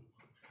soon.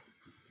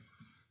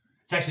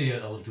 It's actually a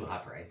little too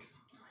hot for ice.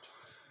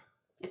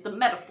 It's a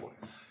metaphor.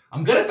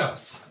 I'm good at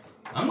those.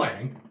 I'm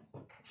learning.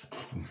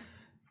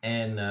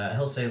 and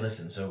he'll say,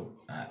 "Listen, so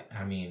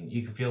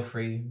you can feel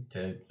free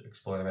to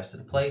explore the rest of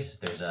the place.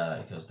 There's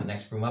because the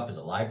next room up is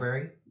a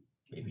library.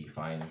 Maybe you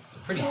find it's a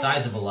pretty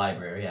sizable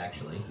library,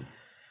 actually."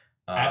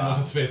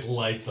 Atmos' face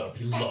lights up.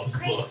 He loves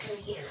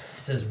books. For you.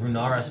 Says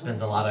Runara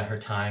spends a lot of her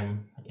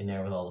time in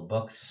there with all the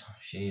books.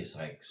 She's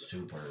like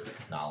super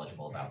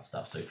knowledgeable about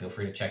stuff, so feel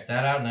free to check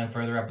that out. And then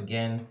further up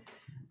again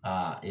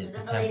is Is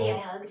that the the lady I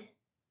temple. hugged?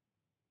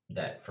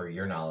 That, for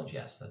your knowledge,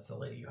 yes, that's the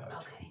lady you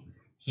hugged. Okay.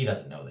 He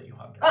doesn't know that you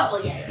hugged her. Oh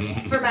well,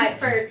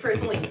 yeah. For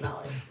Celine's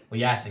knowledge. Well,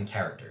 you asked in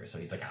character, so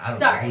he's like, I don't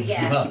Sorry, know who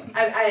yeah. you hugged.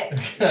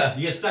 I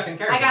You get stuck in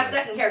character. I got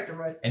stuck in character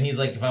voice. And he's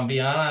like, if I'm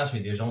being honest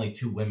with you, there's only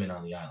 2 women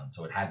on the island,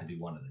 so it had to be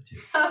one of the 2.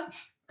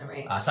 All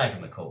right. Aside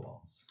from the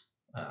kobolds.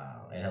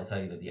 And he'll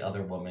tell you that the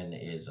other woman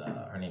is,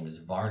 her name is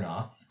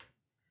Varnoth.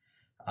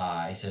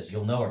 He says,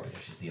 you'll know her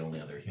because she's the only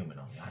other human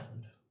on the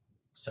island.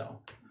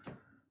 So,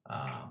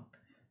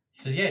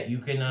 he says, yeah, you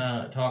can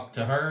talk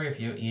to her if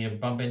you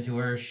bump into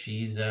her.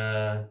 She's,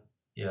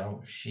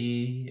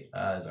 she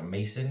is a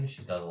mason.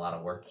 She's done a lot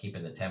of work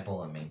keeping the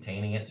temple and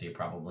maintaining it, so you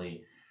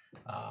probably,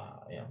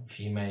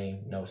 she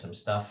may know some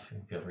stuff.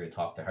 Feel free to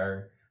talk to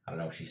her. I don't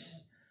know if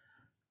she's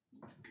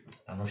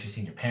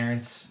seen your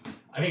parents.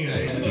 I mean,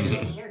 They've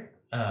been here.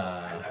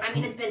 I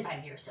It's been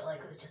 5 years, so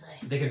like, who's to say?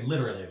 they could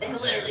literally. They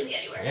could literally be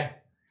anywhere. Yeah.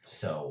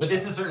 So, But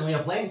this is certainly a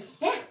place.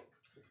 Yeah.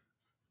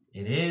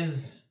 it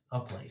is a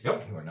place.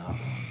 Yep. You are not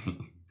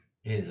wrong.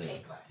 It is a. A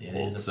plus. It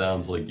Well, is it a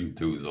sounds like you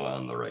two are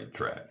on the right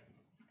track.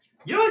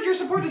 You know what? Your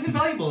support is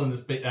invaluable in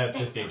this at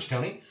this stage,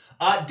 Tony.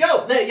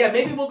 Dope. Yeah,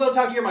 maybe we'll go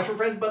talk to your mushroom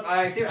friends, but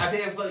I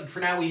think like for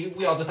now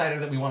we all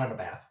decided that we wanted a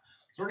bath,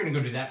 so we're gonna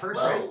go do that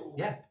first, right? Whoa.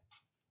 Yeah.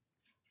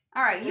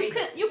 All right, Three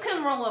you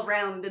can roll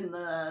around in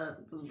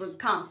the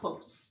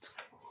compost.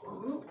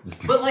 Ooh.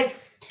 But like,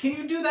 can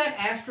you do that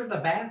after the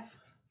bath?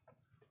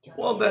 Do you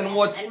Well, want to do then that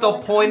what's and the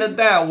roll point of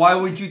compost? that? Why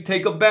would you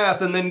take a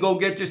bath and then go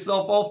get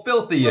yourself all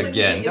filthy Well,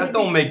 again? it That would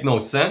don't be- make no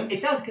sense.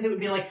 It does, because it would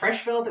be like fresh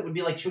filth. It would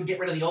be like she would get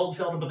rid of the old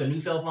filth and put the new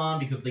filth on,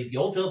 because the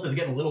old filth is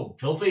getting a little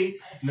filthy,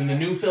 That's and then the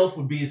fair. new filth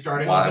would be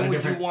starting off Why at a would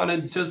different. you want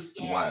to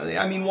just? Yeah, Why, it's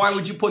I mean, why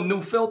would you put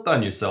new filth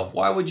on yourself?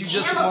 Why would you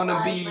just want to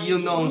be, Camouflage, my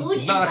dude, not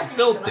and plus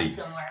filthy? extra bugs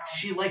feeling around.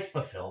 She likes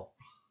the filth.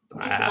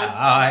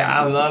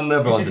 I'll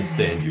never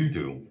understand you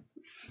two.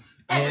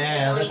 That's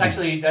Yeah,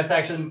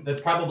 okay, Tony.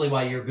 that's probably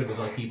why you're good with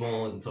like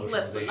people and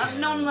socialization. Listen, I've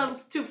known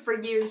those two for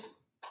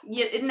years.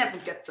 Yeah, it never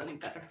gets any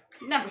better.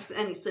 Never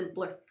any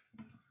simpler.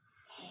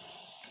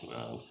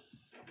 Well,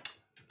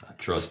 I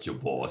trust your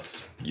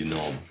boss. You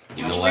know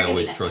Tony, we're I gonna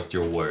always be trust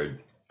your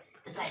word.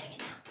 Deciding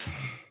it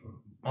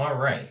now. All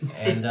right,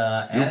 and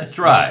can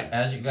try.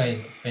 as you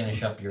guys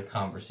finish up your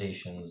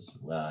conversations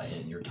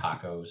in your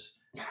tacos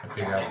and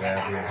figure out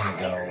wherever you're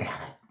gonna go,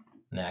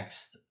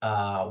 next,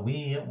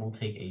 we will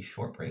take a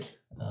short break.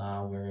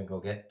 We're gonna go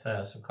get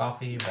some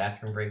coffee,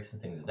 bathroom breaks,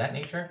 and things of that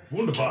nature.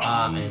 Wunderbar.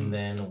 And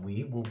then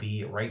we will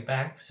be right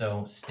back.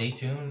 So stay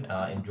tuned.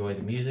 Enjoy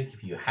the music.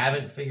 If you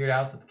haven't figured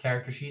out that the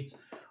character sheets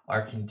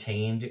are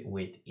contained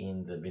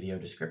within the video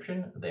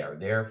description, they are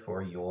there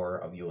for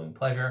your viewing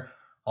pleasure.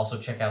 Also,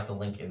 check out the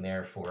link in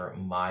there for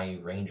my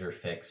Ranger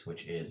fix,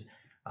 which is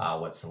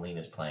what Celine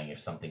is playing. If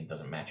something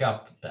doesn't match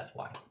up, that's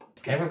why.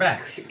 And we're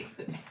back.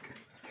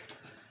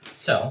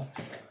 So,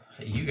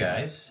 you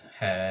guys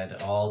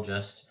had all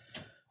just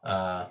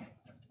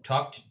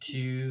talked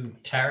to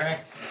Tarek,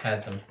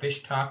 had some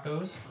fish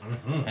tacos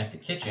at the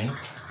kitchen,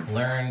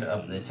 learned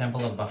of the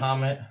Temple of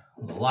Bahamut,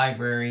 the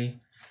library,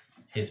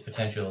 his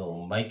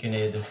potential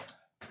Myconid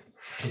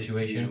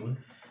situation,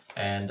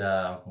 and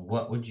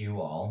what would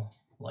you all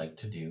like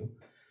to do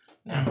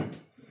now?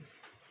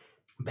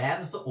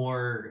 Baths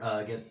or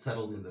get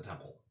settled in the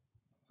temple?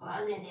 Well, I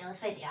was gonna say let's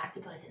fight the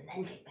octopus and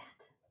then take baths.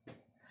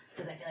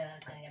 Because I feel like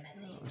that's gonna get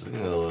messy.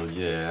 Oh,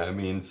 yeah, I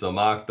mean, some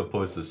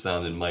octopus is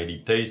sounding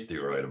mighty tasty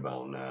right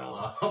about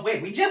now.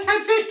 Wait, we just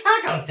had fish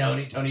tacos,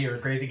 Tony. Tony, you're a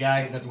crazy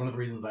guy. That's one of the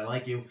reasons I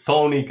like you.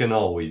 Tony can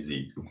always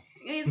eat.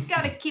 He's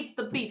got to keep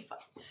the beef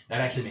up.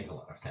 That actually makes a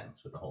lot of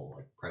sense with the whole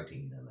like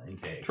protein and the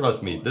intake.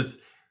 Trust me, this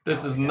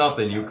is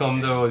nothing. You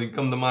come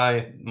to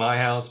my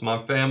house,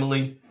 my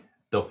family,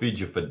 they'll feed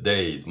you for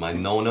days. My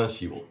Nona,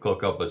 she will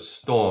cook up a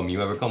storm.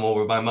 You ever come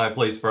over by my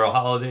place for a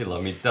holiday?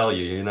 Let me tell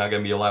you, you're not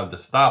gonna be allowed to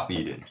stop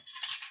eating.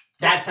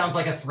 That sounds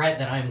like a threat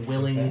that I'm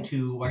willing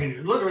to. I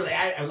mean, literally,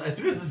 as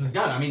soon as this is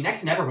done, I mean,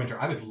 next Neverwinter,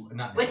 I would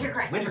not.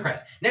 Wintercrest. Wintercrest.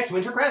 Next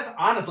Wintercrest,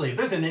 honestly, if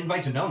there's an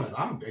invite to Nona's, you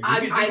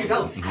can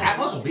tell.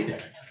 Atmos will be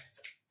there.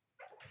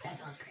 That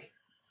sounds great.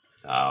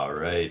 All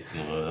right.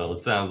 Well, it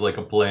sounds like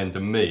a plan to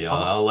me.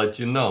 I'll let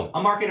you know.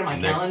 I'll mark it in my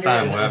Next calendar.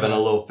 time we're having a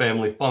little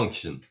family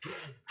function.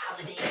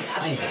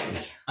 Holiday.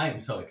 I am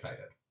so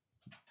excited.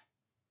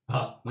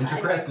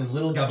 Wintercrest and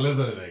Little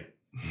Goblin.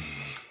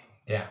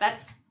 Yeah.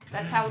 That's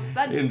how it's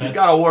said. You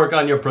gotta work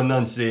on your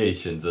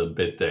pronunciations a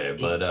bit there,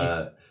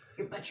 but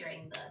You're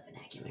butchering the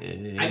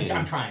vernacular.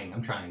 I'm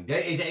trying.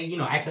 You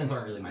know, accents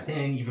aren't really my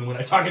thing. Even when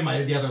I talk in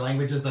the other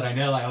languages that I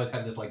know, I always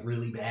have this like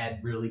really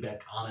bad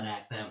common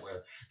accent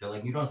where they're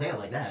like, you don't say it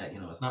like that. You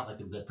know, it's not like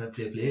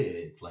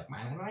it's like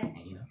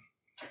you know.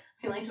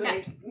 I like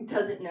when he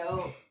doesn't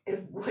know if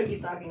what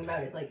he's talking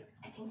about is like,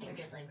 I think they're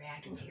just like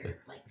reacting to your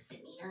like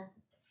demeanor.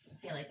 I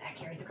feel like that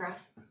carries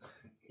across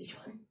each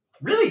one.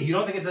 Really, you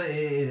don't think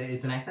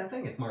it's an accent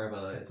thing? It's more of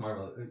a.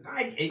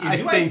 I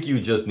think you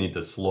just need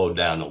to slow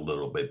down a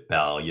little bit,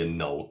 pal. You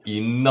know,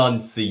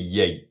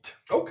 enunciate.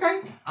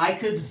 Okay, I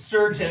could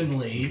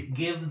certainly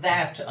give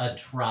that a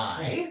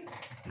try.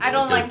 I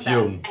don't like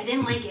that. I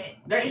didn't like it.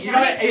 You know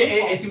what?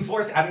 It seemed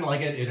forced. I didn't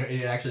like it.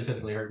 It actually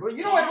physically hurt. Well,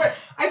 you know what?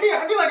 I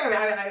feel like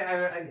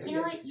I You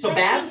know what? So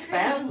baths.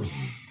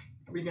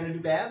 Are we gonna do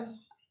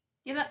baths?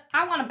 You know,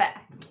 I want a bath.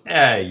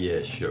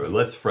 Yeah, sure.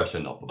 Let's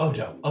freshen up. Oh,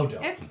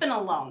 don't. It's been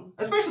a long.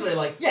 Especially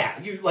like, yeah,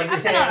 you like.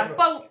 I've been on a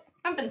boat.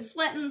 I've been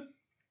sweating.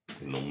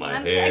 You know, my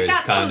hair is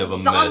kind of a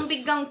mess. mess. I got some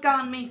zombie gunk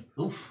on me.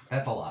 Oof,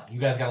 that's a lot. You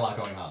guys got a lot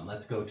going on.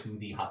 Let's go to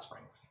the hot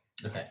springs.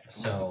 Okay,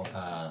 so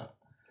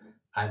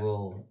I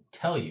will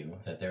tell you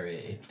that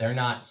they're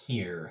not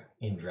here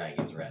in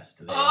Dragon's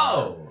Rest. They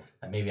are,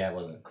 maybe I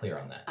wasn't clear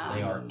on that.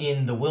 They are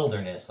in the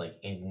wilderness,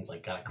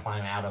 gotta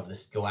climb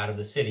go out of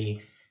the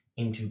city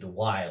into the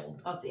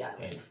wild Of the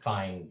island. and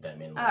find them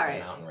in the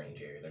mountain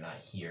range area. They're not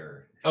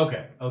here.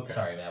 Okay.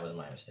 Sorry, that was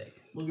my mistake.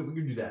 We can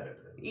do that.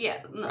 Yeah.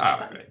 No, All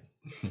right.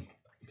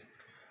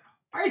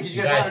 All right. Did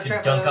You you guys want to could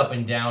check dunk up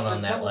and down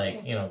on that,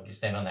 temple?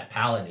 stand on that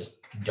pallet and just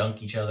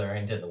dunk each other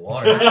into the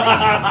water. no.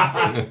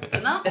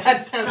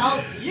 That sounds.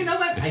 Salt. You know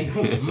what? I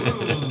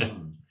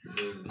don't.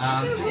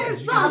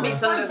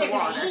 Zombies under the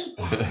water. hate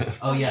that.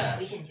 Oh yeah.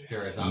 We shouldn't do There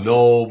that. is zombie.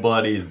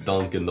 Nobody's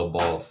dunking the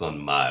boss on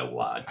my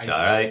watch,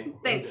 alright?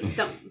 They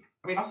don't.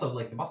 I mean, also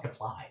like the boss can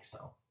fly,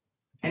 so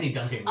any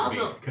dunking would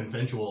Also, be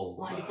consensual.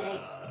 wanted to say-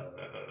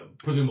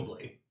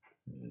 Presumably.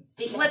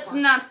 Speaking Let's of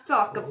fun, not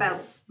talk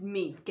about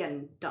me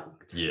getting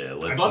dunked. Yeah,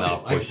 let's love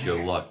not to. push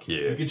your luck You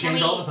here. could Can change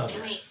we, all the can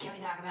subjects. we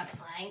talk about the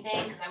flying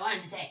thing? Because I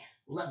wanted to say,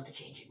 love the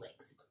changing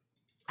wigs.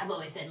 I've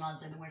always said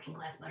mods are the working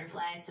class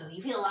butterflies, so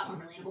you feel a lot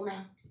more relatable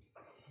now.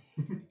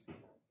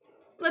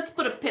 Let's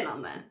put a pin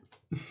on that.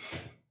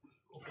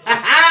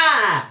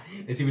 I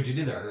see what you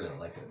did there. I really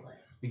liked it.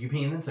 You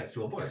pin insects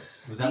to a board.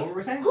 Was that what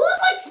we're saying? Who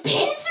puts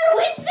pins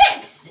through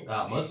insects?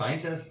 Most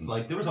scientists,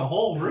 there was a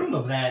whole room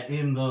of that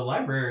in the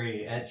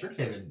library at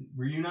Strixhaven.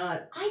 Were you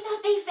not? I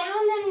thought they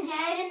found them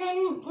dead and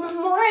then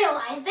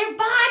memorialized their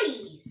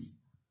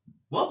bodies.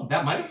 Well,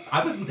 that might have.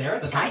 I wasn't there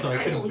at the time, Guys, so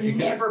I I will couldn't.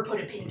 never put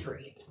a pin through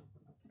you.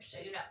 Just so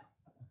you know.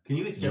 Can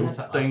you extend You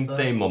that to think us?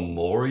 they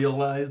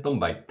memorialized them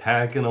by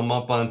tacking them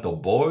up onto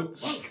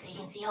boards? Yeah, so you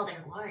can see all their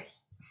glory.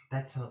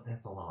 That's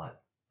a lot.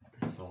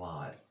 This is a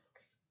lot.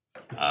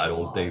 I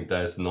don't think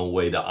that's no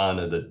way to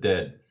honor the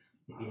dead.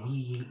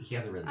 He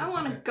has a really. I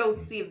want to go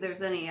see if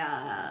there's any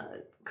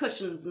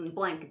cushions and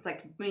blankets I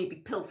could maybe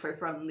pilfer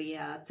from the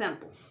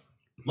temple.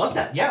 Love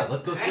that. Yeah,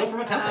 let's go steal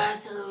from a temple.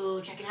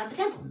 So checking out the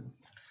temple.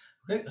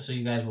 Okay, so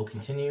you guys will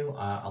continue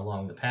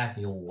along the path.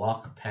 You'll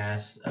walk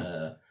past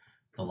the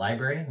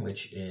library,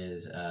 which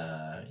is,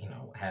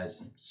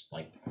 has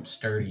like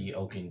sturdy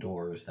oaken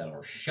doors that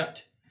are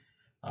shut.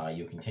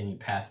 You'll continue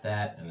past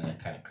that, and then it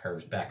kind of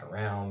curves back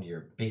around.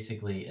 You're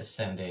basically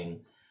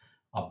ascending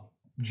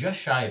just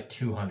shy of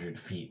 200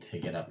 feet to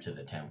get up to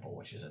the temple,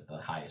 which is at the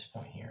highest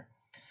point here.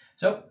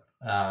 So,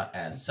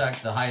 as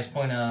such, the highest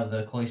point of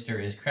the cloister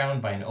is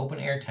crowned by an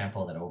open-air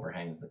temple that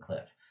overhangs the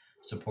cliff,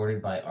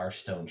 supported by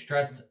arched stone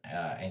struts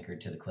anchored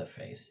to the cliff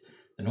face.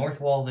 The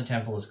north wall of the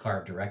temple is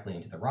carved directly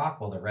into the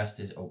rock, while the rest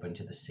is open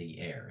to the sea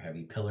air.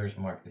 Heavy pillars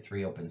mark the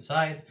 3 open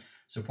sides,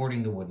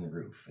 supporting the wooden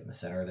roof. In the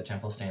center of the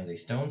temple stands a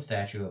stone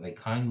statue of a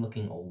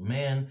kind-looking old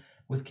man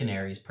with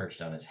canaries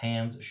perched on his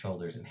hands,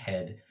 shoulders, and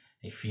head.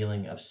 A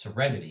feeling of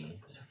serenity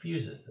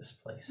suffuses this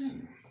place.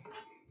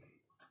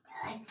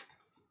 I like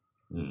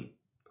this.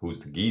 Who's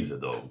the geezer,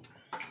 though?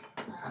 I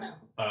don't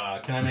know.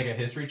 Can I make a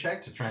history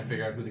check to try and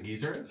figure out who the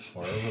geezer is?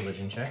 Or a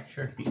religion check,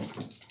 sure. Okay.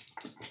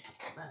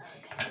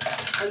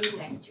 Oh, you can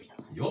guidance yourself.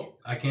 Yup.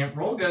 I can't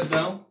roll good,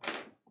 though.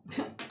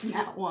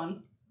 Not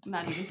one. I'm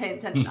not even paying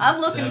attention. I'm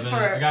looking 7. for.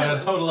 I got a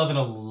pillars. total of an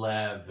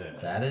 11.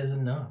 That is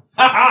enough.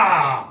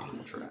 Ha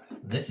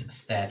This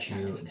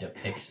statue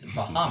depicts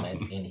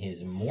Bahamut in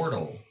his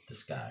mortal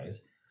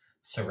disguise,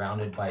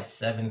 surrounded by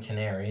 7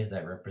 canaries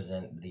that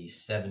represent the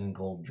 7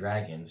 gold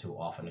dragons who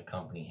often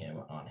accompany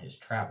him on his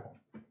travel.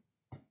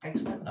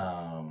 Excellent.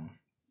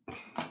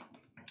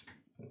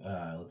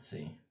 Let's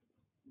see.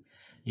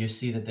 You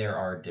see that there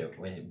are,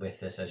 with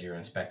this as you're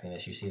inspecting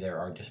this, you see there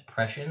are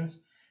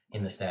depressions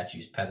in the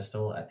statue's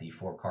pedestal at the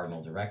 4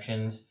 cardinal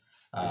directions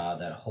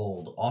that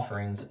hold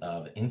offerings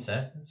of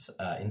incense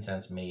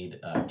made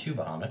to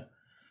Bahamut.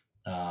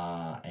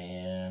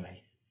 And I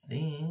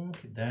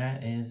think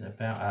that is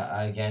about,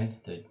 again,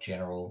 the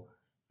general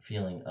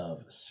feeling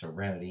of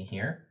serenity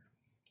here.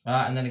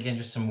 And then again,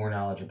 just some more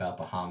knowledge about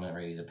Bahamut,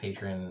 right? He's a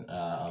patron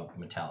of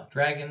metallic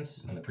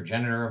dragons and the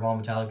progenitor of all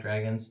metallic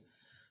dragons.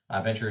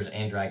 Adventurers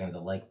and dragons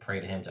alike pray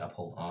to him to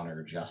uphold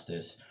honor,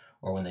 justice,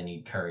 or when they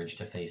need courage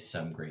to face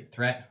some great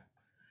threat.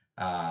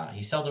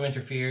 He seldom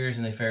interferes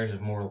in the affairs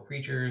of mortal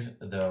creatures,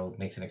 though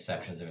makes an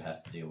exception if it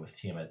has to do with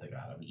Tiamat, the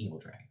god of evil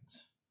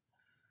dragons.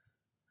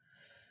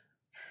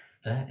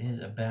 That is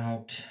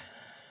about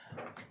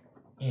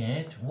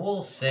it.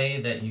 We'll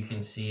say that you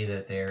can see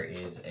that there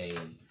is a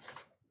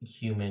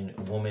human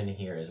woman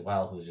here as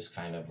well who's just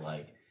kind of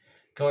like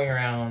going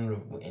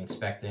around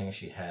inspecting.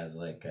 She has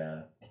like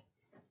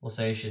we'll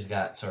say she's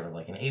got sort of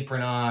like an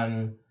apron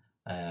on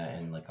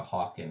and like a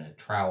hawk and a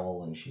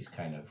trowel, and she's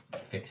kind of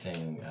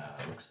fixing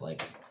looks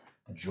like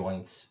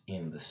joints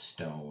in the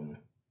stone,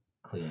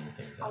 cleaning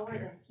things How up are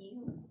here. the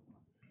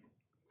views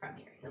from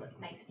here? Is it like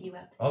a nice view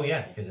out? Oh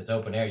yeah, because it's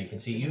open air. You can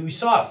see. You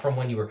saw it from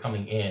when you were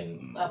coming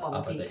in Up on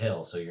up the at the peak.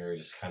 hill, so you're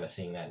just kind of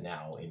seeing that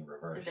now in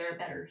reverse. Is there a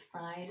better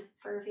side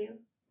for a view?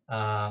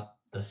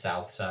 The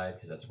south side,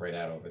 because that's right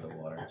out over the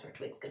water. That's where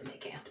Twig's gonna make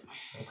camp.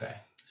 Okay.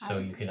 So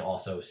you can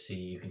also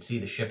see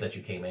the ship that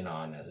you came in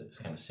on as it's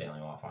kind of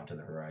sailing off onto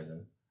the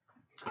horizon.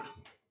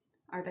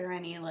 Are there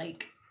any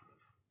like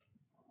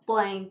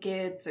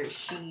blankets or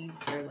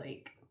sheets or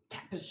like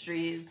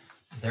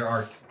tapestries? There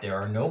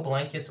are no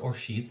blankets or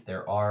sheets.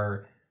 There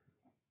are,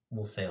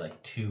 we'll say,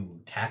 like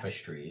 2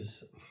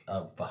 tapestries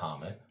of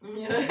Bahamut.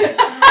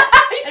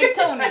 Hey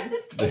Tony,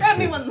 grab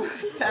me one of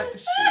those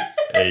tapestries.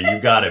 Hey, you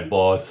got it,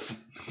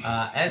 boss.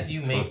 As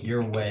you make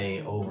your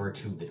way over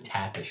to the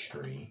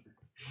tapestry,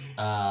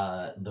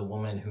 the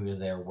woman who is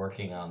there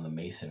working on the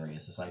masonry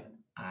is just like,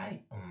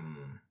 I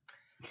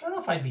don't know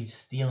if I'd be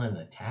stealing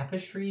the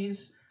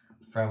tapestries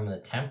from the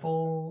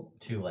temple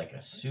to like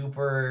a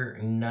super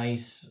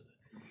nice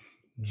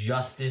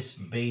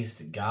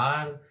justice-based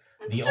god.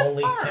 It's The just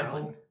only borrowed.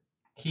 temple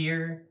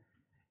here.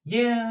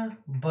 Yeah,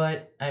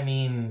 but I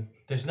mean,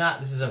 this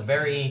is a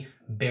very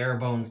bare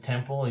bones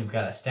temple. You've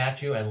got a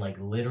statue, and like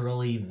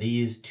literally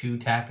these 2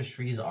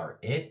 tapestries are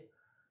it.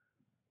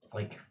 It's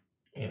like,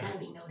 It's you know, gotta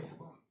be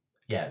noticeable.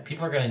 yeah,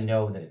 people are gonna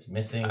know that it's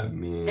missing. I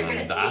mean, They're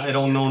gonna see I it.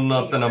 don't know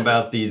nothing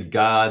about these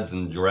gods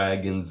and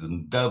dragons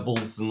and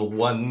devils and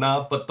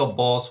whatnot, but the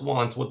boss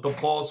wants what the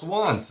boss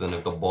wants. And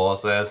if the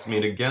boss asks me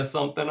to get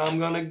something, I'm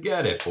gonna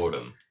get it for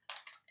them.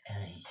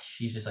 And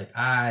she's just like,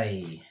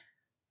 I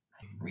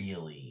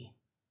really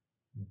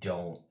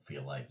don't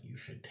feel like you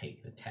should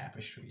take the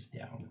tapestries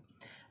down.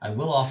 I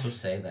will also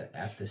say that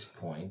at this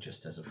point,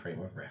 just as a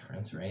frame of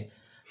reference, right?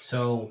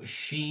 So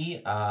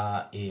she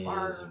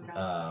is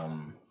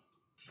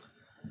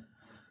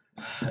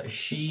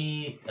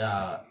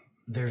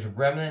there's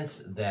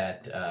remnants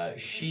that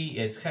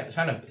it's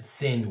kind of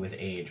thinned with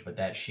age, but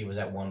that she was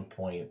at one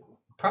point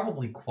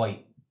probably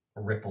quite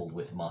rippled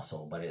with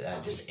muscle, but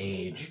just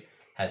age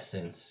has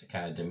since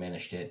kind of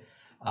diminished it.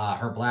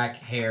 Her black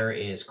hair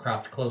is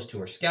cropped close to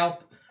her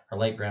scalp. Her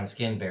light brown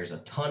skin bears a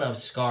ton of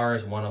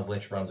scars, one of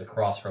which runs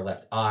across her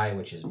left eye,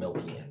 which is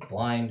milky and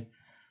blind.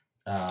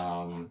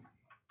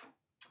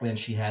 And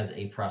she has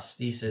a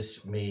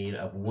prosthesis made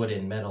of wood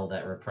and metal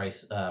that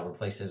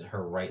replaces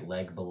her right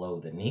leg below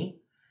the knee.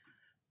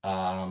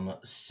 It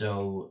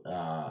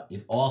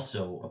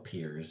also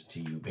appears to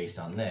you, based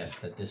on this,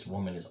 that this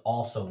woman is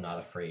also not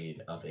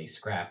afraid of a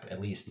scrap, at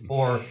least,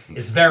 or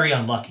is very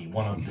unlucky,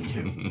 one of the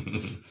two.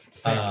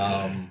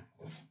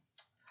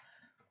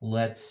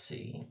 Let's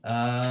see.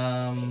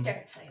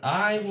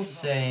 I will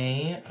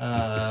say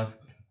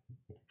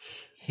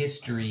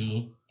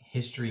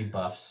history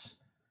buffs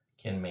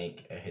can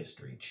make a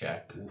history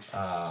check.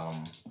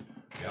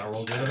 Gotta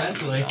roll good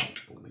eventually.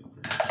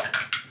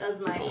 Does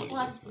my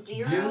plus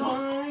 0? Do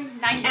I?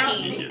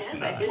 19. Yes,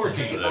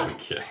 Yes, 14.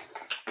 Okay.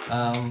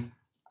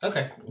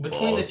 Okay.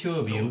 Between the two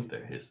of you,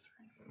 their history.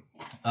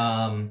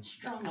 Strong.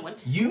 I went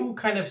to you school.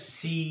 kind of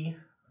see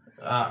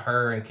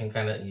her and can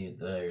kind of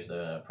there's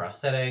the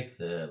prosthetic,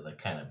 the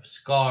kind of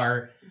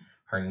scar.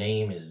 Her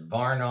name is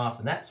Varnoth,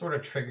 and that sort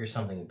of triggers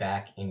something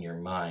back in your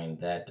mind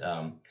that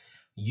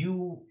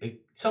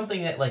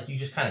something that like you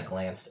just kind of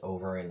glanced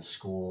over in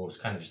school. It was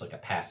kind of just like a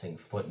passing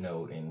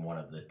footnote in one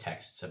of the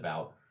texts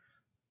about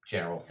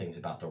general things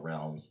about the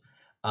realms.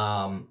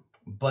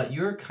 But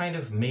you're kind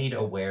of made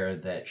aware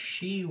that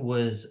she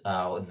was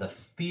the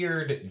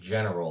feared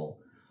general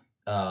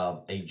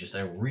of a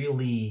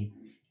really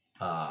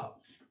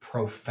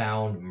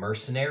profound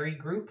mercenary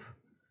group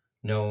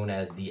known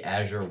as the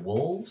Azure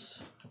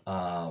Wolves.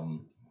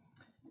 And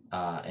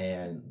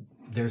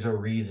there's a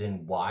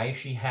reason why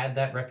she had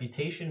that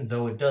reputation,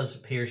 though it does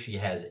appear she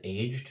has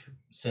aged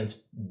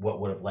since what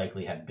would have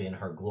likely have been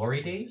her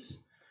glory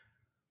days.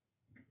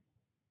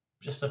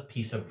 Just a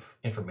piece of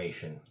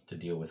information to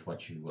deal with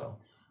what you will.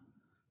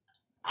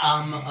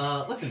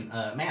 Listen,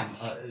 ma'am,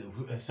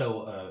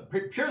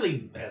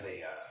 purely as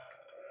a,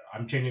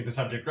 I'm changing the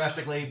subject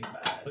drastically,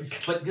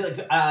 but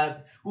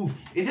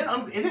is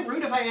it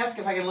rude if I ask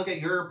if I can look at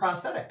your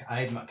prosthetic?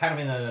 I'm kind of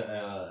in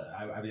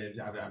I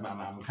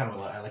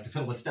like to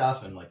fiddle with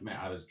stuff, and like, man,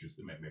 I was just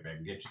maybe I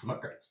can get you some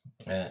upgrades.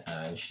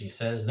 And she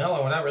says,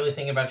 no, we're not really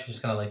thinking about it. She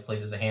just kind of like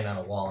places a hand on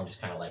a wall and just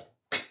kind of like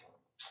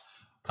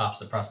pops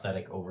the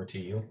prosthetic over to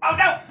you. Oh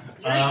no!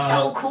 You're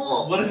so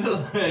cool. What is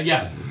it?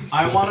 Yeah,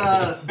 I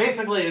wanna.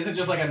 Basically, is it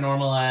just like a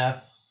normal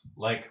ass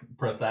like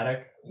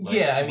prosthetic? Like,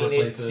 yeah, I mean,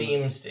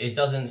 replaces... it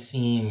doesn't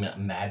seem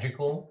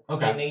magical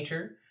in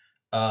nature.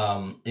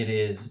 It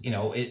is,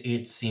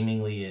 it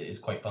seemingly is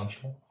quite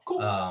functional.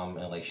 Cool.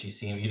 And like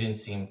you didn't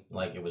seem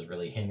like it was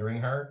really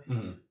hindering her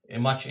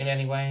much in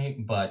any way.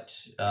 But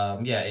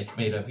it's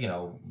made of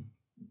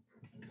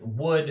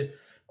wood.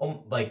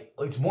 Like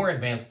it's more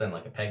advanced than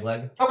like a peg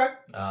leg. Okay.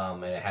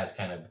 And it has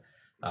kind of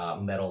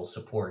metal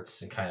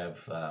supports and kind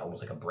of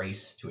almost like a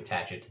brace to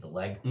attach it to the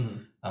leg.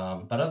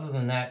 But other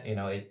than that,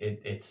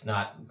 it's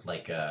not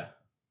like it's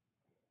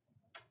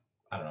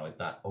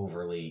not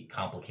overly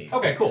complicated.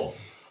 Okay, cool.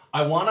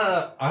 I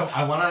wanna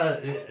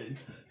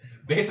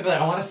basically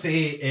I wanna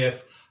see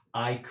if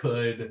I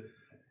could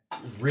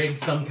rig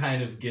some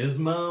kind of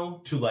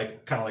gizmo to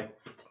like kind of like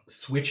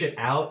switch it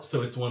out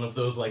so it's one of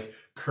those like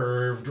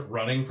curved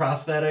running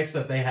prosthetics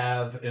that they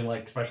have in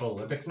like Special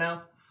Olympics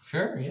now.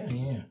 Sure, yeah.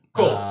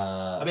 Cool.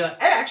 I mean, like,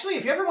 hey, actually,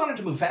 if you ever wanted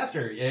to move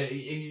faster,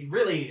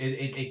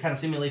 it kind of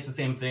simulates the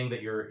same thing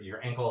that your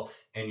ankle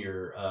and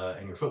your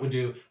foot would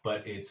do,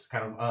 but it's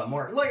kind of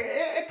more like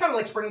it's kind of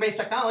like spring-based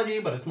technology,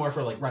 but it's more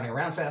for like running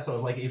around fast. So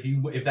like if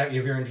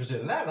you're interested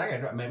in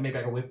that, maybe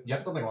I can whip you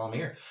up something while I'm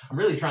here. I'm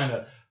really trying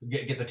to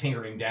get the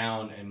tinkering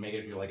down and make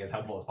it like as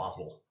helpful as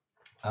possible.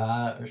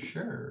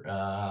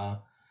 Sure.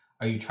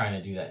 Are you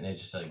trying to do that and it's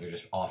just like you're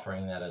just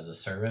offering that as a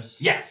service?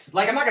 Yes.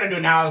 Like I'm not gonna do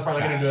it now. I was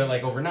probably gonna do it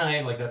like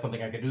overnight. Like that's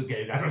something I could do.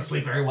 I don't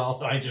sleep very well,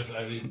 so just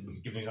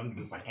give me something to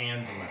do with my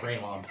hands and my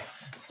brain while I'm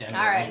standing.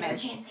 All right, man.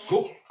 man.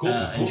 Cool.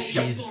 And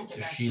Chance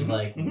she's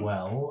like,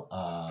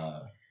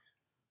 well,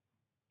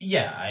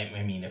 yeah.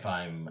 I mean, if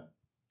I'm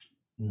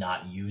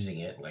not using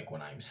it, like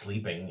when I'm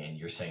sleeping, and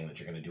you're saying that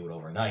you're gonna do it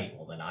overnight,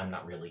 well, then I'm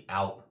not really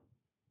out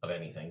of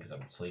anything because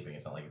I'm sleeping.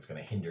 It's not like it's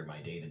going to hinder my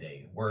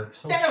day-to-day work.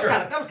 So yeah, sure.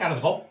 that was kind of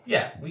the goal.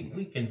 Yeah,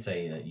 we can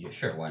say that you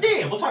sure. Why not?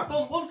 Yeah, we'll talk.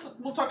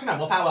 We'll talk tonight.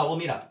 We'll powwow. We'll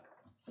meet up.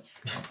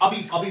 I'll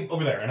be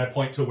over there, and I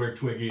point to where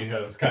Twiggy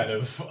has kind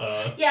of.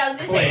 Yeah, I was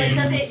gonna say,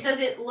 like,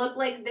 does it look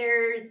like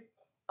there's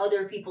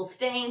other people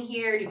staying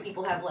here? Do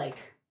people have like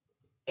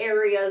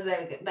areas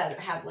that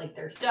have like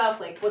their stuff?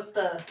 Like, what's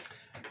the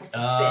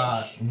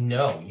sitch?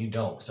 No, you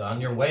don't. So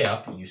on your way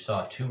up, you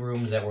saw 2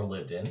 rooms that were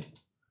lived in,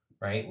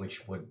 right?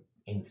 Which would,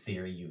 in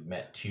theory, you've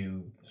met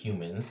 2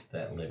 humans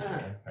that live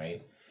here,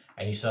 right?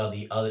 And you saw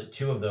the other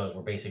 2 of those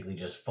were basically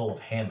just full of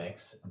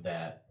hammocks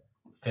that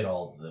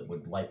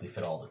would likely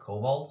fit all the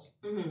kobolds.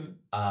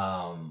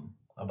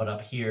 But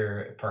up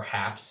here,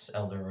 perhaps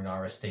Elder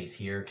Runara stays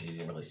here because you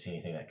didn't really see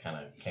anything that kind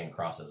of came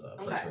across as a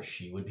place where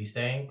she would be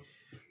staying.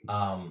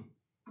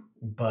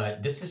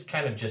 But this is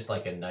kind of just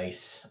like a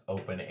nice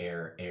open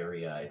air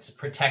area. It's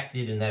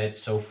protected in that it's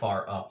so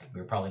far up,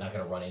 you're probably not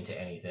going to run into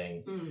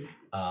anything.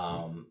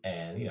 And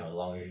as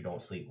long as you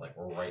don't sleep like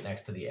we're right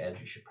next to the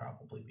edge, you should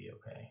probably be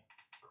okay.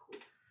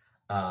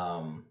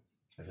 I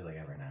feel like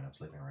every night I'm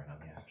sleeping right on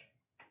the edge.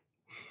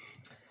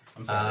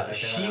 I'm sorry. did I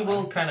say She that out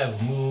will loud? kind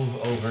of move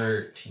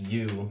over to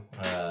you,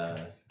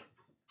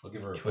 I'll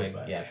give her a Twig.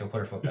 foot back. Yeah, she'll put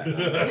her foot back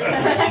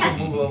on.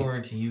 She'll move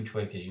over to you,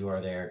 Twig, because you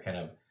are there kind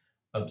of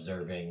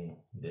observing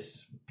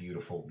this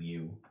beautiful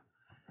view.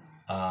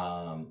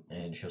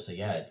 And she'll say,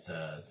 yeah, it's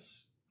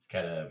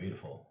kind of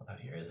beautiful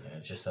out here, isn't it?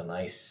 It's just a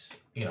nice,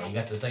 you know, you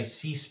got this nice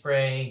sea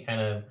spray kind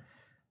of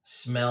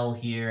smell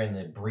here and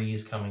the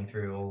breeze coming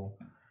through.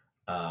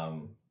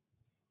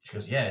 She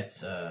goes, yeah,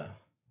 it's,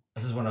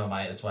 this is one of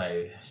my, that's why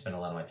I spend a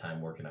lot of my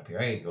time working up here.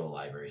 I go to the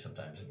library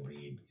sometimes and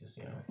read, just,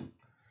 you know.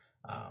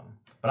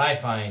 But I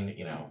find,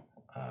 you know,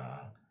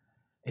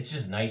 it's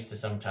just nice to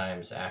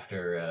sometimes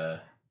after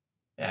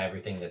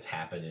everything that's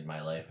happened in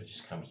my life, I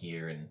just come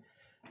here and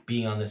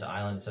being on this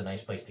island, it's a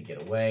nice place to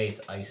get away.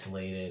 It's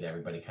isolated.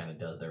 Everybody kind of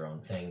does their own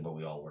thing, but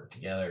we all work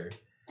together.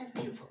 That's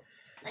beautiful.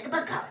 Like a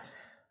bug colony.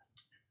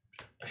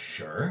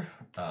 Sure,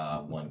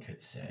 one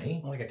could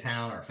say. Like a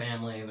town or a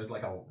family. There's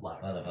like a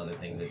lot A lot of other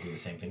things that do the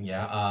same thing.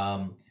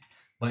 Yeah.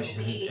 But she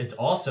says it's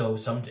also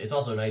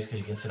nice because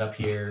you can sit up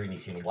here and you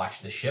can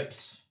watch the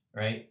ships.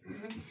 Right?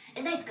 Mm-hmm.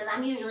 It's nice because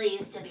I'm usually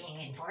used to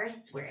being in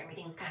forests where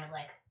everything's kind of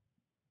like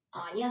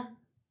on you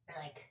or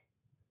like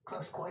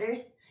close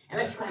quarters.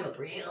 Unless you climb up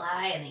real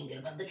high and then you get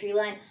above the tree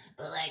line.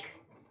 But like,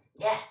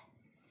 yeah,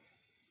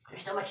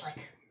 there's so much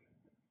like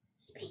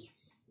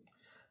space.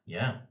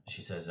 Yeah.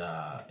 She says,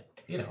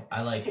 you know,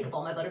 I like. Pick up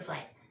all my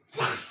butterflies.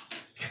 Fly.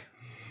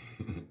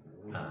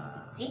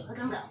 See, look at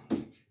them go.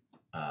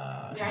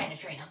 I'm trying to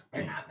train them.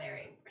 They're not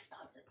very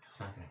responsive. It's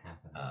not gonna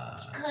happen.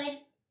 You could.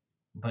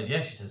 But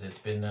yeah, she says it's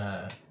been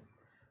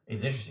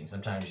it's interesting.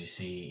 Sometimes you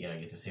see, you know,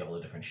 you get to see all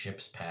the different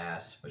ships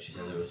pass. But she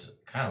says it was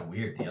kind of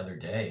weird the other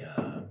day.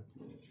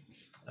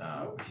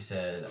 She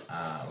said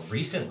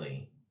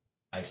recently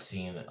I've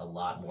seen a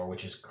lot more,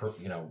 which is,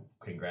 you know,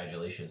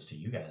 congratulations to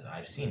you guys.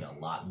 I've seen a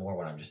lot more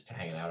when I'm just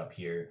hanging out up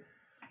here.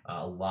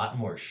 A lot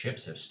more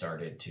ships have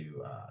started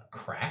to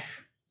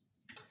crash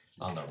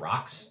on the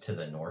rocks to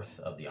the north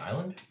of the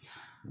island.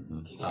 Do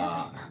you think that's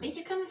where the zombies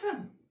are coming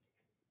from?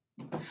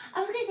 I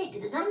was gonna say, do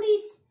the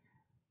zombies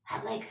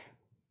have like?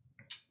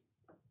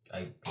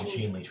 I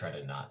routinely try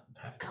to not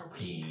have to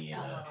be in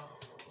a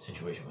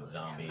situation with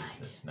zombies.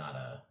 That's not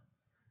a.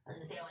 I was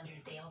gonna say, I wonder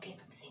if they all came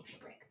from the same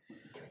shipwreck.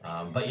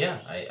 But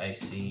yeah, I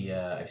see.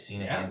 I've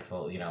seen a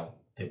handful. You know,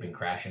 they've been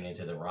crashing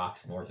into the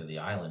rocks north of the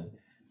island,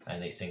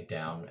 and they sink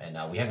down. And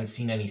we haven't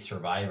seen any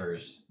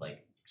survivors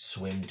like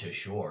swim to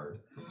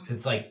shore. Mm-hmm.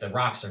 It's like the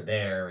rocks are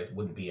there. It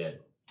wouldn't be a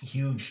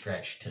huge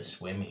stretch to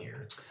swim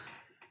here.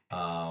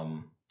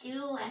 Do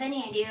you have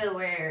any idea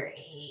where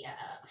a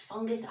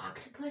fungus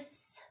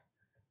octopus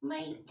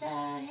might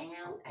hang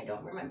out? I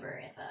don't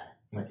remember if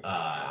what's his name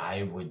told us.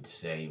 I would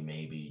say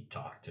maybe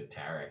talk to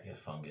Tarek. His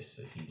fungus,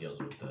 as he deals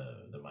with the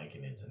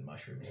myconids and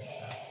mushrooms and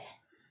stuff.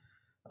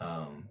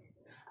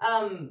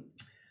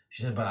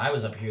 She said, but I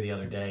was up here the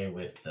other day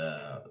with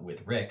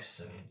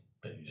Rix,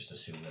 but you just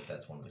assume that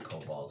that's one of the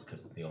kobolds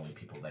because it's the only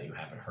people that you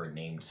haven't heard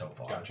named so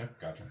far. Gotcha.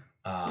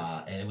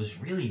 And it was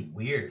really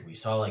weird. We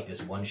saw like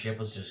this one ship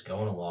was just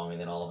going along,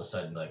 and then all of a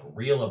sudden, like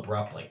real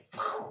abrupt, like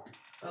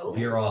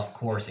veer off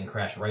course and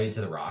crash right into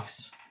the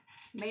rocks.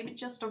 Maybe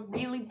just a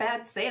really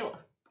bad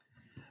sailor.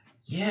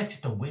 Yeah,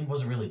 except the wind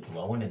wasn't really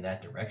blowing in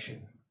that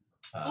direction.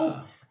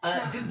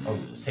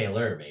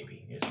 Sailor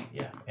maybe.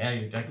 Yeah,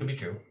 that could be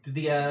true. Did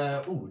the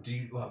what was I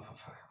gonna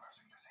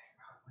say?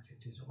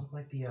 Did it look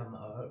like the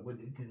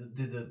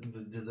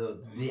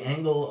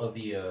angle of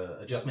the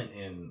adjustment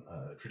in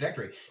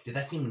trajectory? Did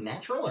that seem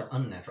natural or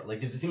unnatural?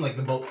 Like, did it seem like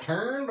the boat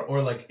turned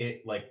or like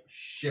it like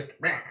shifted?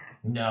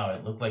 No,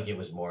 it looked like it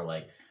was more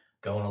like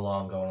going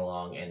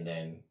along, and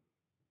then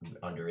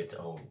under its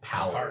own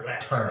power, hard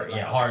left,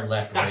 hard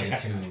left right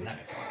Gotcha.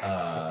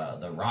 into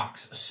the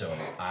rocks. So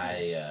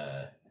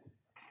I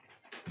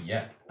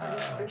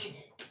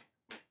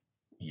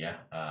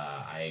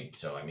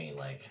mean,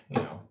 like, you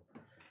know,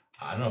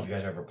 I don't know if you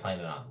guys are ever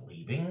planning on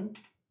leaving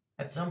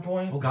at some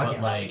point. Oh God,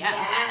 but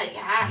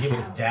yeah.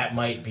 like, that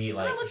might be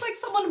like. Do I look like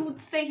someone who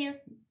would stay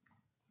here?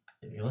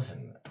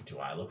 Listen, do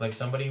I look like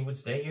somebody who would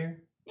stay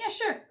here? Yeah,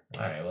 sure.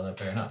 All right, well then,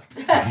 fair enough.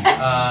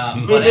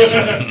 But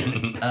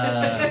anyway,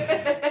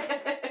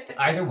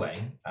 either way,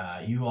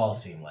 you all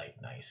seem like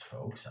nice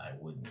folks. I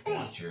wouldn't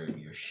want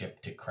your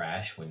ship to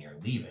crash when you're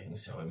leaving.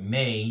 So it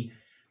may,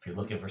 if you're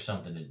looking for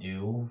something to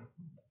do,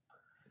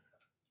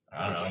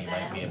 I don't know, you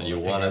might be able to. You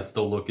want us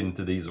to look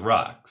into these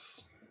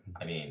rocks?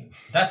 I mean,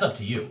 that's up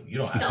to you. You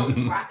don't have Those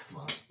to. rocks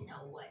won't know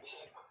what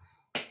hit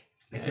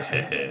them.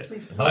 I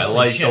Mostly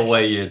like the ships.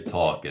 way you're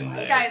talking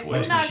there. Guys, we're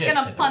Twig. not ships,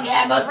 gonna I punch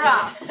Yeah, the most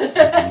rocks. of the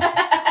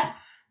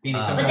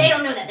Beanie, But they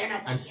don't know that. They're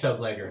not I'm sensitive. so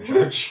glad you're in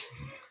charge.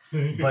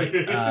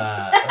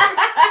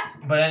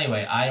 But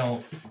anyway, I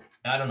don't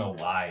know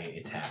why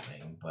it's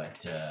happening,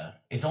 but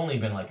it's only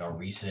been like a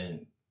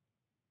recent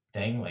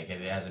thing. Like,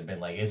 it hasn't been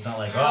like, it's not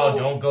like, oh,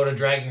 don't go to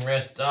Dragon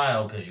Rest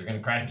Isle because you're gonna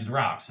crash into the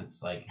rocks.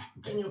 It's like,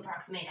 Can you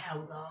approximate how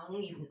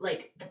long you've,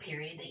 like, the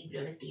period that you've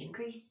noticed the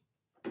increase?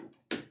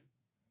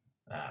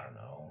 I don't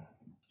know,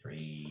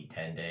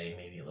 10 day,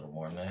 maybe a little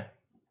more than that.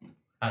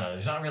 I don't know.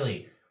 There's not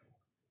really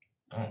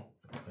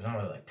there's not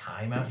really like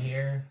time out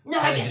here. No,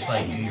 I Kind of get just that, I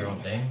like get do that, your I own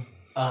get thing.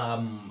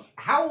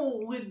 How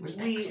would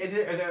we?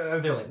 Are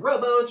there like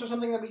rowboats or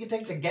something that we could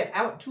take to get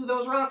out to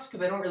those rocks?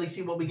 Because I don't really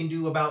see what we can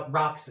do about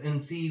rocks in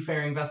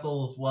seafaring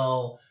vessels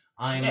while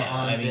I'm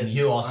on I mean, this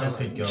you also island.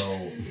 could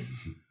go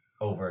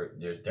over.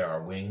 There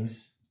are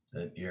wings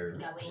that your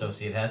Got wings.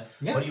 associate has,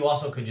 Yeah. but you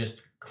also could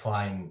just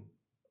climb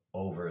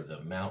over the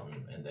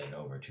mountain and then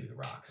over to the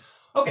rocks.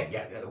 Okay,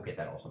 yeah, okay,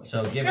 that also makes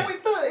So sense. give Now, it.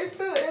 is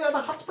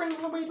the hot springs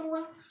on the way to the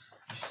rocks?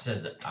 She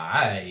says,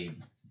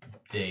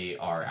 they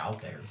are out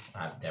there.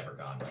 I've never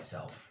gone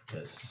myself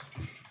because,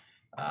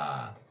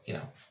 you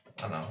know,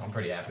 I don't know. I'm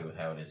pretty happy with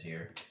how it is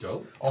here.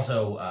 Dope.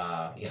 Also,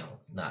 you know,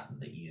 it's not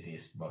the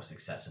easiest, most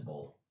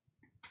accessible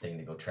thing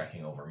to go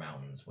trekking over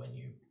mountains when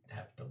you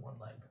have the one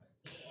leg.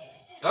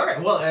 All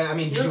right. Well, I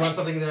mean, do you Okay. want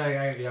something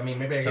that I mean,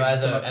 maybe I So can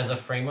as come a up- as a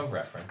frame of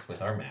reference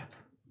with our map,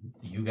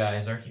 you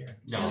guys are here.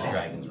 This is Oh.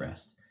 Dragon's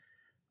Rest.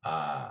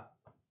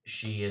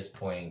 She is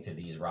pointing to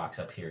these rocks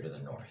up here to the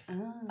north.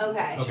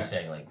 Okay. She's Okay.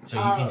 saying like, so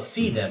you can Oh.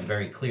 see them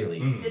very clearly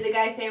Mm. Did the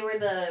guy say where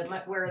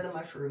are the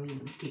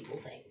mushroom people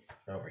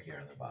things? over here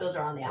on the bottom. Those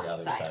are on the other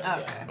outside.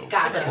 side, Okay. yeah.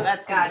 Gotcha. Yeah,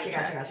 that's gonna gotcha.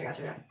 be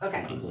Gotcha.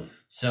 Okay.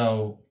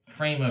 So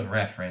frame of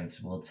reference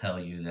will tell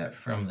you that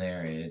from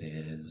there it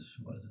is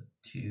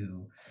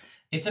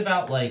it's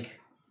about like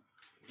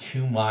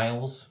 2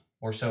 miles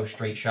or so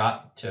straight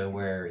shot to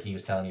where he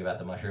was telling you about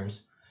the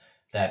mushrooms.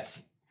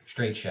 That's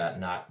straight shot,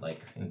 not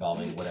like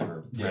involving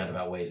whatever Yeah.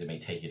 roundabout ways it may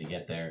take you to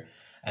get there.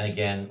 And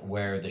again,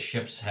 where the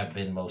ships have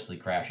been mostly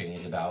crashing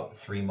is about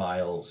 3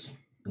 miles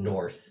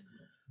north,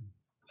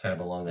 kind of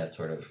along that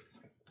sort of,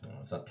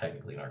 it's not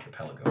technically an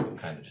archipelago, but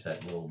kind of just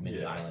that little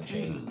mini island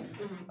chains.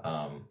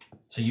 Mhm.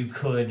 So you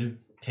could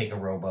take a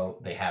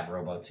rowboat. They have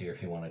rowboats here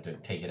if you wanted to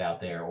take it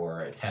out there,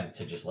 or attempt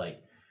to just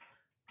like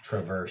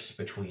traverse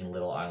between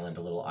little island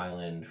to little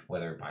island,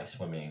 whether by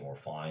swimming or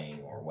flying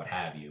or what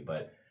have you.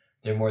 But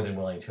they're more than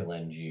willing to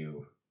lend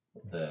you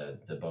the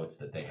boats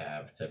that they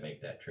have to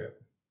make that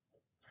trip.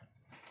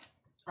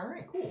 All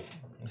right, cool.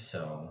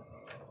 So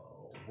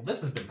Well,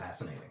 this has been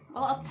fascinating.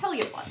 Well, I'll tell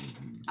you what.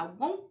 I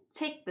won't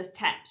take this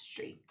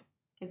tapestry.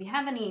 If you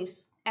have any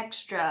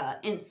extra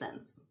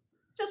incense,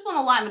 just want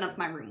to liven up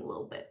my room a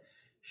little bit.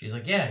 she's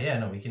like, yeah,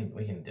 no, we can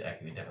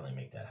definitely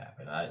make that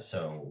happen.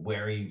 So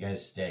where are you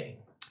guys staying?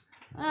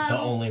 The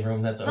only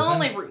room that's the open.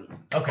 only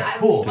room. Okay, I-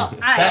 cool. Well,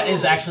 That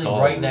is actually Oh.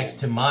 right next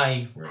to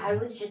my room. I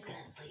was just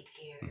gonna sleep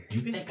here.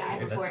 You can The stay guy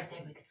here. before That's-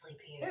 said we could sleep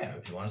here. Yeah,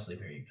 if you want to sleep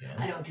here, you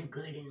I can. don't do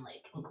good in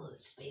like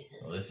enclosed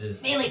spaces. Well, this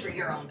is mainly for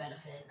your own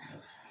benefit.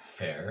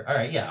 fair. All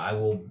right, yeah,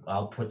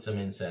 I'll put some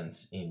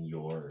incense in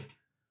your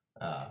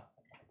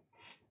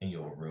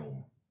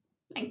room.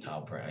 Thank you.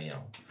 I'll put, put it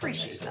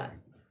Appreciate next door. that.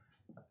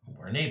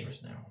 We're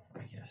neighbors now,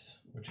 I guess,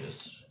 which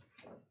is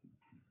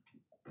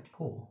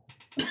cool.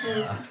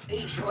 Are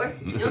you sure?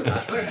 You don't seem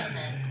sure about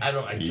that.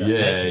 I just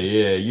met you.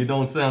 Yeah, you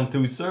don't sound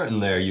too certain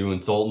there. You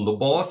insulting the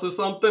boss or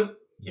something?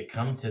 You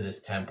come to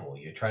this temple,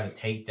 you try to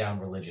take down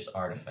religious That's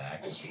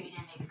artifacts. true. You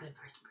didn't make a good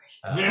first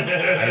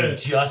impression. I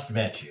just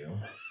met you.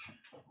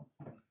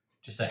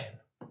 Just saying.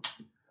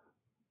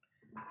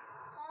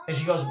 And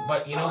she goes,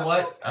 but you know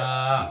what?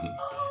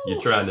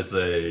 You're trying to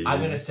say.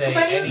 I'm gonna say.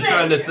 But you any- You're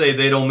trying to say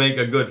they don't make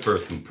a good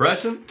first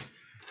impression?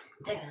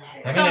 I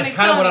mean, that's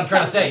kind of what I'm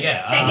trying to say.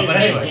 Yeah. But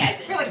anyway. I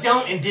feel like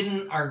don't and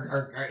didn't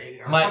are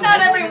My-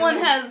 Not everyone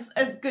has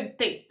as good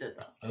taste as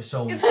us.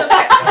 So It's okay.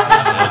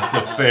 That's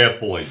a fair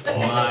point, boss.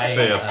 My,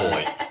 fair uh,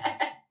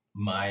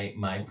 point.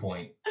 my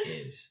point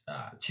is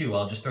two.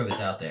 I'll just throw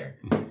this out there.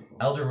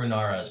 Elder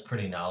Renara is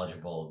pretty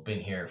knowledgeable. Been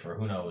here for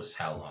who knows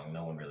how long.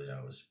 No one really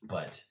knows,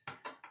 but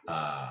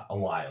a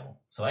while.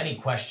 So any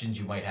questions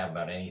you might have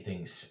about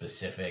anything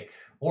specific,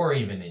 or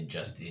even in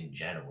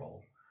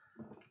general,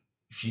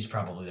 she's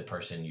probably the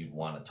person you'd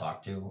want to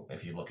talk to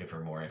if you're looking for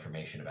more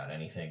information about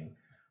anything.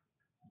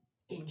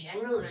 In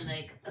general, or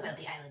like about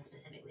the island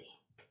specifically?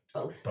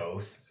 Both.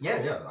 Both.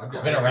 Yeah, I've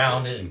Been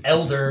around. An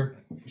elder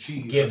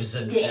She gives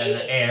an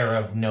air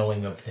of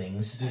knowing of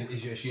things.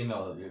 Is she in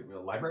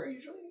the library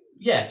usually?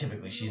 Yeah,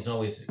 typically she's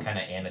always kind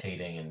of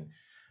annotating,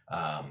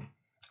 and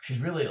she's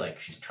really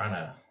she's trying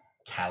to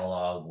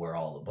catalog where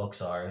all the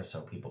books are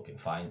so people can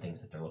find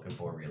things that they're looking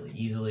for really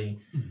easily.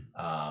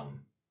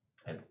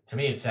 And to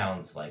me, it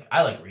sounds like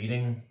I like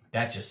reading.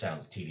 That just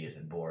sounds tedious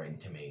and boring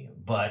to me.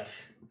 But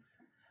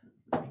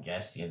I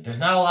guess there's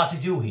not a lot to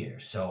do here,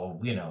 so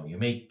you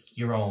make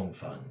your own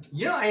fun.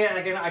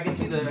 I can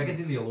see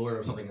the allure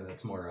of something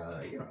that's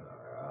more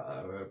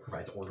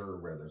provides order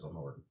where there's a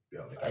more.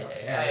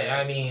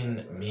 I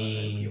mean,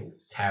 me,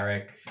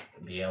 Tarek,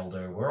 the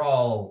Elder,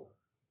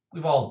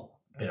 we've all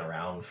been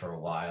around for a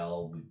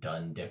while. We've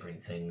done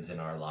different things in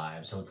our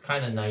lives, so it's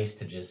kind of nice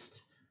to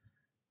just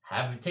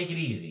take it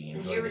easy,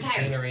 This is enjoy your the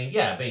retirement. scenery.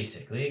 Yeah,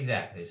 basically,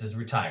 exactly. This is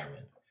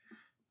retirement.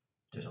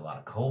 There's a lot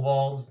of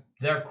kobolds.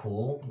 They're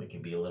cool. They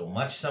can be a little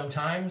much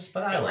sometimes,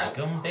 but I like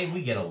them.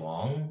 We get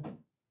along.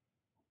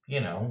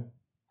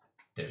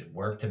 There's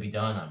work to be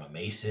done. I'm a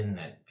mason.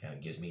 That kind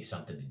of gives me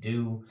something to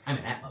do. I'm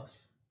an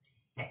Atmos.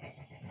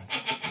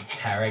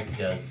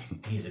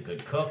 Tarek he's a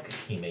good cook.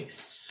 He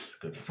makes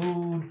good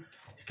food.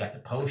 He's got the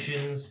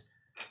potions.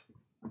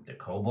 The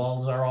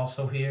kobolds are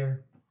also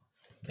here.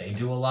 They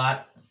do a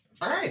lot.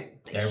 All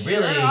right. They're Sure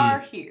really are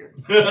here.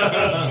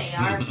 They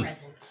are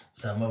present.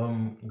 Some of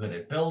them good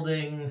at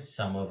building.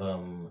 Some of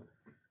them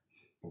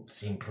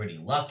seem pretty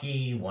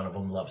lucky. One of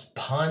them loves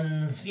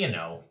puns. You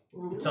know,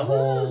 it's a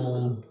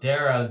whole.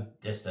 They're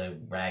just a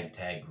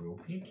ragtag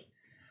group.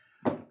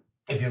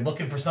 If you're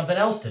looking for something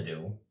else to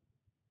do,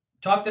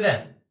 talk to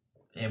them.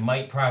 It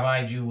might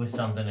provide you with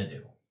something to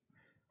do.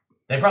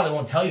 They probably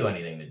won't tell you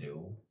anything to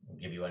do,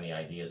 give you any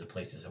ideas of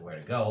places of where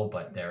to go,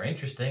 but they're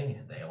interesting.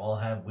 And they all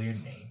have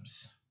weird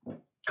names.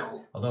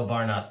 Cool. Although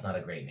Varnoth's not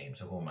a great name,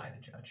 so who am I to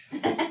judge?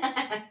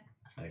 That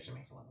actually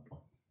makes a lot of fun.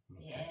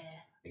 Yeah.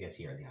 I guess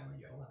here at the island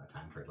you have a lot of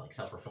time for like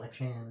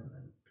self-reflection and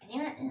then. I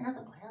think isn't that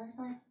the point of this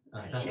one?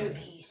 Inner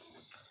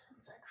peace.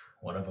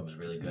 One of them is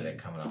really good at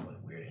coming up with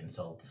weird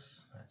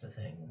insults. That's a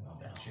thing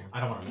about you. I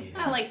don't want to meet him.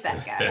 I like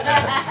that guy.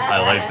 I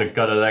like the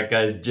cut of that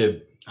guy's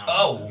jib.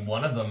 Oh,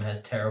 one of them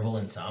has terrible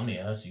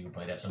insomnia, so you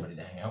might have somebody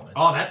to hang out with.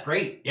 Oh, that's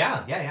great.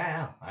 Yeah.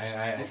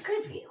 That's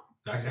great for you.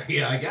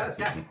 Yeah, I guess.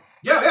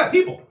 Yeah,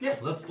 people. Yeah,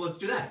 let's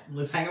do that.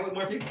 Let's hang out with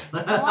more people.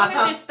 As long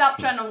as you stop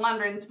trying to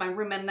wander into my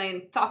room at night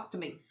and talk to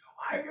me.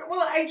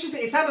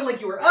 It sounded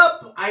like you were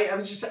up. I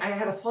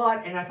had a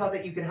thought, and I thought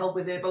that you could help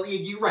with it. But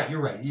you're right. You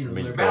know, I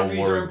mean, their don't boundaries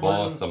are worry,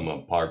 important. boss. I'm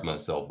gonna park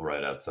myself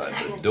right outside I'm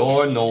not the gonna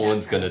door. say No anything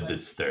one's about gonna Trevor,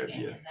 disturb but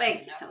you. that's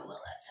Thank you, not Tom. what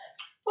last time.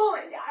 Well,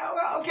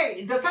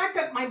 okay. The fact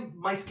that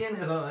my skin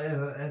has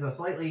a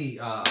slightly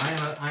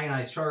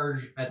ionized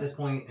charge at this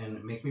point, and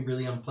it makes me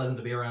really unpleasant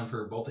to be around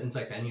for both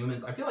insects and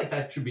humans. I feel like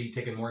that should be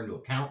taken more into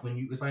account when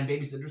you assign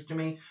babysitters to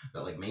me.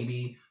 That like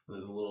maybe a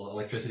little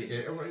electricity.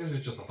 This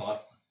is just a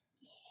thought.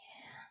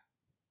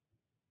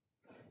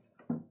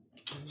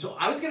 So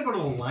I was gonna go to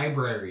the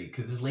library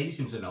because this lady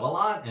seems to know a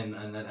lot, and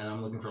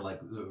I'm looking for like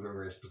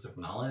very specific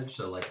knowledge.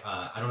 So like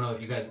I don't know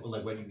if you guys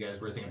like what you guys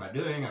were thinking about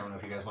doing. I don't know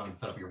if you guys wanted to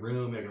set up your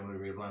room.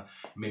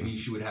 Maybe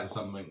she would have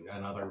something like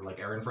another like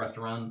errand for us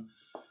to run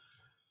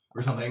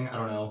or something. I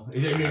don't know.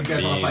 If you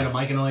guys want to fight a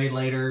myconoid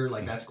later,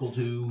 like that's cool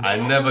too. I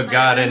never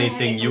got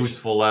anything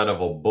useful out of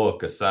a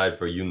book aside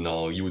for, you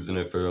know, using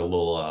it for a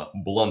little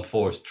blunt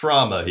force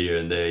trauma here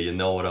and there. You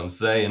know what I'm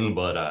saying?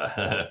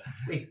 But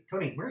Wait,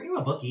 Tony, weren't you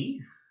a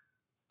bookie?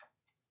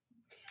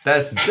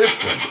 that's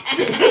different.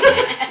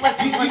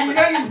 Let's Do you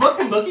not use books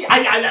in bookie? Yeah,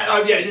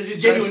 it's a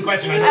genuine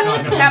question. I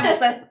don't know. Campbell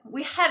says,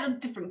 we had a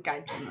different guy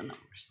doing the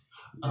numbers.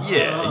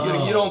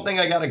 Yeah, you don't think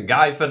I got a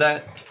guy for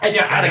that? I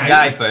got a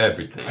guy for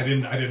everything. I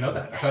didn't know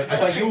that. I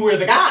thought you were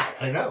the guy.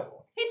 I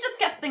know. He just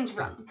kept things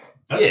running.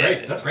 That's Yeah.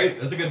 great. That's great.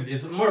 That's a good.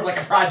 It's more of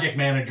like a project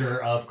manager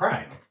of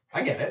crime.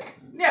 I get it.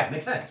 Yeah,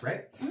 makes sense,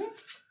 right? You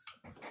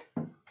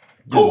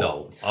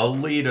know, a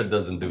leader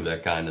doesn't do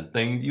that kind of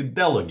things. You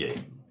delegate.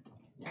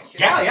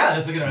 Yeah.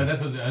 That's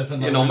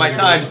another. You know, my really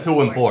time's good too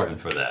point. important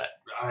for that.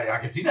 I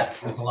can see that.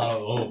 There's a lot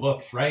of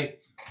books,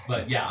 right?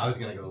 But yeah, I was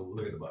gonna go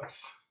look at the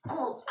books.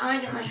 Cool. I want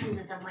to get mushrooms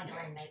at some point to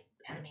learn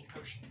how to make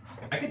potions.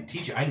 I could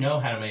teach you. I know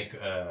how to make.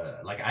 Oh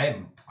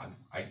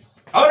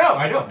no,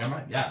 I don't. Never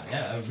mind.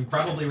 Yeah. It would be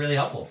probably really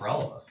helpful for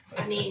all of us.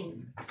 I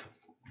mean,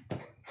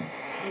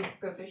 I'm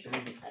proficient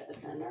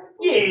at thunder.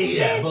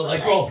 Yeah. But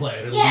like role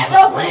play. Yeah,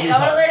 role play. I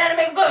want to learn how to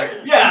make a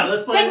potion. Yeah,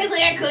 let's play.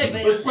 Technically, I could,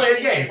 but Let's play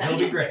a game. It'll It'll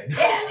be great.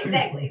 Yeah,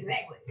 exactly.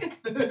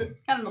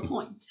 Kind of the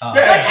point. Plus,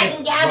 I can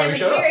Why gather we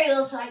showed up.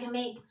 materials so I can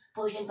make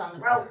potions on the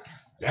road.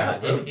 Yeah.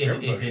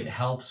 If it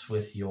helps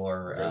with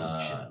your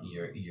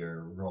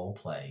role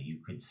play, you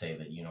could say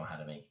that you know how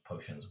to make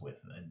potions with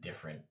a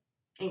different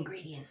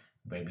Ingredient.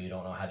 Maybe you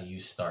don't know how to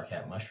use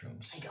starcat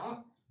mushrooms. I don't.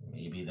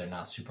 Maybe they're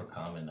not super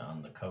common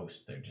on the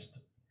coast. They're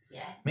just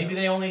Yeah. maybe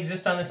they only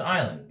exist on this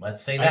island.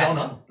 Let's say that. I don't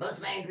know. Most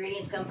of my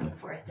ingredients come from the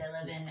forest I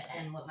live in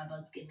and what my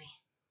bugs give me.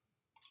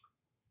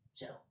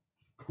 So,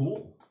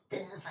 Cool.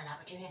 this is a fun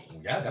opportunity.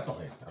 Yeah,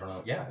 definitely. I don't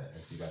know. Yeah,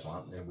 if you guys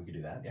want, we could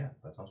do that. Yeah,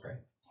 that sounds great.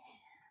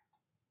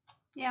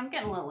 Yeah, I'm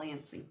getting a little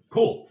antsy.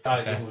 Cool.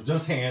 Okay. Don't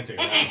say answer.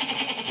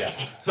 Yeah.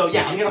 So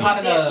yeah, I'm gonna pop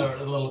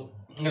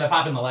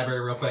in the library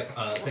real quick.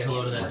 Say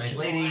hello to that nice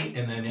lady,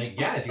 and then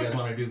yeah, if you guys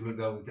want to do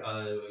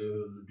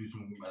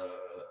some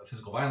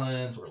physical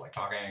violence or like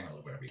talking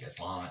or whatever you guys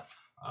want,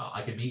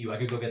 I could meet you. I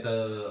could go get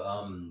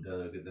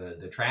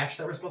the trash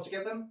that we're supposed to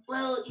give them.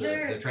 Well,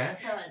 The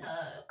trash.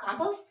 the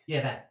compost?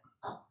 Yeah, that.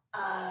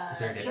 Is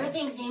there a Your difference?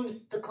 thing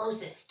seems the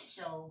closest,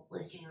 so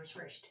let's do yours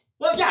first.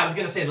 Well, yeah, I was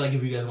gonna say like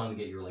if you guys want to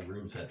get your like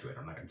room set to it,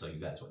 I'm not gonna tell you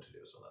guys what to do.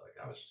 So like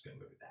I was just gonna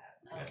go do that.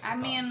 If you guys I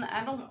want to mean, come.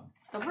 I don't.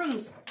 The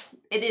room's.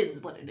 It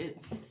is what it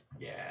is.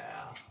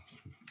 Yeah.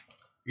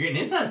 You're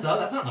getting incense though.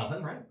 That's not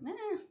nothing, right?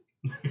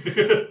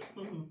 It's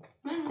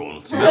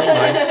gonna smell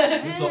nice.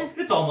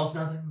 It's almost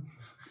nothing.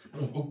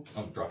 Oh,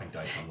 I'm dropping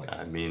dice. I'm like,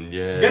 I mean,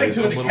 yeah, Getting it's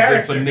to a the little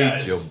character, bit beneath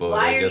guys. you, but Why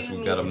I are guess you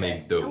we gotta mean make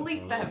At do.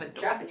 least I have a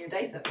door. Dropping your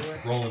dice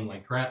everywhere. rolling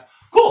like crap.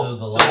 Cool. So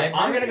the So library?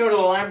 I'm gonna go to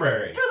the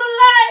library. To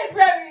the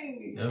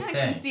library! maybe. I Okay.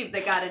 can see if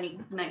they got any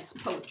nice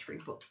poetry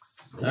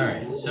books. All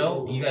right,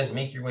 so you guys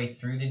make your way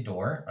through the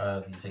door.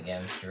 These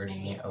again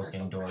sturdy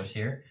oaken doors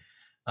here.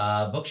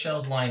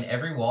 Bookshelves line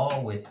every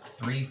wall with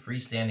 3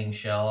 freestanding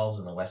shelves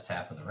in the west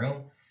half of the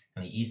room.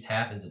 And the east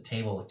half is a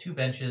table with 2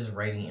 benches,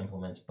 writing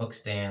implements, book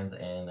stands,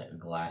 and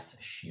glass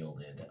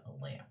shielded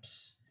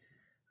lamps.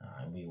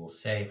 And we will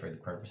say, for the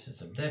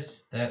purposes of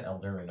this, that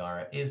Elder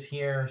Renara is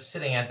here,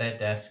 sitting at that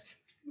desk,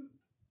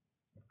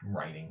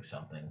 writing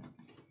something.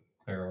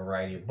 There are a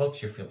variety of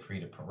books you feel free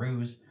to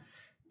peruse.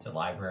 It's a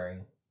library,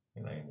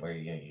 where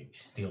you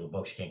steal the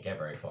books, you can't get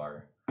very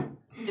far.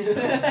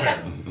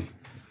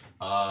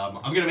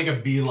 I'm gonna make a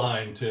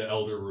beeline to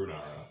Elder Runara.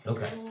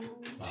 Okay.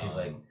 She's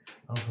like,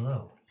 oh,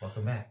 hello.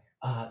 Welcome back.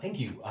 Thank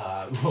you.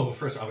 Well,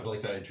 first I would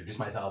like to introduce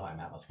myself. I'm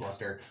Atlas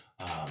Bluster.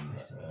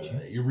 Nice to meet you.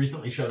 You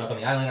recently showed up on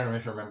the island. I don't know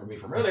if you remember me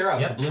from earlier. I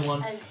was Yep. the blue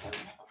one. I was gonna say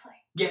we met before.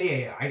 Yeah.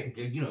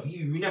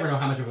 You never know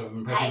how much of an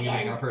impression you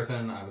make on a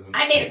person.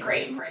 I made a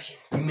great impression.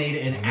 You made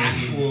an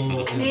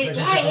actual. I made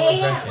Physical yeah.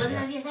 impression, Wasn't yeah.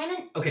 that the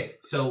assignment? Okay,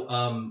 so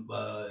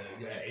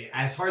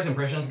as far as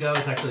impressions go,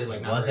 it's actually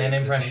like It not was very an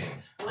impression.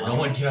 distinct. No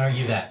one can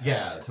argue that.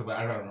 Yeah, so but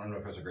I don't know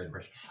if it was a great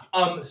impression.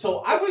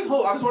 So I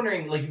was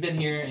wondering, like, you've been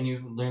here and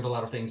you've learned a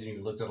lot of things and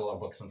you've looked at a lot of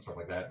books and stuff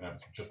like that, and I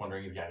was just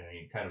wondering if you had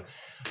any kind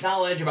of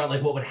knowledge about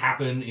like what would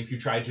happen if you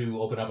tried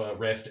to open up a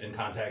rift and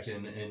contact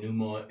in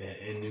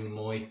Thueli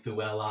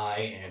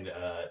and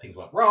things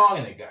went wrong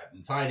and they got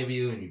inside of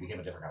you and you became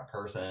a different kind of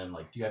person.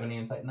 Like, do you have any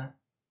insight in that?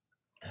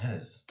 That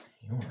is,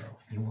 you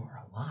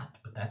are a lot,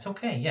 but that's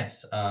okay.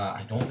 Yes,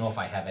 I don't know if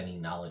I have any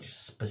knowledge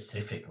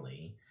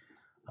specifically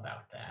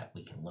about that.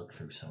 We can look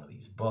through some of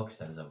these books.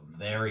 That is a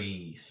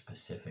very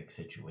specific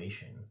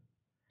situation.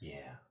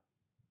 Yeah.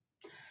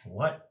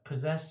 What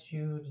possessed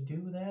you to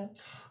do that?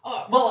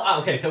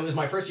 Okay, so it was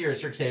my first year at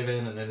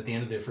Strixhaven, and then at the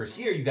end of the first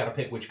year, you got to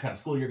pick which kind of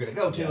school you're going to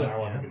go to, and I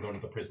wanted to go to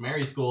the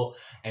Prismary school,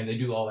 and they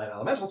do all that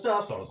elemental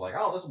stuff, so I was like,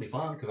 oh, this will be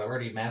fun, because I've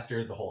already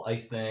mastered the whole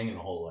ice thing and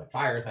the whole, like,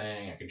 fire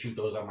thing. I can shoot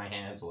those out of my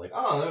hand, so like,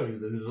 oh,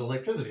 this is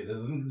electricity. This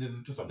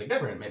is just something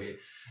different. Maybe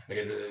I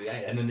could,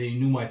 and then the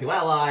new Mythical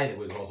Ally, there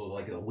was also,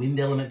 like, a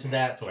wind element to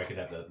that, so I could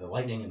have the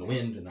lightning and the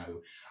wind, and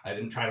I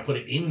didn't try to put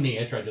it in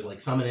me. I tried to, like,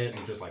 summon it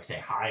and just, like, say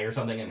hi or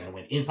something, and then it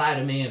went inside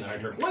of me, and then I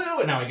turned blue,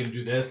 and now I can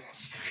do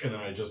this, and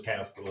then I just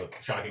cast the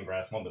Shocking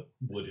Grasp on the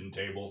wooden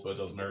table so it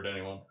doesn't hurt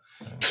anyone.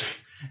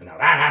 And now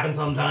that happens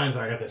sometimes,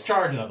 and I got this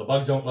charge, and now the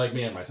bugs don't like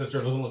me, and my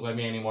sister doesn't look like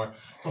me anymore.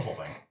 It's a whole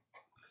thing.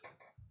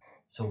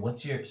 So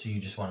so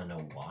you just want to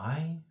know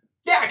why?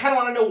 Yeah, I kind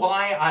of want to know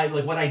why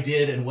what I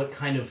did and what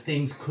kind of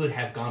things could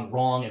have gone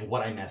wrong and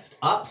what I messed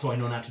up, so I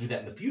know not to do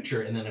that in the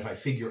future, and then if I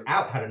figure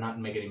out how to not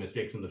make any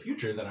mistakes in the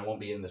future, then I won't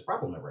be in this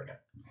problem ever again.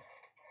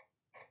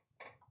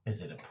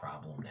 Is it a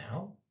problem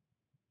now?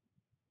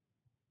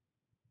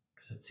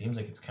 Because it seems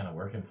like it's kind of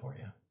working for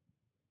you.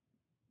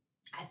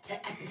 I've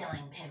been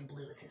telling him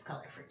blue is his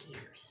color for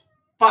years.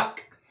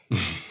 Fuck!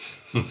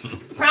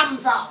 Problem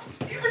solved.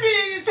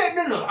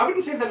 No, I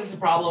wouldn't say that is a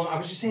problem. I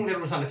was just saying that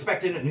it was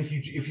unexpected, and if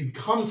you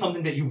become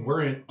something that you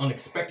weren't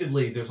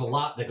unexpectedly, there's a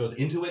lot that goes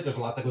into it, there's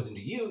a lot that goes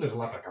into you, there's a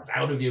lot that comes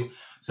out of you.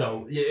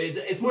 So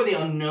it's more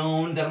the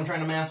unknown that I'm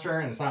trying to master,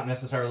 and it's not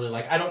necessarily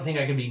like, I don't think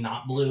I can be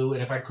not blue,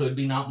 and if I could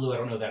be not blue, I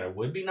don't know that I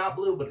would be not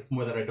blue, but it's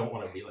more that I don't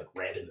want to be like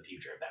red in the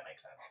future, if that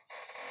makes sense.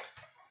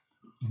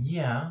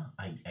 Yeah,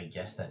 I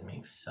guess that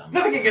makes some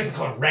Nothing against the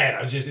color red, I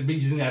was just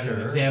using that as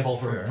an example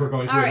for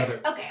going through Alright.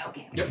 another...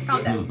 Okay. Yep.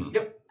 Calm down.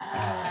 Yep.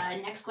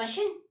 Next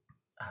question.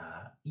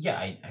 Yeah,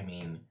 I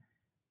mean,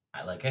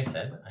 like I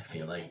said, I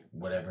feel like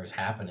whatever's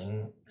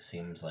happening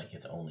seems like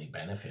it's only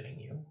benefiting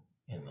you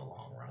in the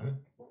long run.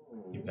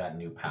 You've got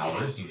new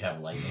powers. You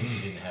have lightning.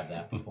 You didn't have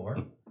that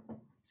before.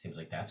 Seems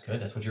like that's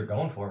good. That's what you're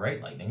going for, right?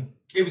 Lightning.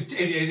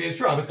 It's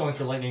true. I was going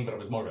for lightning, but it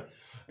was more of a...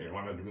 I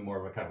wanted to be more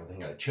of a kind of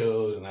thing I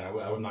chose, and then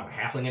I'm not a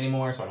halfling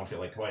anymore, so I don't feel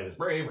like quite as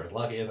brave or as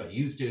lucky as I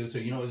used to. So,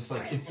 it's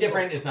like, it's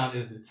different. It's not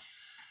as...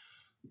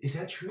 Is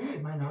that true?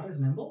 Am I not as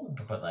nimble?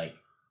 But like,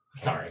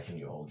 sorry, can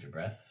you hold your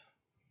breath?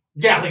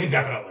 Yeah, like,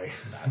 definitely.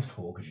 That's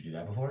cool. Could you do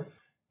that before?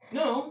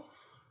 No.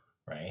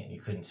 Right? You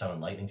couldn't summon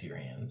lightning to your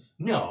hands.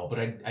 No, but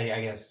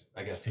I guess...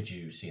 Could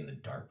you see in the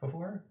dark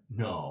before?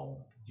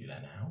 No. Do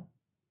that now?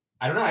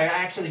 I don't know. I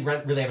actually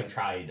really haven't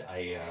tried.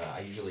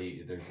 I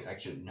usually... There's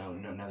actually... No,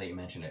 now that you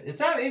mention it. It's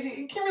not...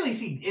 you can't really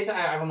see...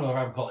 I don't know if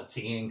I would call it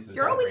seeing. Cause it's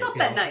You're always up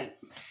at night.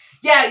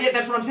 Yeah,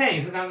 that's what I'm saying.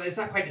 It's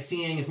not quite a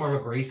seeing. It's more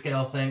of a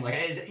grayscale thing.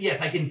 Like,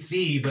 yes, I can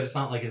see, but it's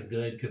not like as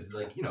good because,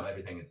 like,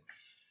 everything is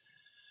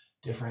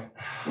different.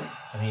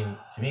 I mean,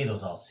 to me,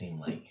 those all seem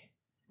like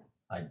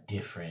a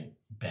different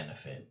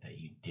benefit that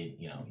you did.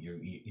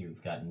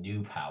 You've got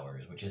new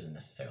powers, which isn't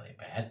necessarily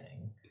a bad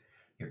thing.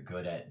 You're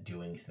good at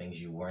doing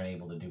things you weren't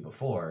able to do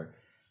before,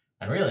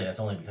 and really, that's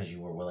only because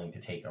you were willing to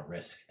take a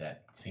risk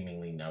that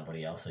seemingly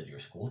nobody else at your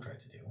school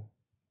tried to do.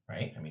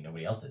 Right? I mean,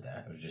 nobody else did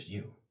that. It was just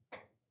you.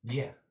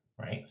 Yeah.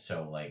 Right?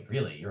 So, like,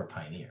 really, you're a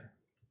pioneer.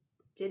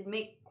 Did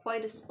make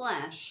quite a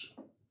splash.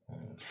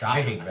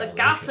 Shocking. The revelation.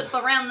 gossip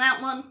around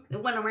that one,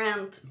 it went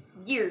around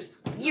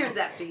years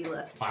after you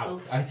left. Wow.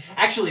 Oof.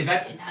 Actually, Did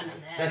not know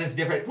that. that is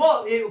different.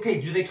 Well, okay,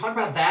 do they talk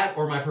about that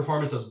or my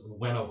performance as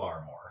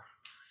Guinevere more?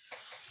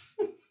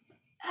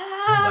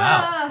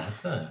 Wow,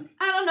 that's a.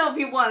 I don't know if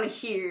you want to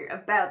hear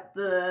about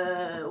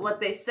what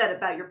they said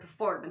about your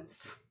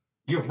performance.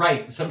 You're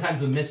right. Sometimes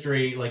the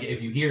mystery, like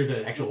if you hear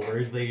the actual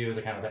words they use,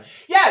 it kind of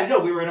yeah. No,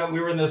 we were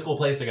in this cool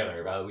place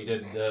together. We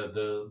did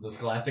the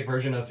Scholastic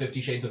version of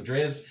 50 Shades of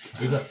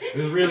Drizzt. It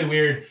was really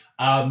weird.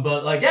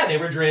 But like yeah, they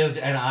were Drizzt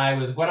and I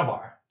was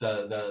Guinevere,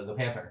 the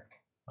panther.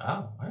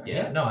 Wow.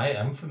 Yeah. No,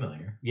 I'm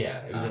familiar.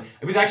 Yeah,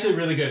 it was actually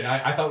really good.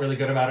 I felt really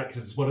good about it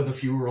because it's one of the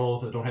few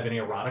roles that don't have any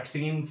erotic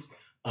scenes.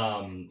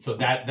 So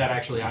that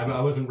actually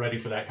I wasn't ready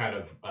for that kind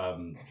of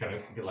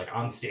like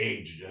on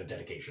stage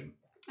dedication.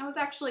 I was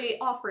actually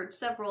offered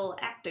several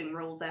acting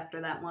roles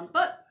after that one,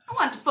 but I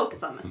wanted to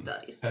focus on my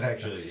studies. That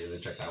actually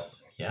checked out.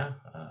 Yeah,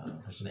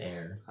 there's an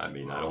air. I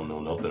mean, I don't know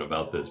nothing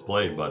about this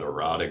play, but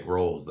erotic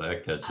roles,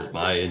 that catches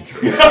my say.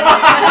 interest.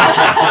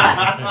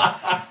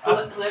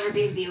 Whoever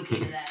gave the okay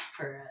to that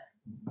for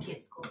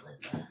kids' school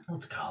is. Well,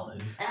 it's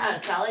college.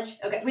 It's college.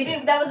 Okay, we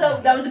didn't. That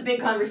was a big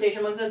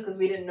conversation amongst us because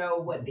we didn't know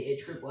what the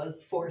age group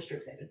was for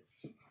Strixhaven.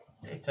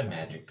 It's a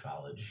magic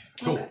college.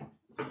 Cool. Okay.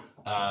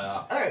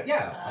 All right,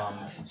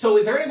 yeah. So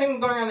is there anything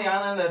going on the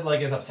island that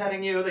like is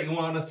upsetting you that you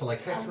want us to like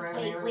fix around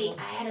here? Wait.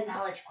 I had a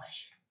knowledge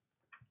question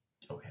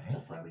Okay.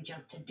 before we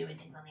jump to doing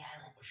things on the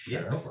island.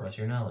 Sure. Yeah, go for it. What's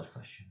your knowledge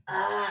question?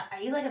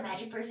 Are you like a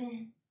magic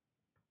person?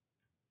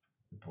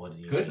 What do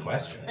you Good mean by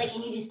question. that? Like,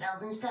 can you do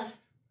spells and stuff?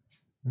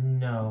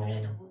 No.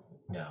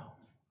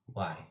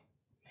 Why?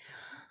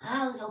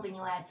 I was hoping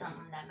you had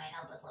something that might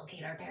help us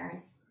locate our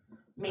parents.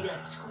 Maybe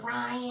like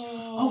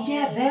scrying. Oh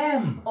yeah,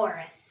 them. Or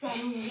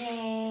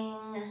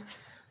ascending.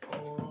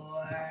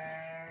 Or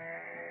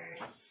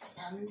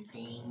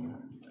something.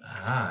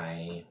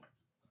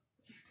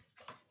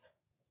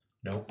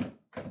 Nope.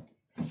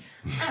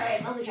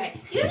 Alright, well we try.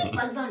 Do you have any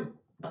bugs on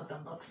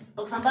books?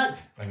 Books on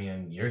bugs? I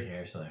mean, you're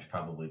here, so there's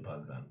probably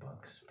bugs on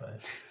books, but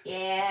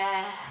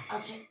Yeah,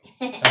 I'll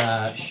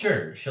check.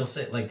 sure. She'll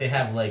say like they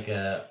have like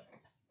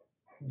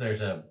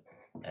there's a.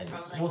 What's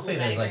wrong with, like, we'll say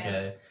cool there's like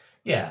diagrams?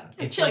 yeah.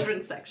 A It's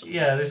children's section.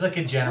 yeah, there's like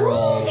a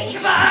general. Ooh,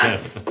 picture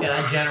box!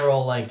 Yeah, a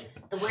general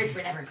like The words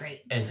were never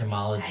great.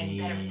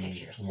 entomology I'm better with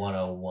pictures.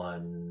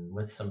 101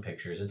 with some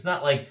pictures. It's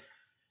not like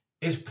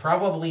it's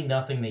probably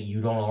nothing that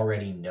you don't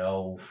already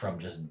know from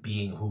just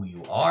being who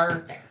you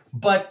are, Fair.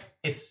 but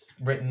it's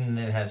written and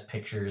it has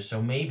pictures,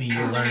 so maybe you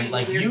Are there learn any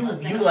like weird you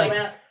bugs I don't know like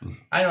about?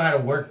 I know how to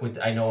work with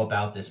I know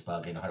about this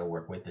bug, I know how to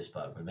work with this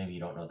bug, but maybe you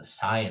don't know the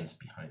science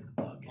behind the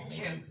bug and That's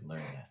maybe true. you can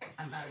learn that.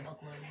 I'm not a book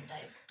learning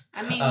type.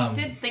 I mean, Um, you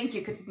did think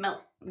you could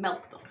melt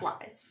the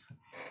flies.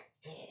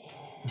 Yeah.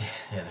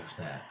 Yeah, there's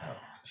that. Oh.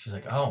 She's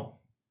like, oh,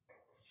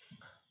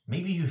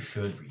 maybe you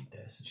should read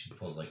this. And she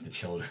pulls like the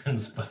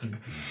children's bug.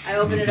 I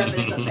open it up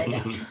and it's upside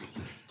down.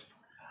 Interesting.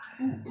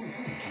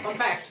 Fun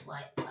fact.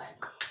 What?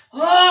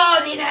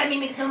 Oh, the anatomy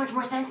makes so much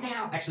more sense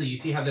now. Actually, you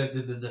see how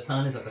the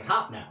sun is at the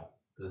top now.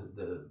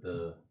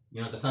 The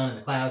the sun and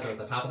the clouds are at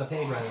the top of the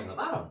page rather than the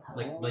bottom,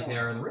 like they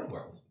are in the real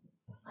world.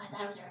 I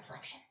thought it was a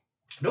reflection.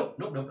 Nope.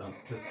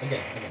 Just again,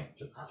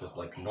 just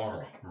like Okay, normal.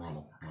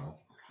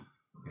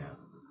 okay. Yeah.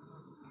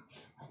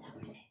 What's that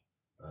word say?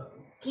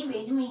 Can you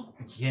read it to me?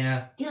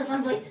 Yeah. Do the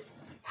fun voices.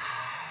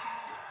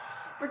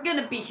 We're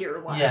gonna be here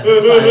a while. Yeah,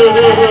 that's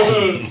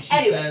fine. She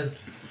Anyway. says,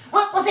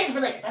 Well, we'll save it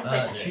for later. That's my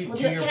time. to We'll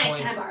do your it. point-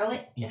 Can I borrow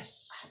it?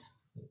 yes.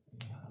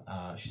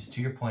 Awesome. She's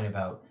to your point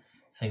about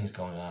things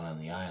going on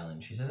the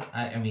island. She says,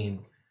 I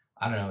mean,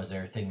 I don't know. Is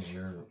there things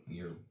you're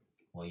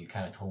well, you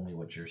kind of told me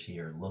what you're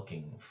here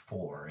looking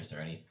for. Is there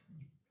any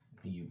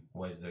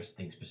there's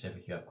things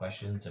specific you have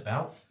questions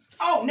about?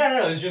 Oh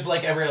no! It's just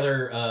like every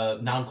other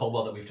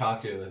non-Cobalt that we've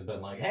talked to has been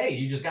like, "Hey,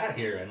 you just got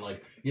here, and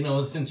like,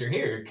 since you're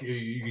here,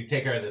 you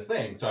take care of this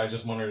thing." So I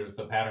just wondered if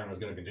the pattern was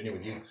going to continue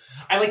with you.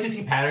 I like to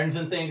see patterns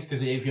in things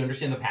because if you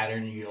understand the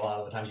pattern, a lot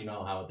of the times you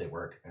know how they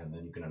work, and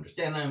then you can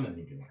understand them, and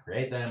you can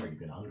create them, or you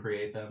can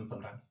uncreate them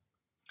sometimes.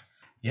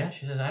 Yeah,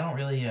 she says, I don't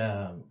really,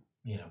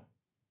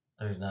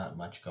 there's not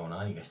much going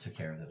on. You guys took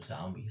care of those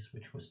zombies,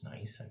 which was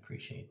nice. I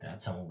appreciate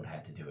that. Someone would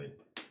have to do it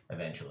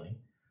eventually.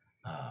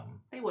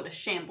 They would have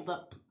shambled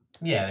up.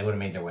 Yeah, they would have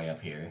made their way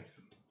up here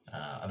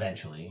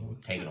eventually. It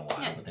would taken a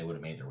while, Yeah. but they would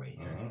have made their way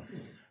here.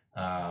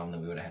 Then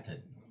we would have had to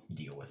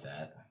deal with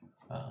that.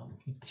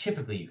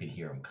 Typically, you could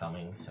hear them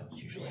coming, so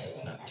it's usually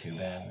not too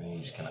bad. And you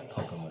just kind of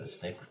poke them with a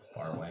stick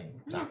far away,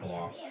 knock them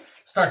off.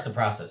 Starts the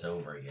process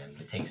over again.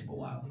 It takes them a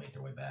while to make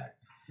their way back.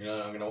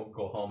 I'm gonna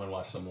go home and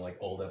watch some like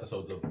old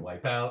episodes of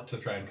Wipeout to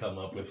try and come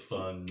up with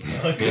fun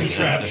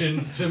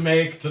contraptions to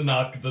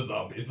knock the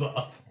zombies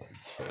off.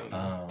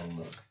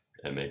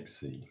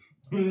 MXC.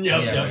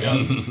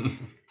 Yep.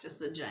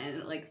 Just a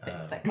giant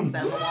fist that comes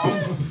out of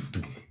the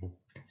wall.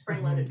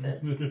 Spring-loaded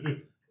fist.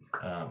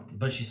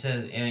 But she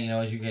says,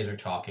 as you guys are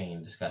talking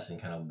and discussing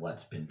kind of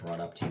what's been brought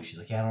up to you, she's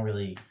like, yeah, I don't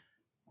really,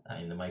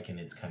 the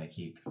Myconids kind of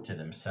keep to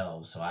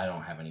themselves, so I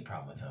don't have any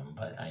problem with them,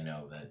 but I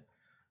know that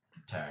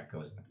Tarek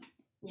goes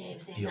Yeah, he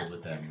was saying deals something.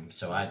 with them.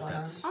 So What's going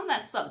that's On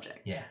that subject.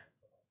 yeah.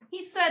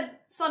 He said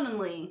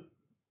suddenly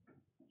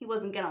he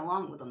wasn't getting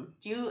along with them.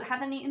 Do you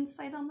have any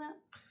insight on that?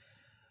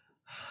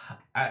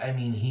 I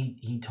mean,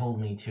 he told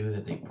me too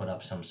that they put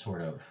up some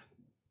sort of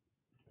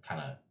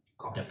kind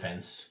of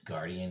defense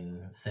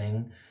guardian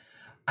thing.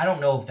 I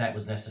don't know if that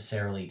was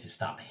necessarily to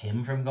stop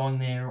him from going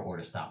there or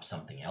to stop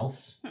something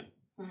else.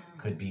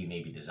 Could be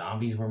maybe the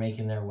zombies were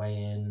making their way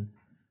in.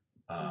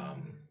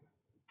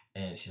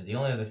 And she said the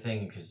only other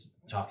thing, because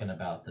talking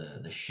about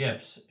the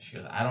ships, she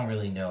goes, I don't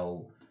really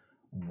know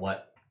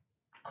what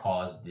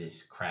caused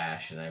this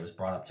crash, and it was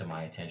brought up to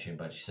my attention,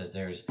 but she says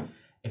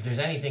if there's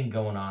anything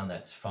going on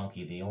that's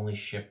funky, the only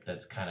ship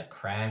that's kind of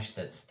crashed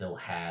that still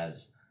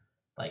has,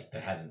 like,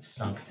 that hasn't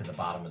sunk to the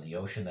bottom of the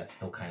ocean, that's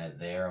still kind of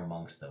there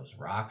amongst those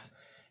rocks,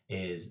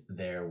 is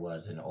there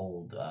was an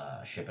old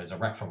ship, it's a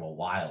wreck from a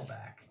while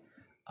back,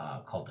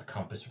 called the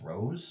Compass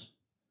Rose.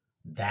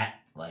 That,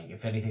 like,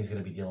 if anything's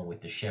going to be dealing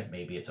with the ship,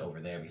 maybe it's over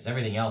there, because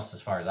everything else,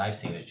 as far as I've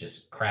seen, is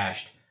just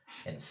crashed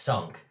and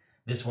sunk.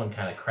 This one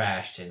kind of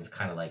crashed and it's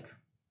kind of like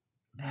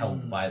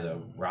held by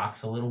the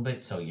rocks a little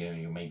bit, so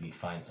you maybe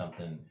find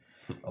something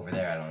over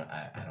there.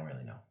 I don't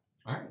really know.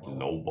 All right. Well,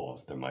 No,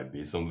 boss. There might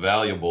be some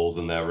valuables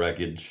in that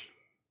wreckage.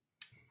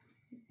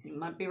 You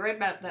might be right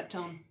about that,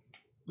 Tone.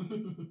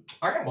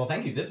 all right. Well,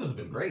 thank you. This has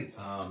been great.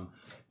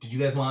 Did you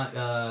guys want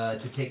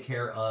to take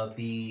care of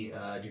the?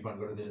 Do you want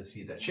to go to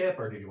see that ship,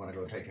 or did you want to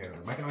go take care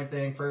of the Myconid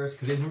thing first?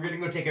 Because if we're going to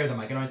go take care of the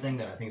Myconid thing,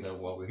 then I think that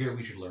while we're here,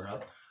 we should learn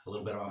up a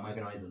little bit about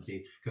Myconids and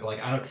see. Because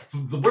like I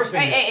don't. The worst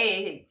thing.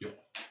 Hey. Yep.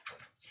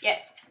 Yeah.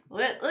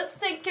 Let's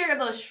take care of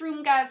those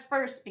shroom guys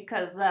first,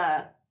 because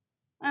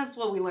that's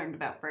what we learned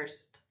about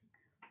first.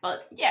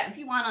 But yeah, if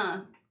you want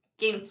to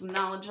gain some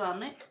knowledge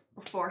on it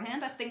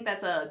beforehand, I think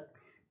that's a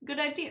good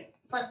idea.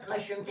 Plus, the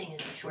mushroom thing is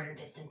a shorter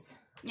distance.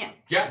 Yeah,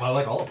 well, I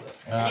like all of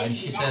this. And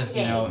she says,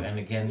 you know, and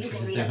again, You she can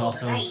says read there's up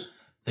also overnight.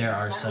 there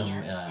are It's on here,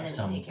 and then we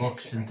some take care of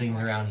books it and right things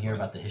now. around here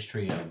about the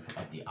history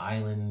of the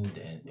island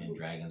and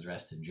Dragon's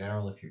Rest in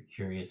general. If you're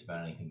curious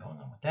about anything going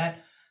on with that,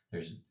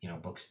 there's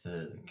books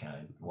to kind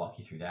of walk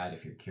you through that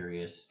if you're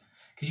curious.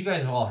 Because you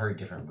guys have all heard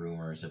different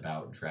rumors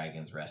about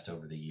Dragon's Rest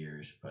over the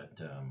years,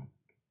 but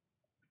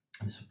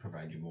this will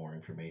provide you more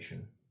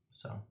information.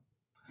 So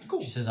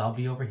Cool. she says, I'll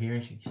be over here,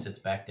 and she sits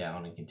back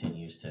down and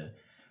continues to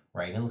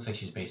write. And it looks like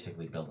she's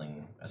basically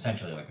building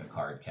essentially like a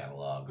card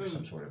catalog or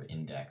some sort of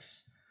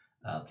index,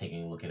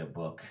 taking a look at a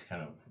book,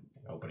 kind of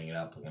opening it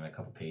up, looking at a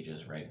couple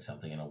pages, writing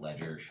something in a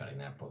ledger, shutting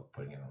that book,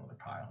 putting it in another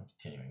pile, and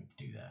continuing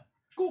to do that.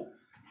 Cool.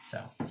 So,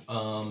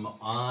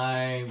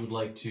 I would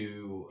like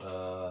to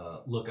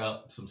look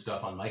up some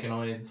stuff on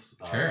Myconids.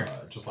 Sure.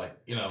 Just like,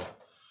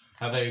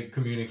 how they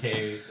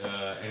communicate,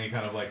 any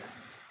kind of like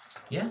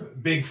yeah.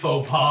 big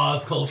faux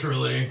pas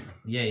culturally.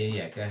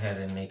 Yeah. Go ahead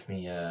and make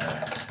me, I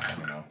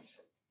don't know,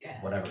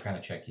 whatever kind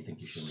of check you think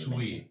you should be making.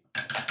 Sweet.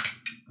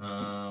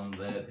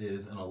 That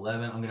is an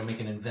 11. I'm going to make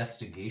an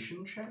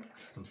investigation check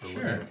since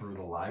we're looking through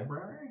the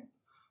library.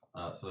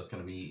 So that's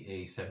going to be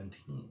a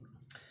 17.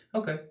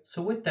 Okay,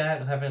 so with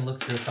that, having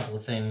looked through a couple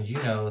of things, you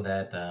know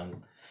that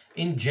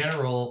in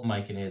general,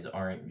 Myconids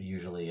aren't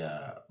usually,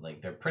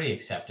 they're pretty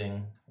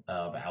accepting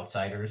of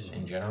outsiders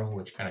in general,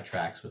 which kind of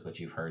tracks with what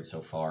you've heard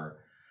so far.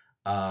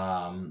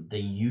 They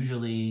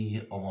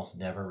usually almost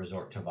never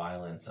resort to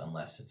violence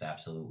unless it's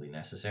absolutely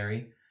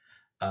necessary.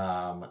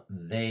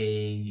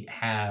 They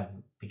have,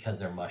 because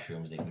they're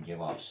mushrooms, they can give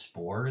off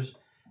spores,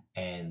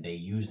 and they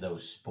use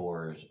those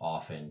spores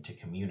often to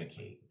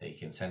communicate. They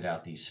can send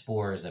out these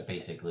spores that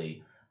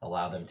basically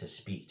allow them to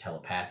speak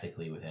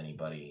telepathically with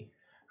anybody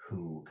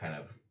who kind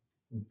of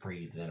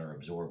breathes in or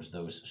absorbs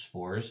those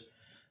spores.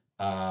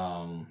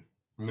 I'm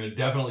going to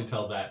definitely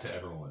tell that to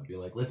everyone. Be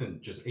like, listen,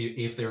 just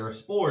if there are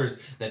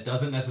spores, that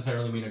doesn't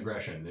necessarily mean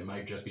aggression. They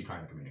might just be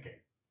trying to communicate.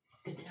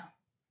 Good to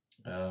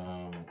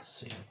know. Let's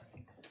see.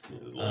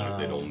 As long as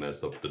they don't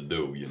mess up the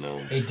dough,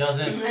 It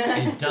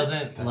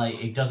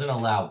doesn't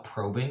allow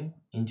probing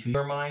into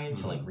your mind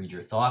to like read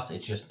your thoughts.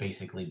 It just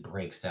basically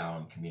breaks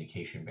down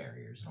communication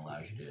barriers and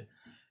allows you to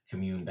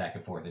commune back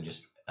and forth, and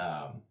just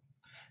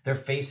their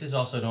faces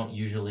also don't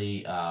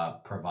usually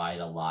provide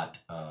a lot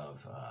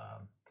of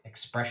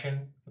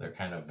expression. They're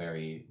kind of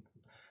they're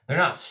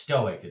not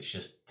stoic. It's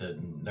just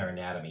their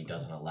anatomy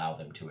doesn't allow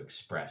them to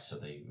express, so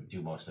they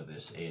do most of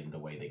this in the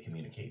way they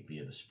communicate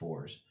via the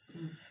spores.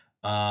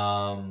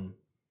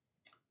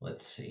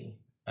 Let's see.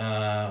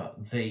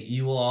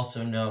 You will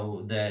also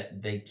know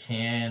that they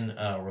can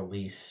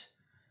release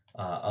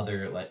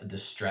other like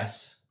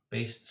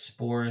distress-based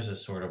spores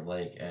as sort of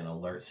like an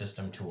alert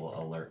system to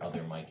alert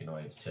other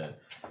myconids to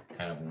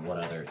kind of what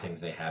other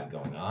things they have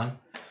going on.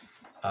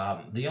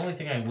 The only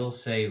thing I will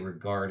say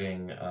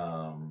regarding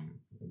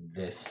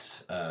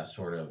this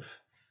sort of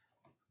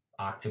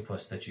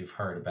octopus that you've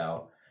heard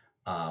about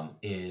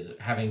is,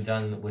 having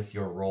done with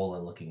your role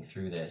and looking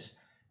through this,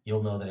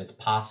 you'll know that it's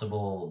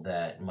possible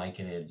that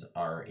myconids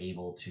are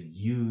able to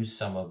use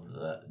some of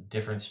the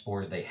different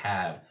spores they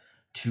have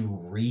to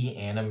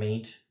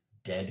reanimate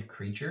dead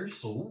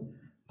creatures.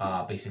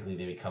 basically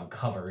they become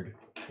covered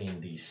in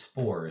these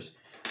spores,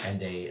 and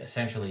they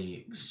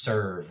essentially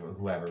serve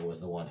whoever was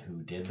the one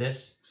who did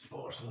this.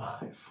 Spores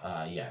alive.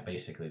 Yeah,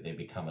 basically they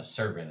become a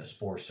servant, a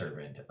spore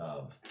servant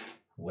of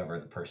whoever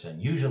the person.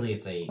 Usually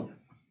it's a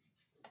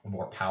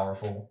more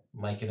powerful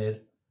myconid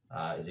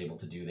is able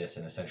to do this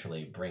and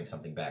essentially bring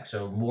something back.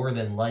 So more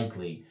than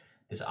likely,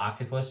 this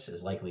octopus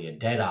is likely a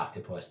dead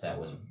octopus that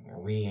was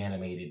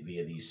reanimated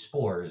via these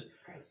spores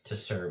to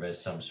serve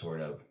as some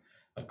sort of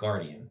a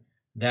guardian.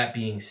 That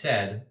being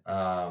said,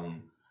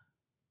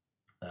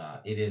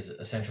 it is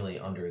essentially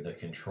under the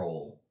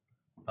control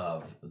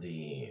of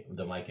the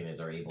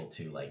myconids are able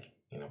to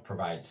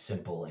provide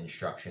simple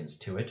instructions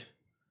to it.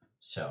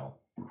 So,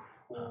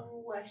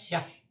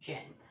 question.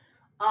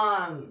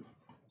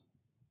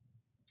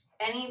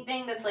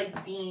 Anything that's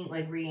being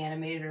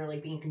reanimated or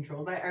being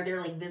controlled by, are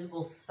there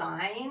visible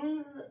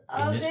signs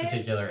of in this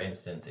particular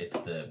instance, it's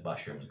the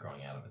mushrooms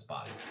growing out of its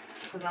body.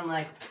 Because I'm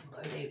like,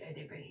 are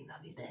they bringing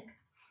zombies back?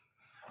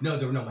 No,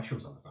 there were no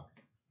mushrooms on the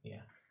zombies.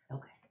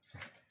 Okay.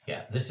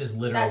 Yeah, this is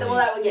literally that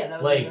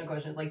was my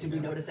question. Is did we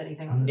notice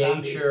anything on the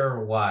zombies?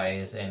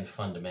 Nature-wise and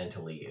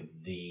fundamentally,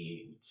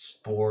 the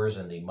spores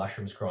and the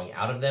mushrooms growing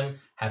out of them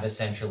have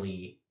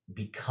essentially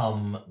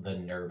become the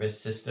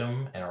nervous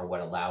system and are what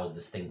allows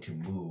this thing to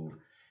move.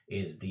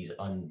 Is these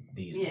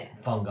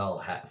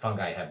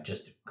fungi have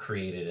just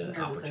created an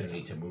Nervous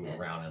opportunity system. to move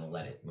around and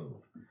let it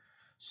move.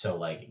 So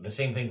the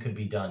same thing could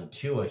be done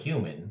to a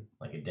human,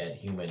 like a dead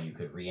human. You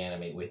could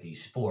reanimate with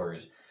these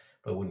spores,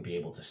 but wouldn't be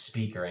able to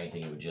speak or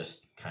anything. It would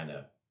just kind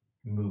of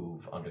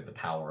move under the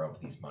power of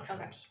these mushrooms.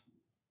 Okay.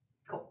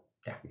 Cool.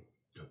 Yeah.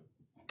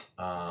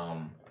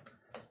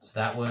 So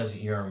that was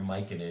your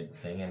myconid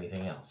thing.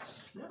 Anything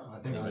else? No, I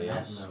think Anybody on that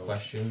else? note,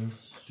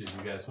 Questions? do you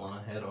guys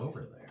want to head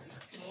over there?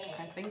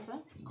 I think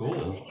so.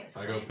 Cool.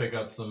 I go pick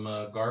up some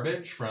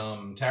garbage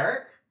from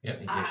Tarek.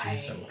 Yep, it gives you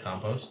some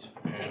compost.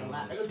 Take a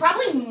lot.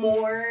 Probably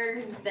more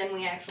than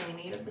we actually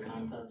need of the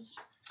compost.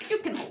 You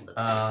can hold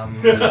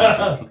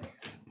it.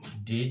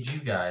 Did you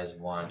guys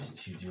want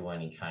to do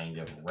any kind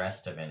of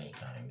rest of any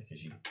kind?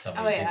 Because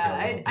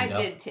I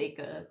did take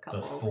a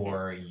couple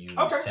before hits. you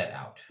Okay. set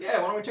out.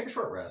 Yeah, why don't we take a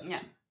short rest? Yeah.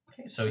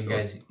 Okay, so you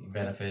guys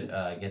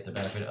get the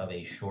benefit of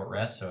a short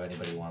rest. So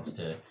anybody wants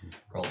to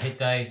roll hit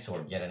dice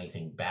or get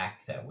anything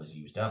back that was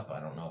used up. I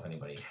don't know if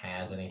anybody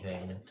has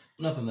anything.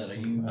 Nothing that I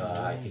use.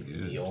 I think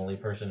the only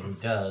person who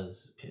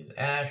does is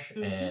Ash,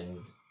 and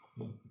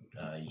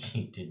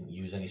you didn't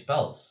use any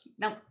spells.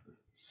 No.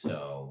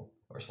 So,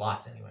 or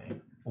slots anyway.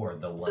 Or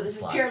the one So this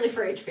slot. is purely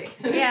for HP.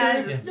 Yeah,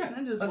 I just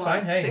That's want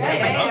fine. Hey, to yeah,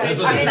 get that's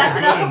extra. I mean, that's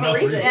enough of a Enough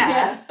reason. reason.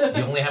 Yeah.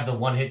 You only have the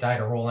one hit die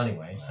to roll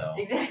anyway, so.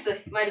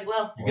 Exactly. Might as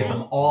well. You get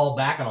them all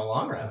back on a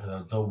long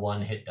rest. The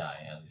one hit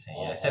die, as you say.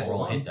 Yeah, I said All roll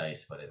one. hit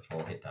dice, but it's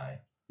roll hit die.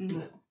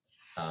 Mhm.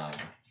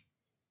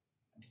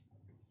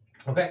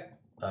 Okay.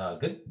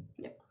 Good.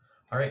 Yep.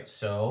 All right.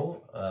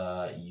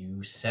 So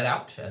you set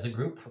out as a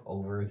group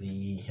over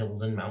the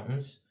hills and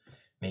mountains,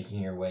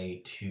 making your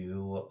way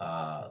to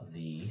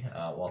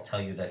well, I'll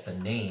tell you that the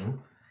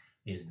name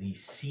is the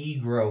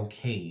Seagrow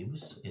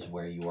Caves is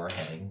where you are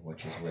heading,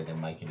 which is where the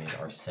myconid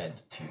are said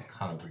to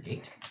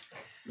congregate.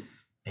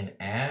 And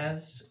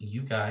as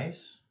you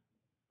guys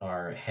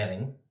are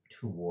heading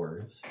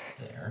towards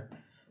there,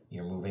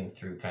 you're moving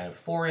through kind of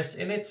forest,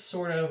 and it's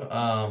sort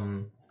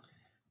of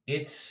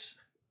it's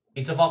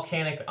a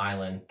volcanic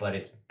island, but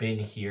it's been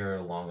here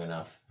long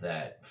enough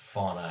that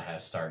fauna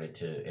has started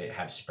to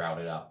have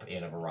sprouted up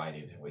in a variety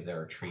of different ways.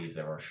 There are trees,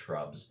 there are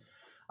shrubs,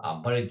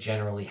 but it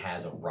generally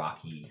has a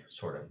rocky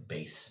sort of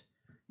base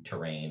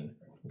terrain,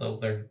 though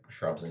there are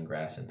shrubs and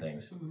grass and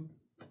things. Mhm.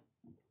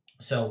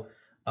 So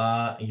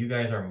you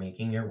guys are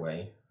making your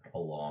way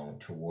along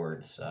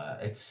towards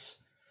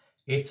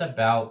it's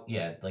about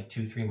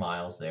 2-3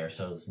 miles there,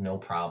 so it's no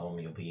problem.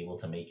 You'll be able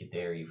to make it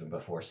there even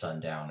before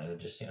sundown. It'll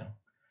just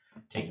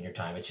taking your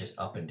time. It's just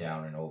up and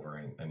down and over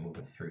and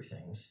moving through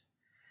things.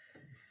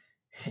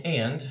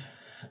 And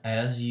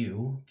as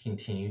you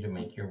continue to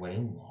make your way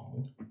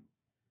along,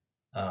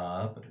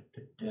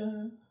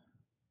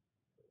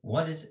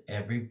 what is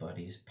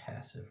everybody's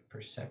passive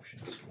perception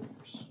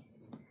scores?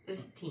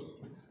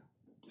 15.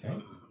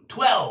 Okay.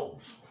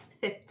 12.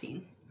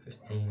 15.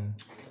 15.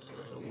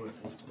 What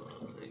is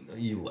mine?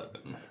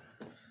 11.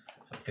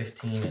 So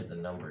 15 is the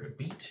number to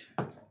beat.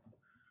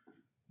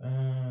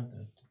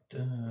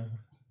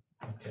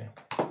 Okay.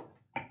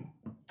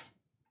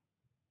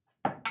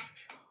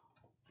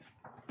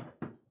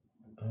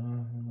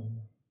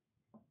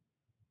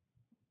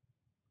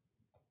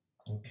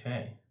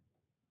 Okay.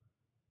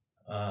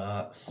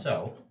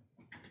 So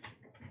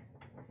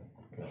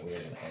we're going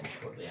to end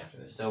shortly after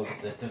this. So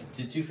the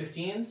two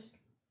 15s,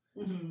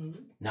 Mm-hmm.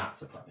 not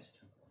surprised.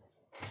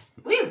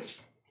 Woo!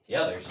 The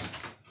others,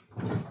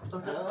 Oh,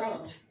 so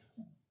surprised.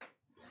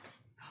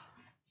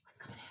 What's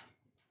coming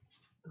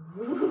out?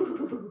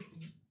 Ooh.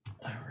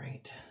 all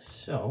right.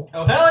 So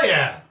Oh, hell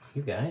yeah!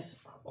 you guys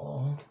are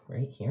all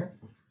right here.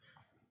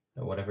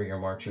 Or whatever your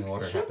marching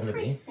order You're happened to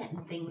be.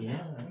 setting things Yeah,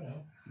 up. I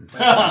know.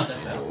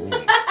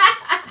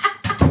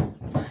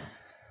 Oh.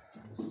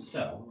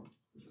 So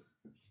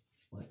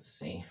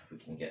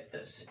get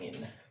this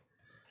in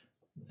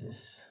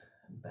this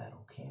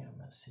battle cam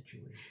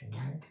situation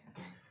here.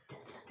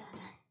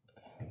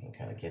 We can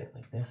kind of get it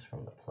like this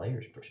from the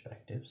players'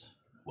 perspectives.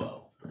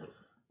 Whoa.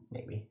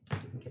 Maybe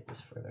we can get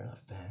this further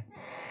enough back.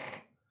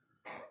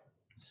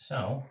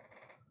 So,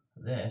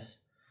 this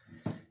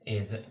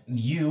is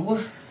you,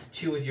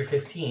 2 with your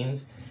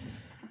 15s,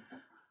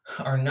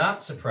 are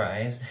not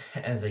surprised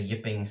as a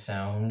yipping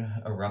sound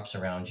erupts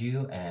around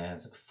you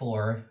as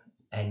 4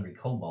 angry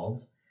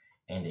kobolds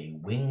and a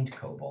winged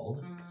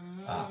kobold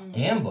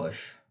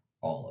ambush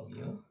all of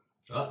you.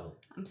 Uh-oh.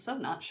 I'm so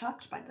not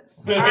shocked by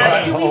this. Do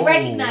we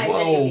recognize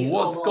any of these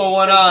What's kobolds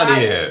going from on prior?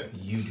 here?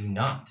 You do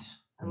not.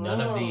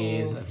 None of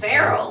these.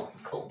 Feral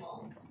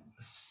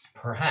kobolds.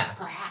 Perhaps.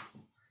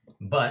 Perhaps.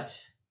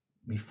 But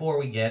before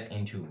we get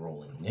into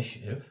rolling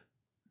initiative,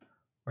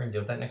 we're going to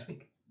deal with that next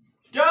week.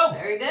 Joe!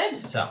 Very good.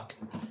 So,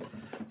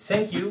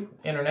 thank you,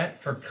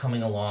 Internet, for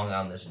coming along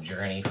on this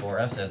journey for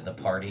us as the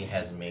party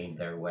has made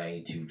their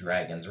way to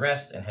Dragon's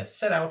Rest and has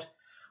set out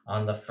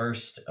on the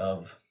first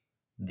of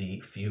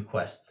the few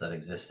quests that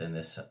exist in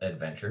this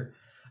adventure.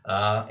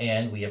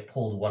 And we have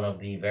pulled one of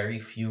the very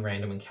few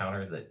random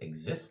encounters that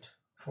exist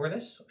for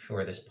this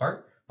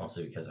part,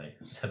 mostly because I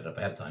set it up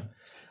ahead of time.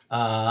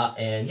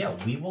 And yeah,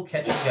 we will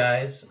catch you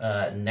guys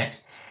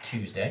next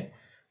Tuesday,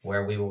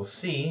 where we will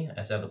see,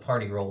 as the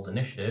party rolls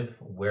initiative,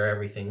 where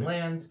everything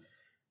lands,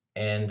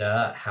 and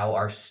how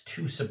our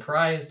 2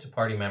 surprised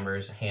party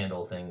members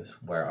handle things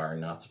where our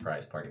not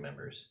surprised party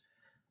members.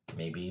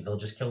 Maybe they'll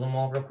just kill them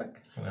all real quick.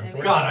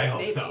 God, I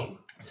hope so.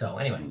 So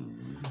anyway,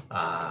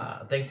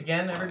 thanks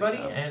again, everybody,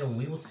 and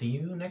we will see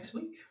you next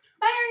week.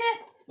 Bye,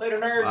 Internet. Later,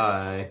 nerds.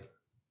 Bye.